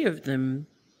 3 of them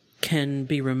can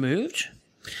be removed,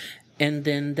 and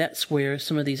then that's where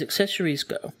some of these accessories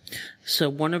go. So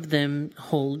one of them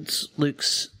holds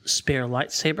Luke's spare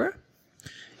lightsaber.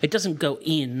 It doesn't go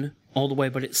in all the way,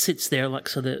 but it sits there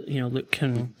so that, Luke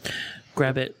can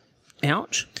grab it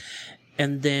out.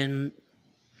 And then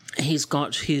he's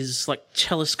got his like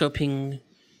telescoping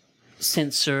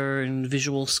sensor and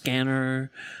visual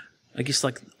scanner, I guess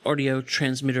like audio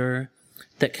transmitter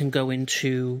that can go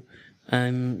into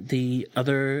the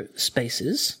other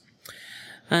spaces.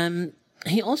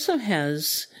 He also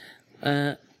has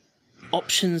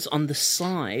options on the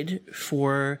side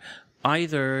for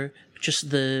either just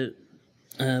the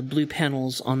blue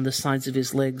panels on the sides of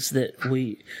his legs that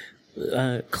we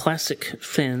classic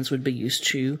fans would be used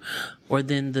to, or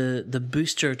then the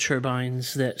booster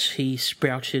turbines that he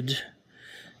sprouted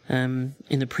in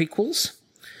the prequels.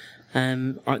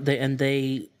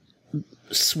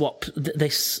 They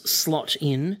slot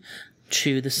in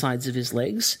to the sides of his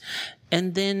legs.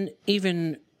 And then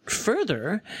even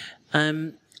further,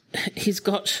 he's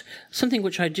got something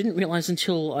which I didn't realize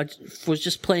until I was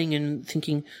just playing and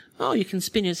thinking, oh, you can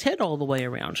spin his head all the way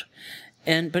around.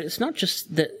 But it's not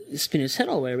just that you spin his head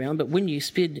all the way around, but when you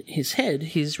spin his head,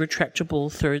 his retractable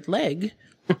third leg,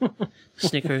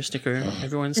 snicker,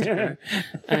 everyone snicker,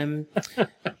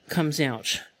 comes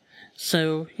out.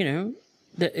 So,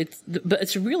 but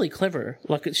it's really clever.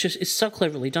 Like, it's so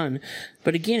cleverly done.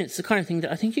 But again, it's the kind of thing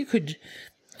that I think you could,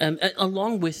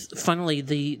 along with, funnily,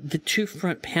 the two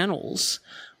front panels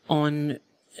on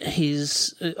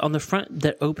the front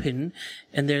that open,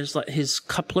 and there's like his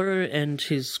coupler and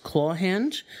his claw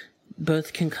hand,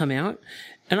 both can come out.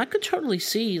 And I could totally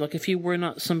see, like, if you were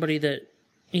not somebody that,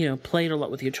 played a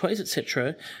lot with your toys,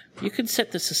 etc., you could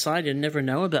set this aside and never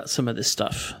know about some of this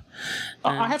stuff.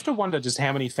 I have to wonder just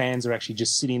how many fans are actually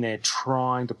just sitting there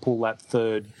trying to pull that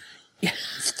third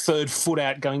foot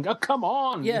out, going, oh, come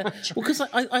on. Yeah, well, because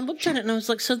I looked at it and I was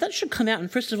like, so that should come out. And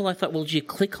first of all, I thought, well, do you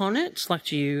click on it? Like,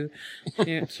 do you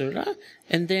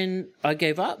and then I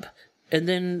gave up. And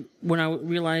then when I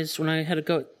realized, when I had to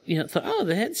go, I thought, oh,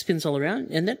 the head spins all around.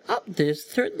 And then up, there's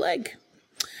the third leg.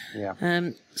 Yeah.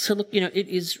 So look, it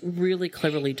is really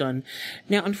cleverly done.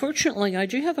 Now, unfortunately, I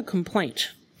do have a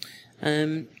complaint.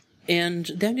 And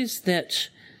that is that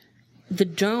the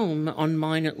dome, on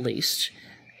mine at least,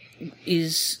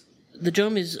 is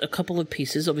a couple of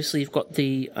pieces. Obviously, you've got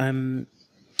the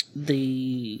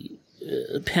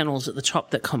panels at the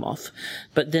top that come off,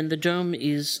 but then the dome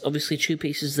is obviously two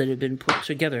pieces that have been put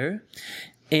together.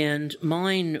 And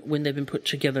mine, when they've been put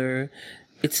together,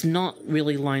 it's not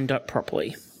really lined up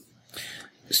properly.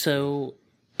 So,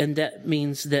 and that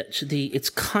means that it's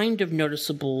kind of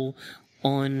noticeable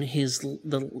on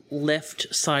the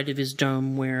left side of his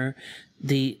dome where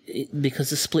because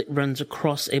the split runs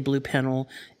across a blue panel,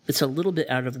 it's a little bit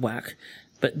out of whack.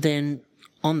 But then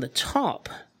on the top,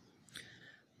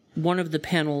 one of the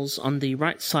panels on the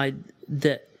right side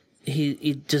that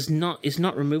is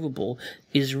not removable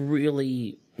is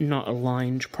really not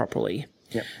aligned properly.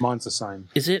 Yeah, mine's the same.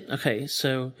 Is it? Okay,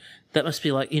 so that must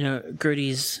be like,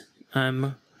 Gertie's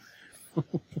cousin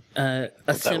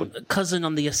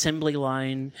on the assembly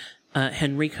line,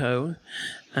 Henrico,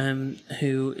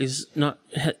 who is not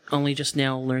only just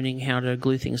now learning how to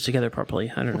glue things together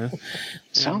properly. I don't know.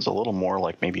 Sounds a little more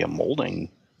like maybe a mold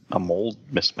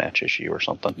mismatch issue or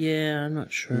something. Yeah, I'm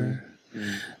not sure.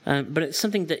 But it's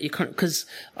something that you can't, because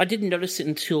I didn't notice it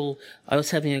until I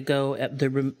was having a go at the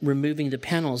removing the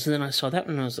panels, and then I saw that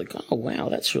one and I was like, oh wow,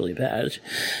 that's really bad.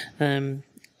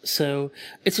 So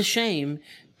it's a shame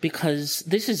because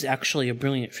this is actually a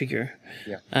brilliant figure.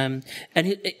 Yeah. And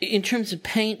in terms of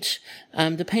paint,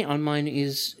 the paint on mine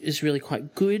is really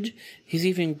quite good. He's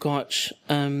even got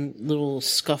little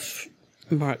scuff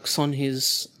marks on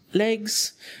his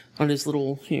legs, on his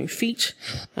little feet.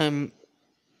 But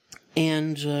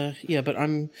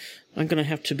I'm going to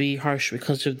have to be harsh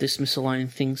because of this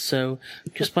misaligned thing. So,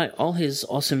 despite all his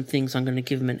awesome things, I'm going to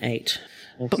give him an 8.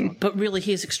 But really,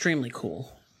 he is extremely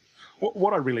cool.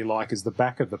 What I really like is the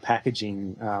back of the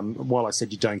packaging. While I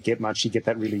said you don't get much, you get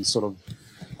that really sort of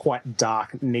quite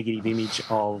dark, negative image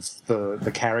of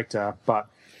the character, but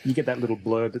you get that little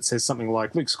blurb that says something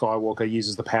like Luke Skywalker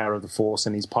uses the power of the Force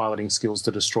and his piloting skills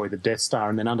to destroy the Death Star.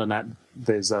 And then under that,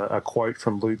 there's a quote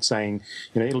from Luke saying,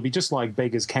 it'll be just like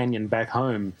Beggar's Canyon back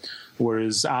home.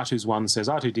 Whereas R2's one says,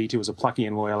 R2-D2 is a plucky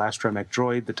and loyal astromech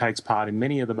droid that takes part in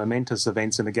many of the momentous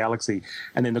events in the galaxy.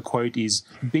 And then the quote is,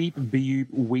 beep, beep,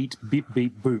 wheat, beep,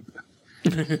 beep, boop.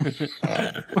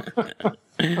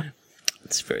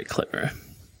 It's very clever.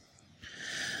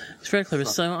 It's very clever.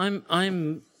 So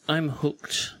I'm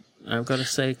hooked, I've got to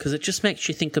say, because it just makes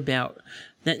you think about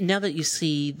that now that you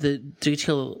see the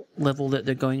detail level that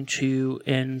they're going to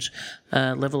and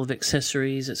level of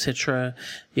accessories, etc.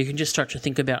 You can just start to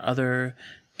think about other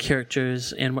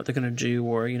characters and what they're going to do,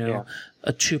 or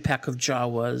a 2-pack of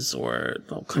Jawas, or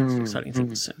all kinds of exciting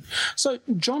things. So,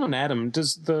 John and Adam,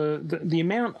 does the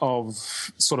amount of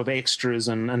sort of extras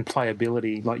and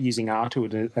playability, like using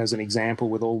R2 as an example,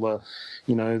 with all the,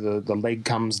 the leg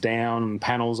comes down and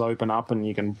panels open up and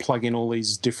you can plug in all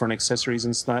these different accessories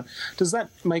and stuff, does that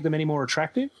make them any more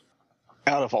attractive?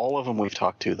 Out of all of them we've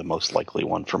talked to, the most likely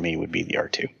one for me would be the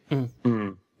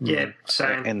R2. Yeah,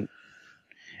 same.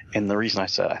 And the reason I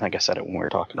think I said it when we were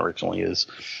talking originally, is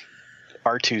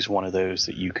R2 is one of those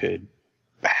that you could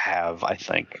have, I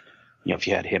think, if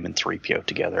you had him and 3PO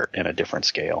together in a different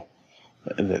scale,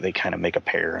 they kind of make a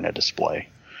pair in a display.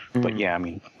 But yeah, I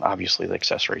mean, obviously the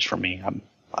accessories for me, I'm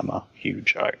a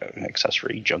huge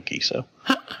accessory junkie, so.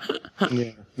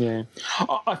 Yeah.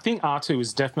 I think R2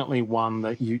 is definitely one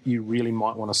that you really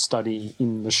might want to study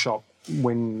in the shop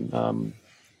when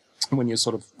you're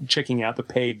sort of checking out the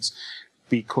pegs,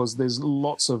 because there's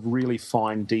lots of really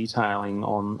fine detailing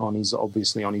on his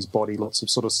body, lots of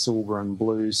sort of silver and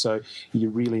blue. So you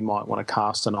really might want to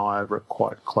cast an eye over it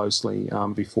quite closely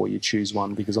before you choose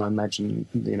one, because I imagine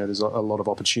there's a lot of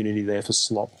opportunity there for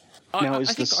slop. I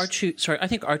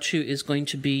think R2 is going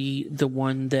to be the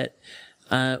one that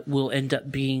will end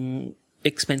up being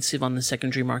expensive on the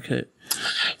secondary market.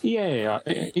 Yeah,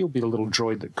 he'll be the little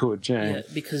droid that could. Yeah,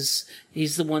 because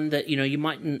he's the one that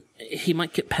he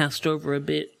might get passed over a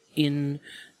bit in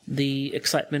the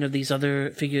excitement of these other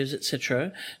figures,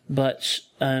 etc. But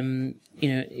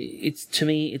it's, to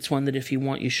me, it's one that if you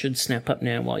want, you should snap up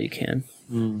now while you can.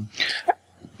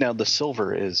 Now the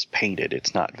silver is painted;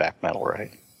 it's not vac metal,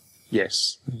 right?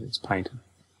 Yes, it's painted.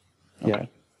 Okay. Yeah.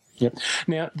 Yep.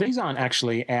 Now, these aren't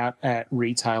actually out at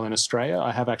retail in Australia.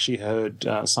 I have actually heard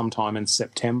sometime in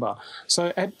September.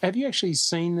 So have you actually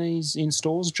seen these in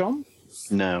stores, John?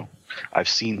 No. I've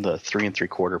seen the 3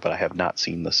 3/4, but I have not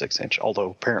seen the 6-inch,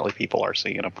 although apparently people are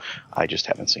seeing them. I just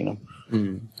haven't seen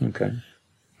them. Okay.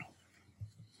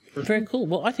 Very cool.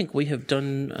 Well, I think we have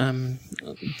done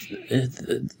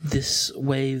this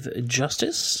wave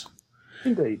justice.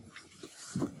 Indeed.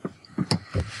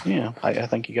 Yeah, I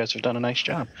think you guys have done a nice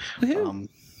job.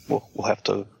 We'll have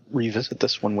to revisit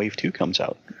this when Wave 2 comes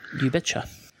out. You betcha.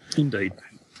 Indeed.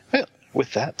 Well,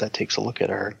 with that takes a look at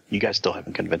our... You guys still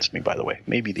haven't convinced me, by the way.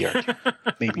 Maybe the R2.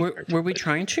 Maybe were we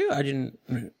trying to? I didn't...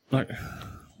 Yeah.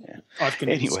 I've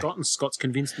convinced Scott, and Scott's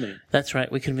convinced me. That's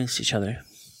right. We convinced each other.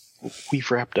 We've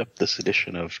wrapped up this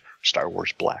edition of Star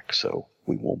Wars Black, so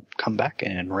we will come back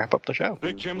and wrap up the show.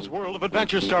 Big Jim's World of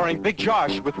Adventure starring Big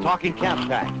Josh with Talking Camp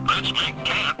Pack. Let's make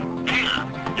camp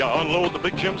here. You unload the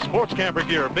Big Jim sports camper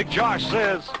gear. Big Josh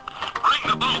says,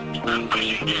 Bring the boat and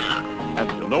fishing gear. and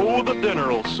you know the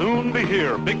dinner'll soon be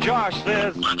here. Big Josh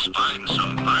says, Let's find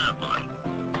some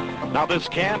firewood. now this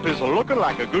camp is looking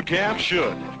like a good camp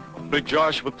should. Big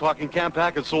Josh with Talking Camp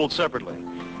Pack is sold separately.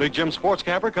 Big Jim sports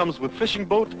camper comes with fishing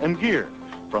boat and gear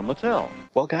from Mattel.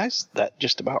 Well, guys, that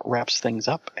just about wraps things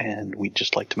up, and we'd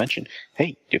just like to mention,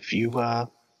 hey, if you got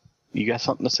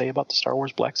something to say about the Star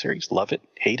Wars Black Series, love it,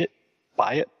 hate it,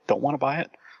 buy it, don't want to buy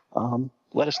it,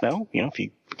 let us know. If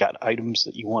you got items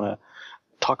that you want to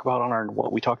talk about on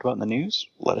what we talked about in the news,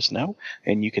 let us know,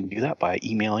 and you can do that by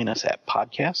emailing us at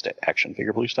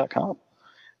podcast@actionfigureblues.com.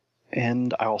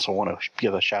 And I also want to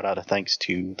give a shout out of thanks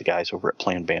to the guys over at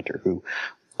Plan Banter, who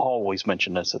always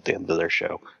mention us at the end of their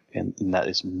show, and that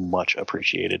is much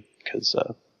appreciated, because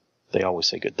they always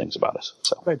say good things about us.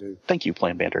 So They do. Thank you,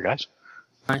 Plan Banter guys.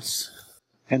 Nice.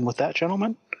 And with that,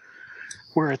 gentlemen,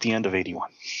 we're at the end of 81.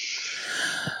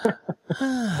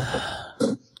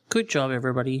 Good job,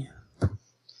 everybody.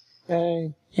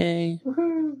 Yay. Yay.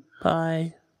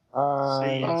 Bye.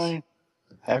 Bye.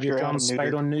 Have your Adam thumbs spayed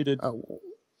neutered. or neutered. Oh.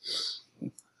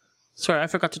 Sorry, I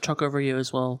forgot to talk over you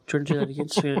as well. Do you want to do that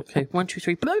again? Okay, 1, 2,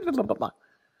 3. Blah, blah, blah, blah, blah.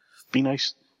 Be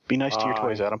nice. Be nice to your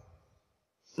toys, Adam.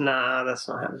 Nah, that's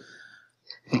not happening.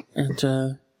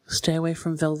 And stay away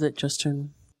from velvet,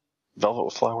 Justin. Velvet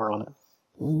with flower on it.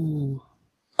 Ooh.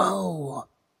 Oh.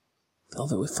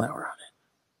 Velvet with flower on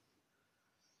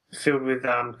it. Filled with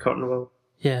cotton wool.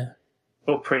 Yeah.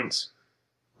 Or prints.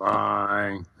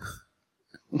 Bye.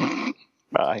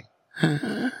 Bye.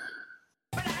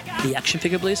 The Action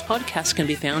Figure Blues podcast can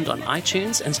be found on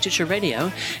iTunes and Stitcher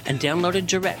Radio, and downloaded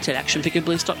direct at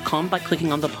actionfigureblues.com by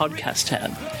clicking on the podcast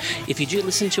tab. If you do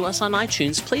listen to us on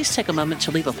iTunes, please take a moment to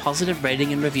leave a positive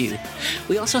rating and review.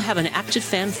 We also have an active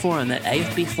fan forum at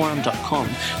afbforum.com,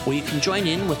 where you can join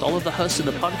in with all of the hosts of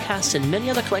the podcast and many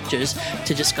other collectors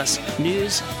to discuss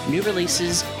news, new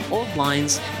releases, old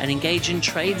lines, and engage in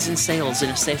trades and sales in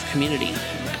a safe community.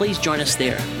 Please join us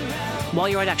there. While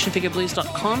you're at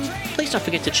actionfigureblues.com, please don't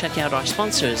forget to check out our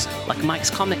sponsors like Mike's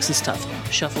Comics and Stuff,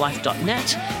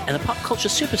 shelflife.net, and the Pop Culture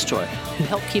Superstore, who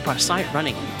help keep our site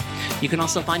running. You can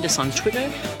also find us on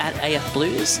Twitter at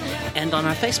AFBlues and on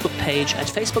our Facebook page at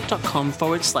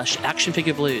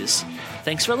facebook.com/actionfigureblues.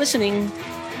 Thanks for listening.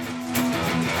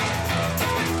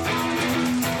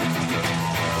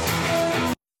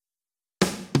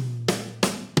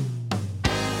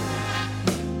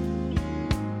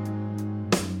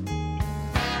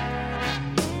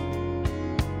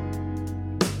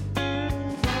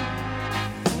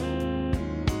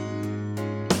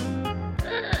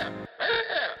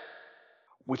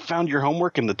 We found your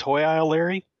homework in the toy aisle,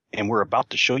 Larry, and we're about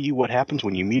to show you what happens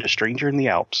when you meet a stranger in the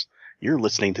Alps. You're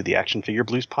listening to the Action Figure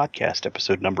Blues podcast,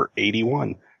 episode number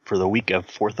 81, for the week of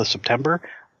 4th of September.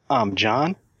 I'm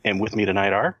John, and with me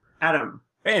tonight are Adam,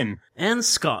 Ben, and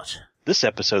Scott. This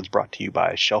episode's brought to you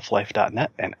by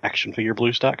shelflife.net and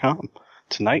actionfigureblues.com.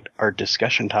 Tonight, our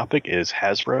discussion topic is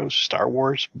Hasbro's Star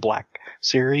Wars Black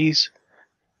Series.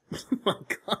 Oh my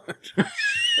god.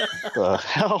 The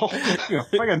hell? you're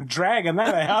fucking dragging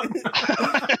that out.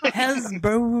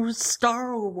 Hasbro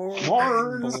Star Wars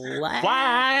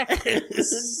Black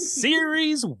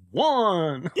Series 1.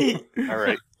 All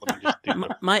right. Let me just do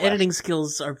the My last- editing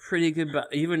skills are pretty good, but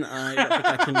even I don't think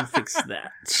I can fix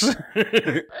that.